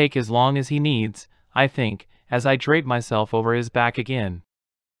 He can take as long as he needs, I think, as I drape myself over his back again.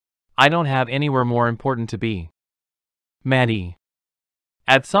 I don't have anywhere more important to be. Matti.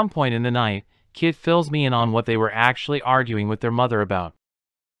 At some point in the night, Kit fills me in on what they were actually arguing with their mother about.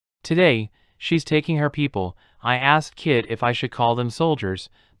 Today, she's taking her people. I asked Kit if I should call them soldiers,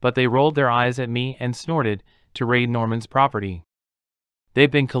 but they rolled their eyes at me and snorted, to raid Norman's property.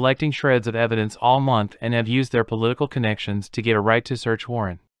 They've been collecting shreds of evidence all month and have used their political connections to get a right to search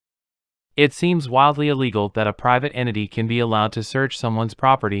warrant. It seems wildly illegal that a private entity can be allowed to search someone's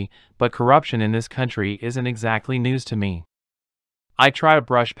property, but corruption in this country isn't exactly news to me. I try to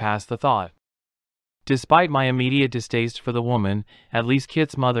brush past the thought. Despite my immediate distaste for the woman, at least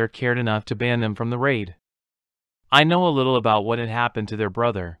Kit's mother cared enough to ban them from the raid. I know a little about what had happened to their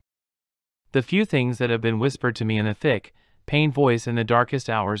brother. The few things that have been whispered to me in a thick, pained voice in the darkest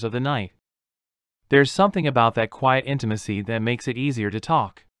hours of the night. There's something about that quiet intimacy that makes it easier to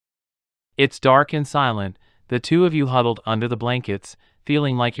talk. It's dark and silent, the two of you huddled under the blankets,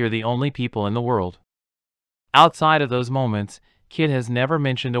 feeling like you're the only people in the world. Outside of those moments, Kit has never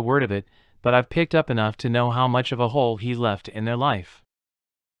mentioned a word of it, but I've picked up enough to know how much of a hole he left in their life.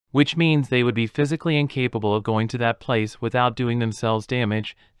 Which means they would be physically incapable of going to that place without doing themselves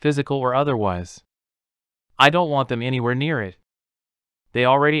damage, physical or otherwise. I don't want them anywhere near it. They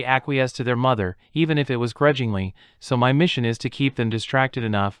already acquiesced to their mother, even if it was grudgingly, so my mission is to keep them distracted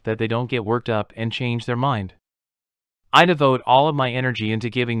enough that they don't get worked up and change their mind. I devote all of my energy into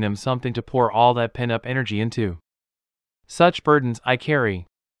giving them something to pour all that pent-up energy into. Such burdens I carry.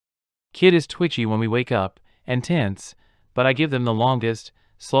 Kit is twitchy when we wake up, and tense, but I give them the longest,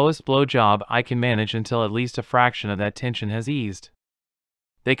 slowest blow job I can manage until at least a fraction of that tension has eased.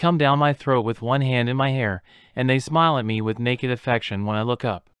 They come down my throat with one hand in my hair, and they smile at me with naked affection when I look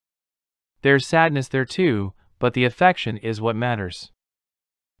up. There's sadness there too, but the affection is what matters.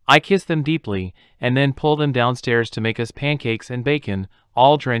 I kiss them deeply, and then pull them downstairs to make us pancakes and bacon,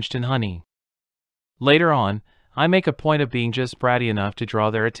 all drenched in honey. Later on, I make a point of being just bratty enough to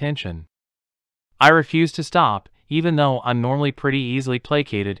draw their attention. I refuse to stop, even though I'm normally pretty easily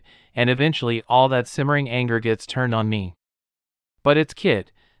placated, and eventually all that simmering anger gets turned on me. But it's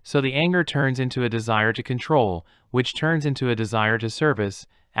Kit, so the anger turns into a desire to control, which turns into a desire to service,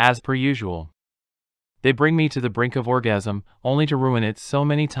 as per usual. They bring me to the brink of orgasm, only to ruin it so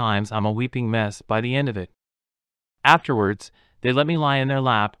many times I'm a weeping mess by the end of it. Afterwards, they let me lie in their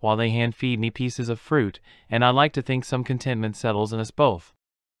lap while they hand-feed me pieces of fruit, and I like to think some contentment settles in us both.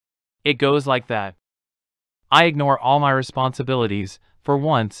 It goes like that. I ignore all my responsibilities, for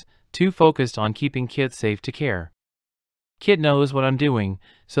once, too focused on keeping Kit safe to care. Kit knows what I'm doing,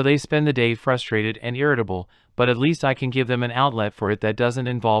 so they spend the day frustrated and irritable, but at least I can give them an outlet for it that doesn't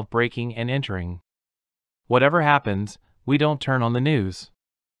involve breaking and entering. Whatever happens, we don't turn on the news.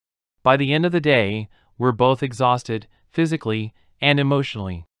 By the end of the day, we're both exhausted, physically and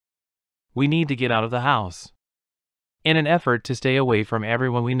emotionally. We need to get out of the house. In an effort to stay away from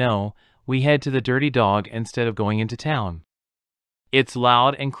everyone we know, we head to the Dirty Dog instead of going into town. It's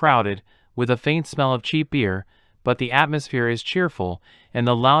loud and crowded, with a faint smell of cheap beer, but the atmosphere is cheerful, and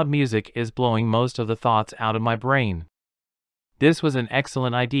the loud music is blowing most of the thoughts out of my brain. This was an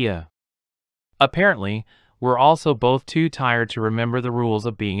excellent idea. Apparently, we're also both too tired to remember the rules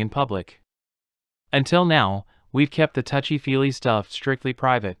of being in public. Until now, we've kept the touchy-feely stuff strictly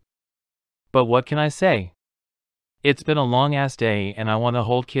private. But what can I say? It's been a long-ass day and I want to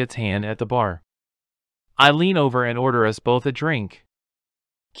hold Kit's hand at the bar. I lean over and order us both a drink.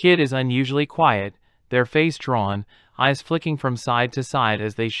 Kit is unusually quiet, their face drawn, eyes flicking from side to side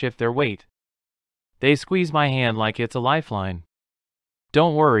as they shift their weight. They squeeze my hand like it's a lifeline.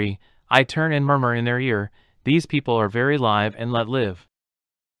 Don't worry, I turn and murmur in their ear, these people are very live and let live.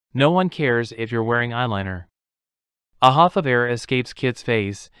 No one cares if you're wearing eyeliner. A huff of air escapes Kit's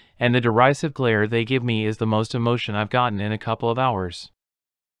face, and the derisive glare they give me is the most emotion I've gotten in a couple of hours.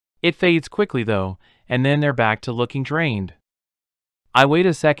 It fades quickly though, and then they're back to looking drained. I wait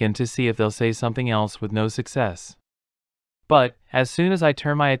a second to see if they'll say something else with no success. But, as soon as I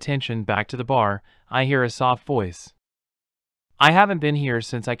turn my attention back to the bar, I hear a soft voice. I haven't been here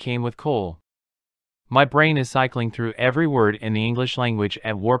since I came with Cole. My brain is cycling through every word in the English language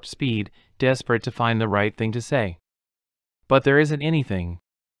at warp speed, desperate to find the right thing to say. But there isn't anything.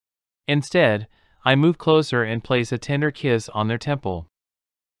 Instead, I move closer and place a tender kiss on their temple.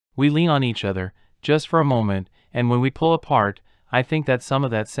 We lean on each other, just for a moment, and when we pull apart, I think that some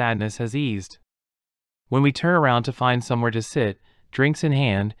of that sadness has eased. When we turn around to find somewhere to sit, drinks in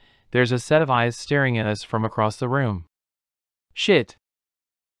hand, there's a set of eyes staring at us from across the room. Shit.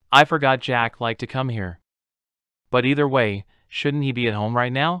 I forgot Jack liked to come here. But either way, shouldn't he be at home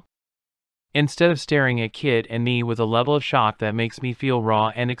right now? Instead of staring at Kit and me with a level of shock that makes me feel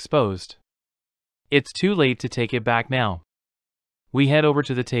raw and exposed. It's too late to take it back now. We head over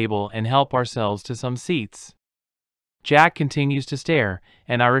to the table and help ourselves to some seats. Jack continues to stare,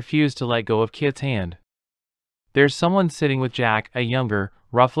 and I refuse to let go of Kit's hand. There's someone sitting with Jack, a younger,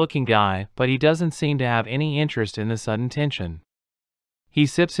 rough-looking guy, but he doesn't seem to have any interest in the sudden tension. He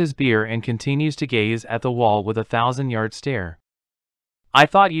sips his beer and continues to gaze at the wall with a 1,000-yard stare. I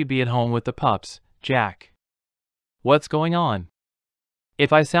thought you'd be at home with the pups, Jack. What's going on?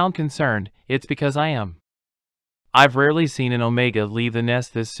 If I sound concerned, it's because I am. I've rarely seen an omega leave the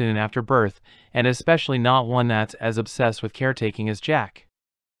nest this soon after birth, and especially not one that's as obsessed with caretaking as Jack.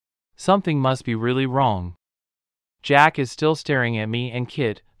 Something must be really wrong. Jack is still staring at me and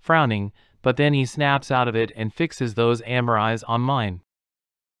Kit, frowning, but then he snaps out of it and fixes those amber eyes on mine.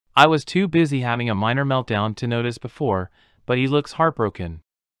 I was too busy having a minor meltdown to notice before, but he looks heartbroken.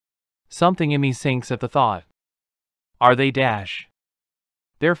 Something in me sinks at the thought. Are they Dash?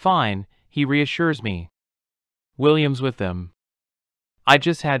 They're fine, he reassures me. William's with them. I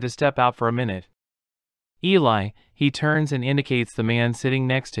just had to step out for a minute. Eli, he turns and indicates the man sitting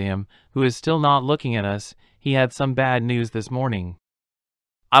next to him, who is still not looking at us. He had some bad news this morning.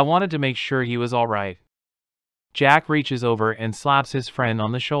 I wanted to make sure he was all right. Jack reaches over and slaps his friend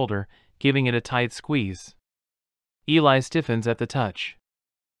on the shoulder, giving it a tight squeeze. Eli stiffens at the touch.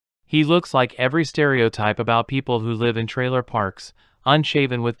 He looks like every stereotype about people who live in trailer parks,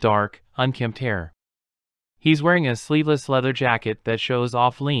 unshaven with dark, unkempt hair. He's wearing a sleeveless leather jacket that shows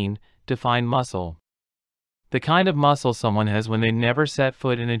off lean, defined muscle. The kind of muscle someone has when they never set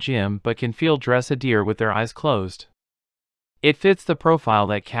foot in a gym but can feel dress a deer with their eyes closed. It fits the profile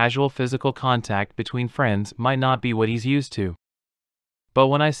that casual physical contact between friends might not be what he's used to. But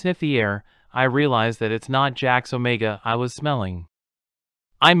when I sniff the air, I realize that it's not Jack's omega I was smelling.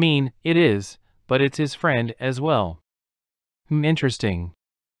 I mean, it is, but it's his friend as well. Interesting.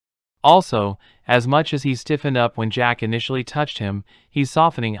 Also, as much as he stiffened up when Jack initially touched him, he's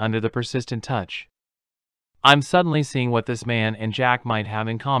softening under the persistent touch. I'm suddenly seeing what this man and Jack might have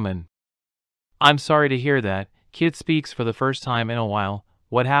in common. I'm sorry to hear that. Kit speaks for the first time in a while.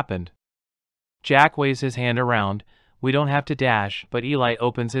 What happened? Jack waves his hand around. We don't have to dash, but Eli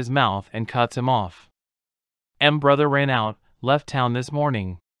opens his mouth and cuts him off. Brother ran out, left town this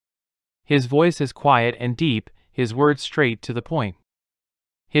morning. His voice is quiet and deep, his words straight to the point.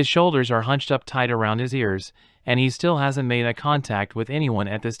 His shoulders are hunched up tight around his ears, and he still hasn't made eye contact with anyone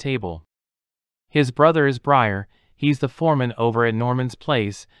at this table. His brother is Briar. He's the foreman over at Norman's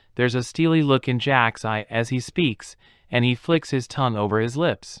place. There's a steely look in Jack's eye as he speaks, and he flicks his tongue over his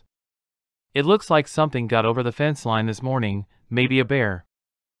lips. It looks like something got over the fence line this morning, maybe a bear.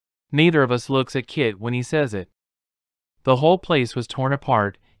 Neither of us looks at Kit when he says it. The whole place was torn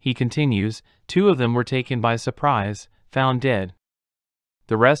apart, he continues. 2 of them were taken by surprise, found dead.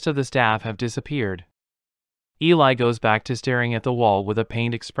 The rest of the staff have disappeared. Eli goes back to staring at the wall with a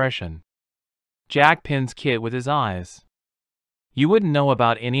pained expression. Jack pins Kit with his eyes. You wouldn't know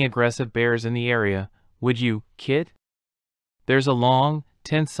about any aggressive bears in the area, would you, Kit? There's a long,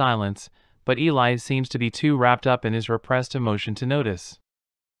 tense silence, but Eli seems to be too wrapped up in his repressed emotion to notice.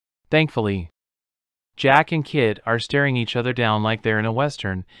 Thankfully. Jack and Kit are staring each other down like they're in a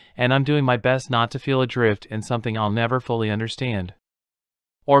western, and I'm doing my best not to feel adrift in something I'll never fully understand.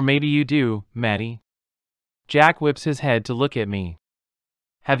 Or maybe you do, Matti. Jack whips his head to look at me.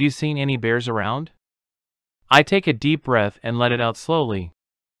 Have you seen any bears around? I take a deep breath and let it out slowly.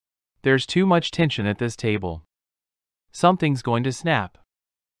 There's too much tension at this table. Something's going to snap.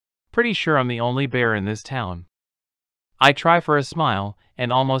 Pretty sure I'm the only bear in this town. I try for a smile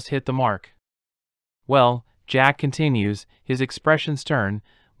and almost hit the mark. Well, Jack continues, his expression stern,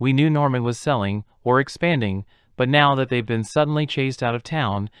 we knew Norman was selling, or expanding, but now that they've been suddenly chased out of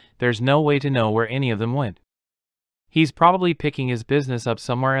town, there's no way to know where any of them went. He's probably picking his business up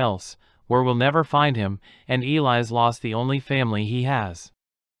somewhere else, where we'll never find him, and Eli's lost the only family he has.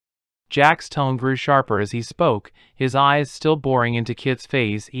 Jack's tone grew sharper as he spoke, his eyes still boring into Kit's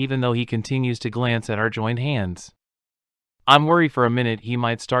face even though he continues to glance at our joined hands. I'm worried for a minute he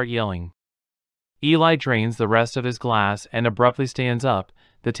might start yelling. Eli drains the rest of his glass and abruptly stands up,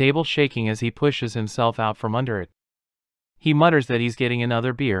 the table shaking as he pushes himself out from under it. He mutters that he's getting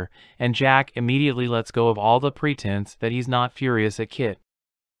another beer, and Jack immediately lets go of all the pretense that he's not furious at Kit.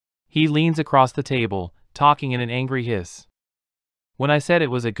 He leans across the table, talking in an angry hiss. When I said it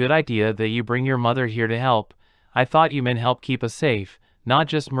was a good idea that you bring your mother here to help, I thought you meant help keep us safe, not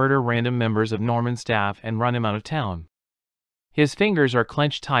just murder random members of Norman's staff and run him out of town. His fingers are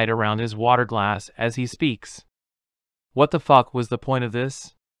clenched tight around his water glass as he speaks. What the fuck was the point of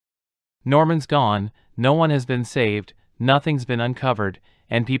this? Norman's gone, no one has been saved, nothing's been uncovered,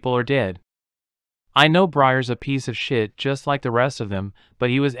 and people are dead. I know Briar's a piece of shit just like the rest of them, but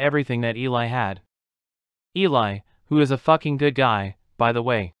he was everything that Eli had. Eli, who is a fucking good guy, by the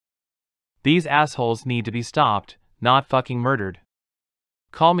way. These assholes need to be stopped, not fucking murdered.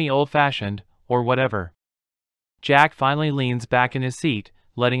 Call me old-fashioned, or whatever. Jack finally leans back in his seat,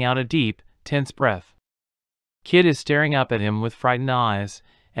 letting out a deep, tense breath. Kit is staring up at him with frightened eyes,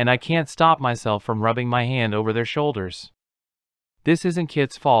 and I can't stop myself from rubbing my hand over their shoulders. This isn't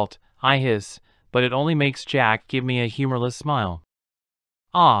Kit's fault, I hiss, but it only makes Jack give me a humorless smile.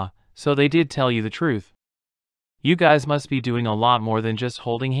 Ah, so they did tell you the truth. You guys must be doing a lot more than just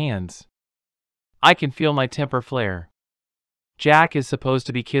holding hands. I can feel my temper flare. Jack is supposed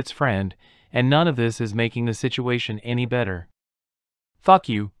to be Kit's friend, and none of this is making the situation any better. Fuck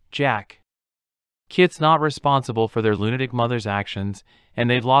you, Jack. Kit's not responsible for their lunatic mother's actions, and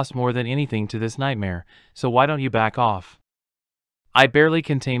they've lost more than anything to this nightmare, so why don't you back off? I barely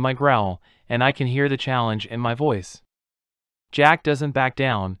contain my growl, and I can hear the challenge in my voice. Jack doesn't back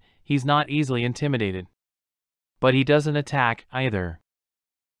down, he's not easily intimidated. But he doesn't attack either.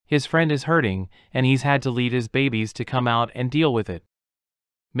 His friend is hurting, and he's had to lead his babies to come out and deal with it.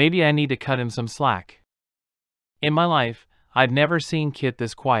 Maybe I need to cut him some slack. In my life, I've never seen Kit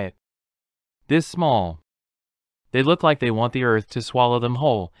this quiet. This small. They look like they want the earth to swallow them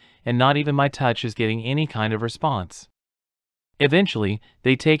whole, and not even my touch is getting any kind of response. Eventually,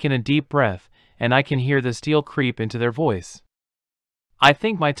 they take in a deep breath, and I can hear the steel creep into their voice. I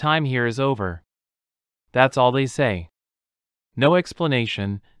think my time here is over. That's all they say. No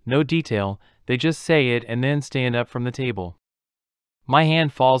explanation, no detail, they just say it and then stand up from the table. My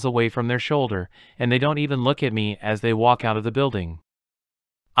hand falls away from their shoulder, and they don't even look at me as they walk out of the building.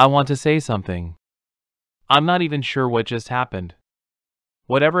 I want to say something. I'm not even sure what just happened.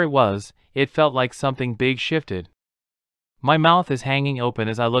 Whatever it was, it felt like something big shifted. My mouth is hanging open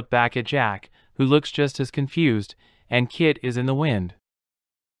as I look back at Jack, who looks just as confused, and Kit is in the wind.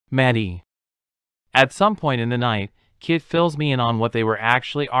 Matti. At some point in the night, Kit fills me in on what they were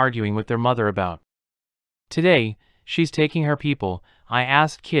actually arguing with their mother about. Today, she's taking her people. I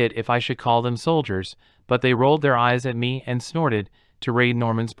asked Kit if I should call them soldiers, but they rolled their eyes at me and snorted, to raid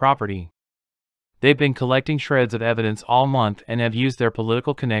Norman's property. They've been collecting shreds of evidence all month and have used their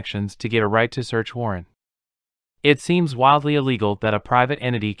political connections to get a right to search warrant. It seems wildly illegal that a private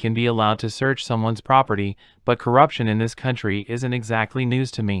entity can be allowed to search someone's property, but corruption in this country isn't exactly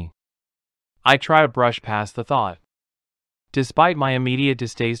news to me. I try to brush past the thought. Despite my immediate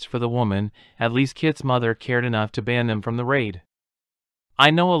distaste for the woman, at least Kit's mother cared enough to ban them from the raid.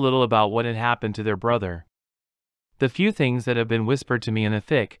 I know a little about what had happened to their brother. The few things that have been whispered to me in a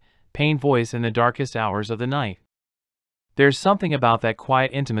thick, pained voice in the darkest hours of the night. There's something about that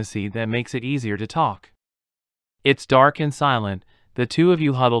quiet intimacy that makes it easier to talk. It's dark and silent, the two of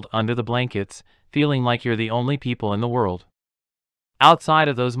you huddled under the blankets, feeling like you're the only people in the world. Outside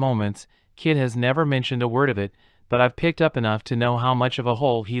of those moments, Kit has never mentioned a word of it, but I've picked up enough to know how much of a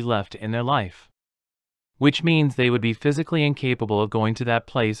hole he left in their life. Which means they would be physically incapable of going to that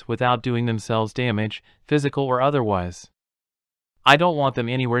place without doing themselves damage, physical or otherwise. I don't want them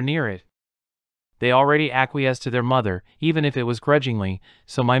anywhere near it. They already acquiesced to their mother, even if it was grudgingly,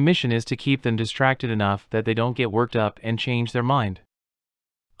 so my mission is to keep them distracted enough that they don't get worked up and change their mind.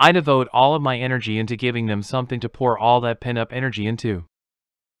 I devote all of my energy into giving them something to pour all that pent-up energy into.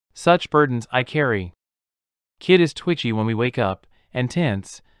 Such burdens I carry. Kit is twitchy when we wake up, and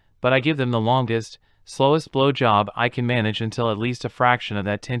tense, but I give them the longest, slowest blow job I can manage until at least a fraction of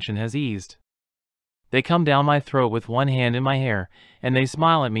that tension has eased. They come down my throat with one hand in my hair, and they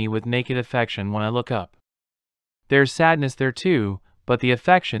smile at me with naked affection when I look up. There's sadness there too, but the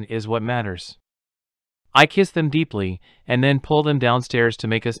affection is what matters. I kiss them deeply, and then pull them downstairs to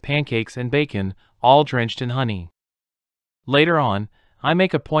make us pancakes and bacon, all drenched in honey. Later on, I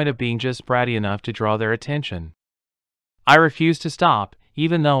make a point of being just bratty enough to draw their attention. I refuse to stop,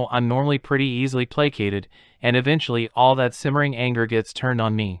 even though I'm normally pretty easily placated, and eventually all that simmering anger gets turned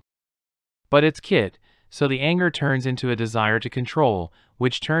on me. But it's Kit, so the anger turns into a desire to control,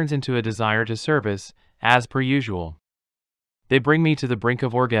 which turns into a desire to service, as per usual. They bring me to the brink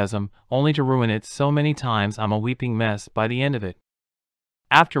of orgasm, only to ruin it so many times I'm a weeping mess by the end of it.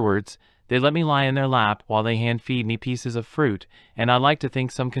 Afterwards, they let me lie in their lap while they hand-feed me pieces of fruit, and I like to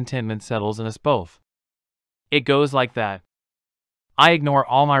think some contentment settles in us both. It goes like that. I ignore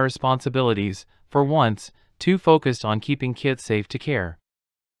all my responsibilities, for once, too focused on keeping Kit safe to care.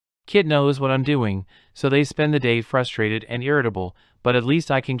 Kit knows what I'm doing, so they spend the day frustrated and irritable, but at least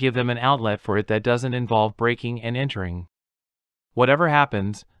I can give them an outlet for it that doesn't involve breaking and entering. Whatever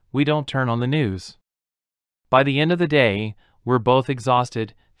happens, we don't turn on the news. By the end of the day, we're both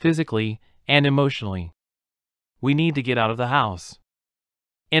exhausted, physically and emotionally. We need to get out of the house.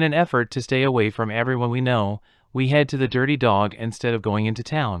 In an effort to stay away from everyone we know, we head to the Dirty Dog instead of going into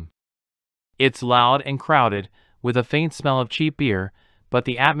town. It's loud and crowded, with a faint smell of cheap beer, but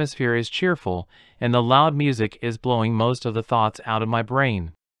the atmosphere is cheerful, and the loud music is blowing most of the thoughts out of my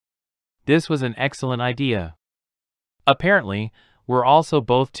brain. This was an excellent idea. Apparently, we're also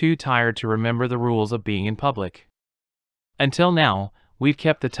both too tired to remember the rules of being in public. Until now, we've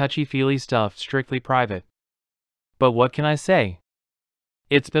kept the touchy-feely stuff strictly private. But what can I say?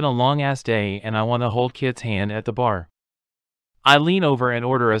 It's been a long-ass day and I want to hold Kit's hand at the bar. I lean over and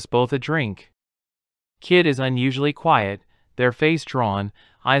order us both a drink. Kit is unusually quiet, their face drawn,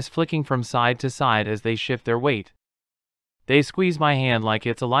 eyes flicking from side to side as they shift their weight. They squeeze my hand like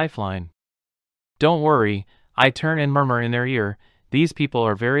it's a lifeline. Don't worry, I turn and murmur in their ear, these people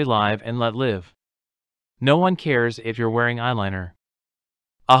are very live and let live. No one cares if you're wearing eyeliner.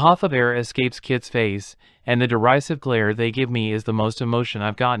 A huff of air escapes Kit's face, and the derisive glare they give me is the most emotion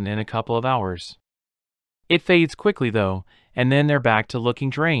I've gotten in a couple of hours. It fades quickly though, and then they're back to looking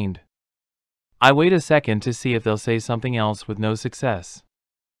drained. I wait a second to see if they'll say something else with no success.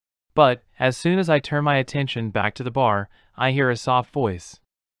 But, as soon as I turn my attention back to the bar, I hear a soft voice.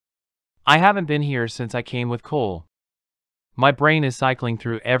 I haven't been here since I came with Cole. My brain is cycling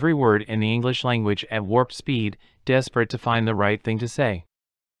through every word in the English language at warp speed, desperate to find the right thing to say.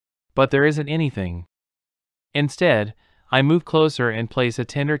 But there isn't anything. Instead, I move closer and place a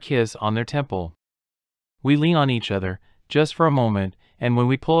tender kiss on their temple. We lean on each other, just for a moment, and when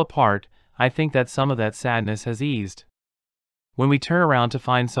we pull apart, I think that some of that sadness has eased. When we turn around to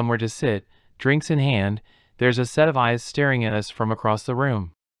find somewhere to sit, drinks in hand, there's a set of eyes staring at us from across the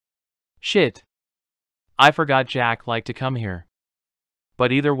room. Shit! I forgot Jack liked to come here.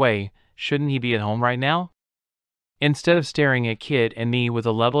 But either way, shouldn't he be at home right now? Instead of staring at Kit and me with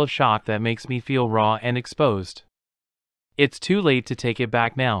a level of shock that makes me feel raw and exposed. It's too late to take it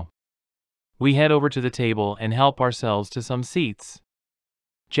back now. We head over to the table and help ourselves to some seats.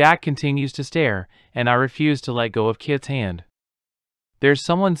 Jack continues to stare, and I refuse to let go of Kit's hand. There's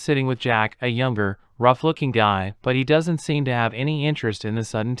someone sitting with Jack, a younger, rough-looking guy, but he doesn't seem to have any interest in the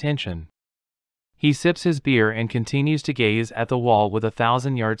sudden tension. He sips his beer and continues to gaze at the wall with a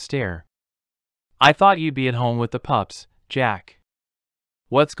 1,000-yard stare. I thought you'd be at home with the pups, Jack.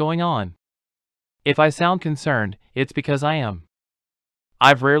 What's going on? If I sound concerned, it's because I am.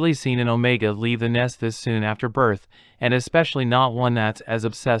 I've rarely seen an omega leave the nest this soon after birth, and especially not one that's as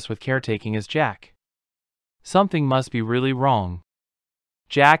obsessed with caretaking as Jack. Something must be really wrong.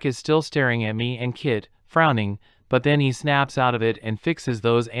 Jack is still staring at me and Kit, frowning, but then he snaps out of it and fixes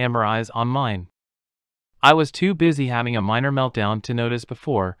those amber eyes on mine. I was too busy having a minor meltdown to notice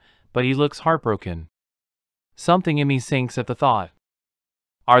before, but he looks heartbroken. Something in me sinks at the thought.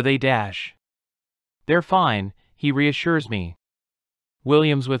 Are they Dash? They're fine, he reassures me.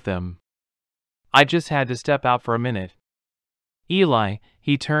 William's with them. I just had to step out for a minute. Eli,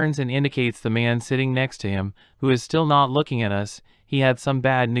 he turns and indicates the man sitting next to him, who is still not looking at us. He had some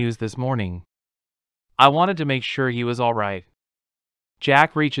bad news this morning. I wanted to make sure he was all right.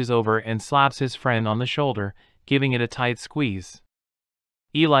 Jack reaches over and slaps his friend on the shoulder, giving it a tight squeeze.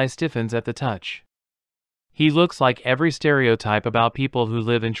 Eli stiffens at the touch. He looks like every stereotype about people who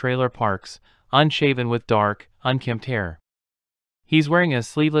live in trailer parks, unshaven with dark, unkempt hair. He's wearing a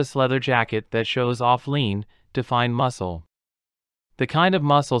sleeveless leather jacket that shows off lean, defined muscle. The kind of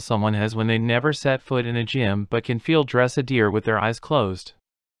muscle someone has when they never set foot in a gym but can feel dress a deer with their eyes closed.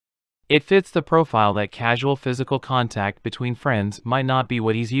 It fits the profile that casual physical contact between friends might not be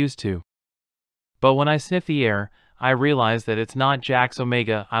what he's used to. But when I sniff the air, I realize that it's not Jack's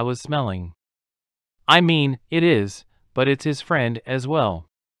omega I was smelling. I mean, it is, but it's his friend as well.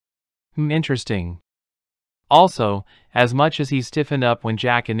 Interesting. Also, as much as he stiffened up when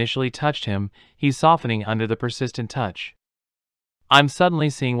Jack initially touched him, he's softening under the persistent touch. I'm suddenly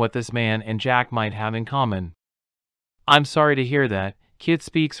seeing what this man and Jack might have in common. I'm sorry to hear that. Kit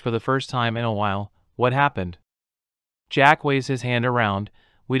speaks for the first time in a while. What happened? Jack waves his hand around.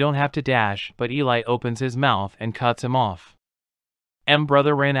 We don't have to dash, but Eli opens his mouth and cuts him off.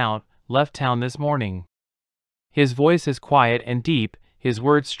 Brother ran out, left town this morning. His voice is quiet and deep, his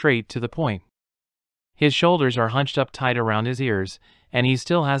words straight to the point. His shoulders are hunched up tight around his ears, and he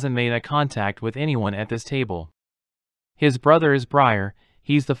still hasn't made eye contact with anyone at this table. His brother is Briar,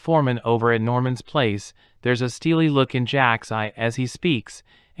 he's the foreman over at Norman's place. There's a steely look in Jack's eye as he speaks,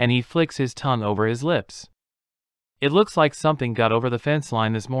 and he flicks his tongue over his lips. It looks like something got over the fence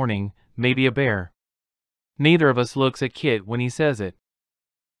line this morning, maybe a bear. Neither of us looks at Kit when he says it.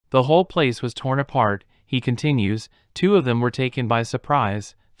 The whole place was torn apart, he continues. 2 of them were taken by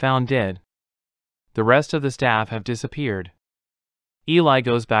surprise, found dead. The rest of the staff have disappeared. Eli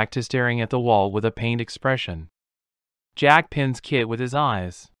goes back to staring at the wall with a pained expression. Jack pins Kit with his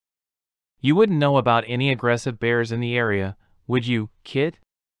eyes. You wouldn't know about any aggressive bears in the area, would you, Kit?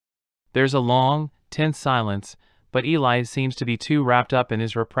 There's a long, tense silence, but Eli seems to be too wrapped up in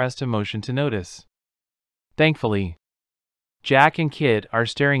his repressed emotion to notice. Thankfully, Jack and Kit are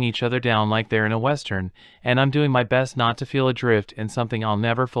staring each other down like they're in a western, and I'm doing my best not to feel adrift in something I'll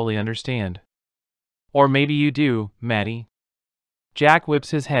never fully understand. Or maybe you do, Matti. Jack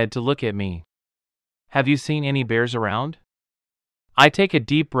whips his head to look at me. Have you seen any bears around? I take a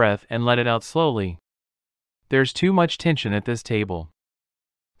deep breath and let it out slowly. There's too much tension at this table.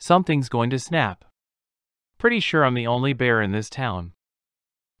 Something's going to snap. Pretty sure I'm the only bear in this town.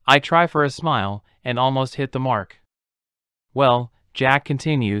 I try for a smile and almost hit the mark. Well, Jack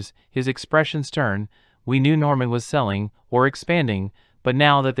continues, his expression stern, we knew Norman was selling or expanding, but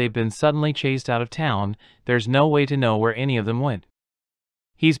now that they've been suddenly chased out of town, there's no way to know where any of them went.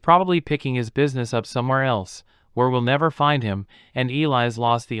 He's probably picking his business up somewhere else, where we'll never find him, and Eli's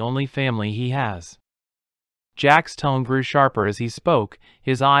lost the only family he has. Jack's tone grew sharper as he spoke,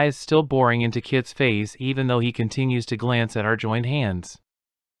 his eyes still boring into Kit's face even though he continues to glance at our joined hands.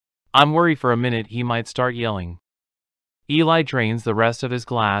 I'm worried for a minute he might start yelling. Eli drains the rest of his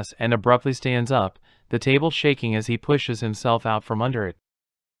glass and abruptly stands up, the table shaking as he pushes himself out from under it.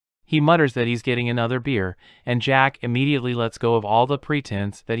 He mutters that he's getting another beer, and Jack immediately lets go of all the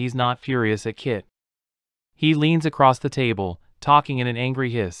pretense that he's not furious at Kit. He leans across the table, talking in an angry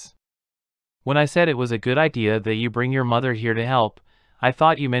hiss. When I said it was a good idea that you bring your mother here to help, I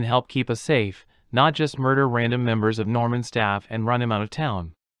thought you meant help keep us safe, not just murder random members of Norman's staff and run him out of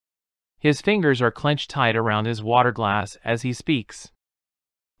town. His fingers are clenched tight around his water glass as he speaks.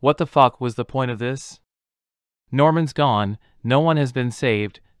 What the fuck was the point of this? Norman's gone, no one has been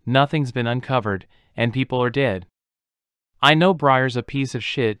saved, nothing's been uncovered, and people are dead. I know Briar's a piece of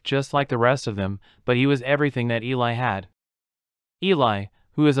shit just like the rest of them, but he was everything that Eli had. Eli,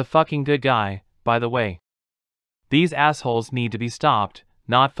 who is a fucking good guy, by the way. These assholes need to be stopped,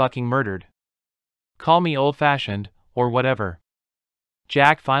 not fucking murdered. Call me old-fashioned, or whatever.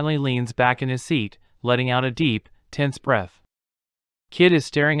 Jack finally leans back in his seat, letting out a deep, tense breath. Kit is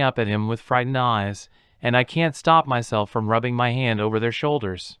staring up at him with frightened eyes, and I can't stop myself from rubbing my hand over their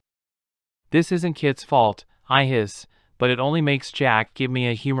shoulders. This isn't Kit's fault, I hiss, but it only makes Jack give me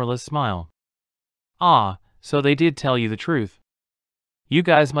a humorless smile. Ah, so they did tell you the truth. You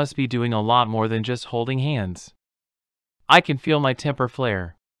guys must be doing a lot more than just holding hands. I can feel my temper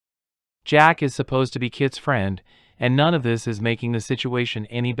flare. Jack is supposed to be Kit's friend, and none of this is making the situation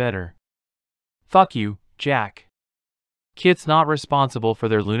any better. Fuck you, Jack. Kit's not responsible for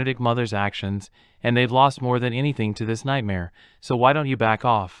their lunatic mother's actions, and they've lost more than anything to this nightmare, so why don't you back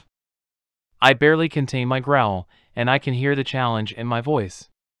off? I barely contain my growl, and I can hear the challenge in my voice.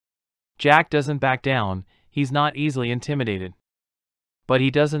 Jack doesn't back down, he's not easily intimidated. But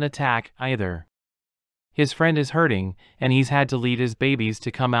he doesn't attack either. His friend is hurting, and he's had to lead his babies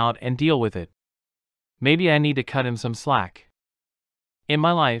to come out and deal with it. Maybe I need to cut him some slack. In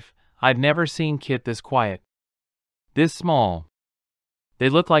my life, I've never seen Kit this quiet. This small. They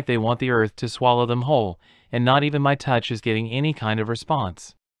look like they want the earth to swallow them whole, and not even my touch is getting any kind of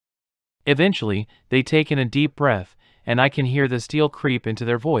response. Eventually, they take in a deep breath, and I can hear the steel creep into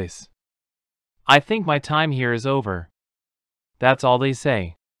their voice. I think my time here is over. That's all they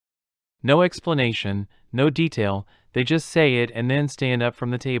say. No explanation, no detail, they just say it and then stand up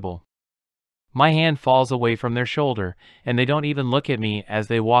from the table. My hand falls away from their shoulder, and they don't even look at me as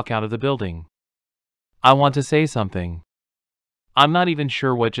they walk out of the building. I want to say something. I'm not even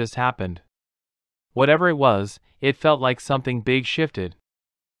sure what just happened. Whatever it was, it felt like something big shifted.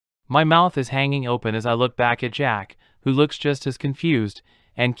 My mouth is hanging open as I look back at Jack, who looks just as confused,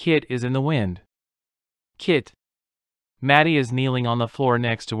 and Kit is in the wind. Kit. Matti is kneeling on the floor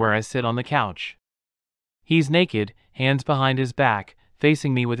next to where I sit on the couch. He's naked, hands behind his back,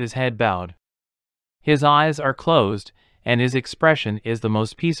 facing me with his head bowed. His eyes are closed, and his expression is the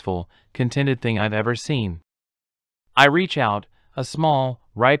most peaceful, contented thing I've ever seen. I reach out, a small,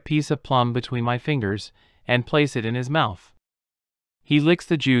 ripe piece of plum between my fingers, and place it in his mouth. He licks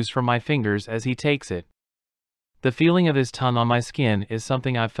the juice from my fingers as he takes it. The feeling of his tongue on my skin is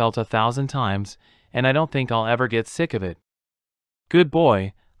something I've felt 1,000 times, and I don't think I'll ever get sick of it. Good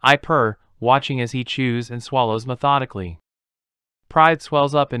boy, I purr, watching as he chews and swallows methodically. Pride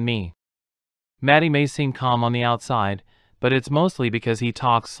swells up in me. Matti may seem calm on the outside, but it's mostly because he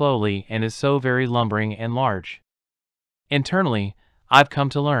talks slowly and is so very lumbering and large. Internally, I've come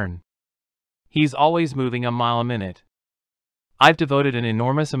to learn. He's always moving a mile a minute. I've devoted an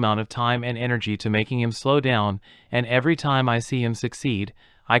enormous amount of time and energy to making him slow down, and every time I see him succeed,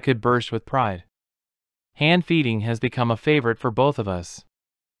 I could burst with pride. Hand feeding has become a favorite for both of us.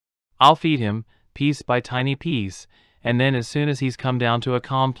 I'll feed him, piece by tiny piece, and then as soon as he's come down to a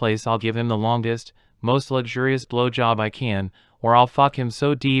calm place I'll give him the longest, most luxurious blowjob I can, or I'll fuck him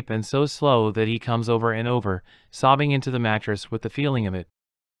so deep and so slow that he comes over and over, sobbing into the mattress with the feeling of it.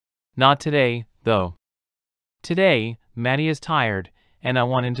 Not today, though. Today, Matti is tired, and I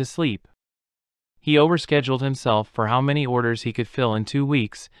want him to sleep. He overscheduled himself for how many orders he could fill in 2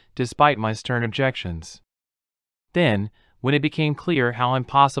 weeks, despite my stern objections. Then, when it became clear how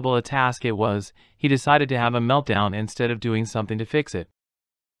impossible a task it was, he decided to have a meltdown instead of doing something to fix it.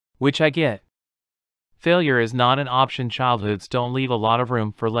 Which I get. Failure is not an option. Childhoods don't leave a lot of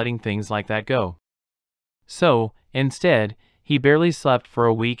room for letting things like that go. So, instead, he barely slept for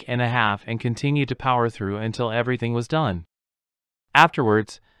a week and a half and continued to power through until everything was done.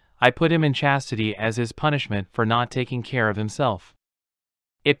 Afterwards, I put him in chastity as his punishment for not taking care of himself.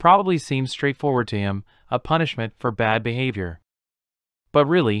 It probably seems straightforward to him, a punishment for bad behavior. But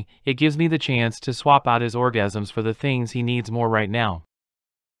really, it gives me the chance to swap out his orgasms for the things he needs more right now.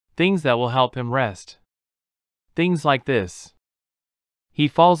 Things that will help him rest. Things like this. He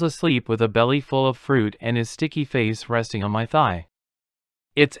falls asleep with a belly full of fruit and his sticky face resting on my thigh.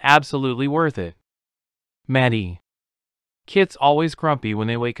 It's absolutely worth it. Matti. Kids always grumpy when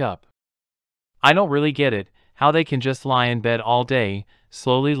they wake up. I don't really get it, how they can just lie in bed all day,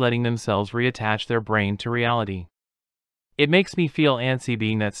 slowly letting themselves reattach their brain to reality. It makes me feel antsy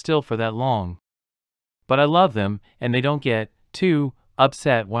being that still for that long. But I love them, and they don't get too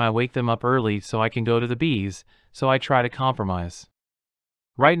upset when I wake them up early so I can go to the bees, so I try to compromise.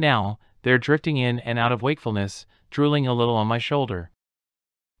 Right now, they're drifting in and out of wakefulness, drooling a little on my shoulder.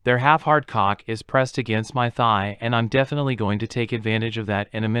 Their half-hard cock is pressed against my thigh, and I'm definitely going to take advantage of that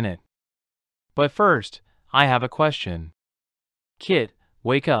in a minute. But first, I have a question. Kit,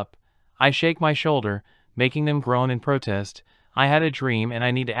 wake up. I shake my shoulder, making them groan in protest. I had a dream and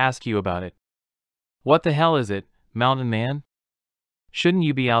I need to ask you about it. What the hell is it, mountain man? Shouldn't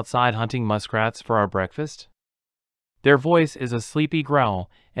you be outside hunting muskrats for our breakfast? Their voice is a sleepy growl,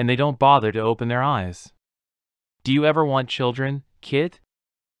 and they don't bother to open their eyes. Do you ever want children, Kit?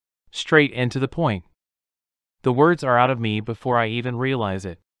 Straight and to the point. The words are out of me before I even realize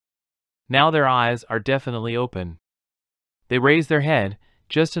it. Now their eyes are definitely open. They raise their head,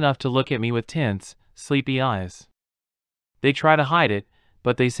 just enough to look at me with tense, sleepy eyes. They try to hide it,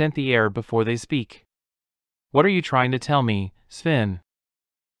 but they scent the air before they speak. What are you trying to tell me, Sven?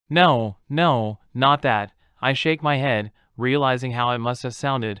 No, not that. I shake my head, realizing how it must have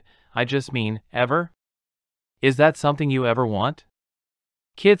sounded. I just mean, ever? Is that something you ever want?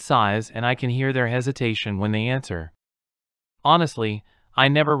 Kit sighs, and I can hear their hesitation when they answer. Honestly, I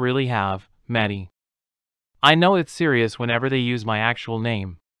never really have, Matti. I know it's serious whenever they use my actual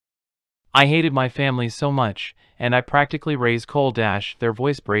name. I hated my family so much, and I practically raised Cole Dash. Their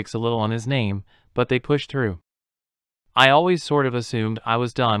voice breaks a little on his name, but they push through. I always sort of assumed I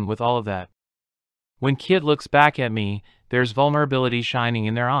was done with all of that. When Kit looks back at me, there's vulnerability shining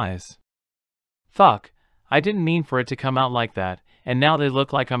in their eyes. Fuck, I didn't mean for it to come out like that, and now they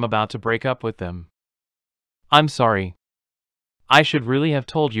look like I'm about to break up with them. I'm sorry. I should really have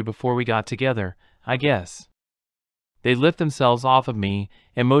told you before we got together, I guess. They lift themselves off of me,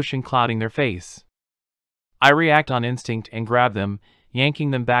 emotion clouding their face. I react on instinct and grab them,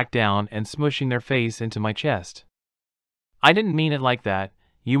 yanking them back down and smushing their face into my chest. I didn't mean it like that,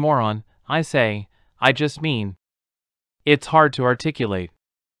 you moron, I say, I just mean. It's hard to articulate.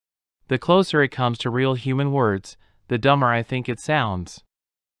 The closer it comes to real human words, the dumber I think it sounds.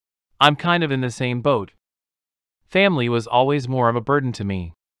 I'm kind of in the same boat. Family was always more of a burden to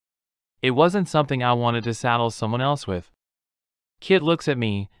me. It wasn't something I wanted to saddle someone else with. Kit looks at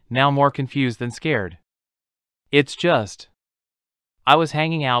me, now more confused than scared. It's just. I was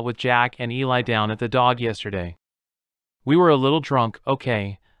hanging out with Jack and Eli down at the dog yesterday. We were a little drunk,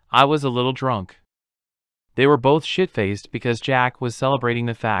 okay, I was a little drunk. They were both shit-faced because Jack was celebrating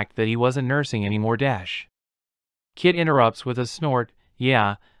the fact that he wasn't nursing anymore. Kit interrupts with a snort,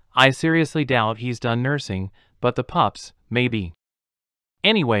 yeah, I seriously doubt he's done nursing, but the pups, maybe.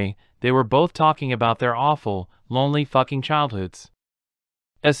 Anyway, they were both talking about their awful, lonely fucking childhoods.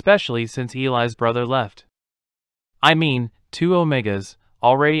 Especially since Eli's brother left. I mean, 2 omegas,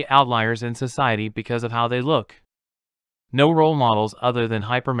 already outliers in society because of how they look. No role models other than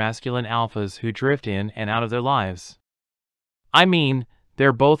hypermasculine alphas who drift in and out of their lives. I mean,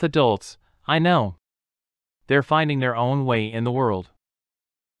 they're both adults, I know. They're finding their own way in the world.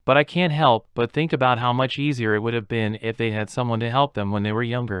 But I can't help but think about how much easier it would have been if they had someone to help them when they were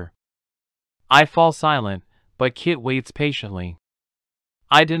younger. I fall silent, but Kit waits patiently.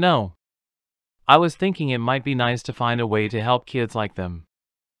 I dunno. I was thinking it might be nice to find a way to help kids like them.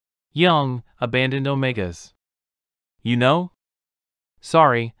 Young, abandoned omegas. You know?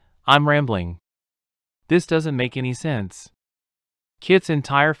 Sorry, I'm rambling. This doesn't make any sense. Kit's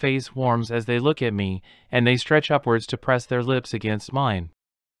entire face warms as they look at me, and they stretch upwards to press their lips against mine.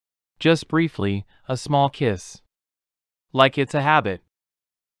 Just briefly, a small kiss. Like it's a habit.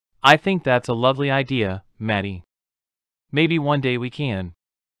 I think that's a lovely idea, Matti. Maybe one day we can.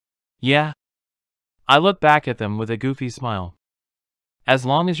 Yeah? I look back at them with a goofy smile. As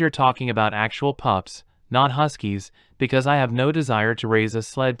long as you're talking about actual pups, not huskies, because I have no desire to raise a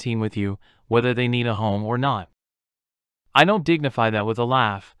sled team with you, whether they need a home or not. I don't dignify that with a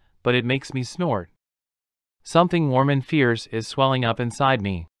laugh, but it makes me snort. Something warm and fierce is swelling up inside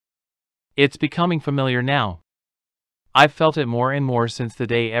me. It's becoming familiar now. I've felt it more and more since the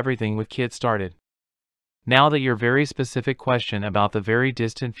day everything with Kit started. Now that your very specific question about the very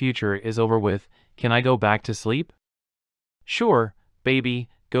distant future is over with, can I go back to sleep? Sure, baby,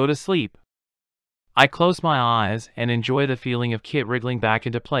 go to sleep. I close my eyes and enjoy the feeling of Kit wriggling back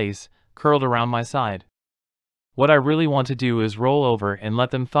into place, curled around my side. What I really want to do is roll over and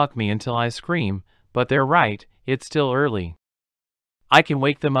let them fuck me until I scream, but they're right, it's still early. I can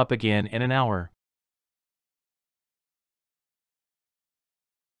wake them up again in an hour.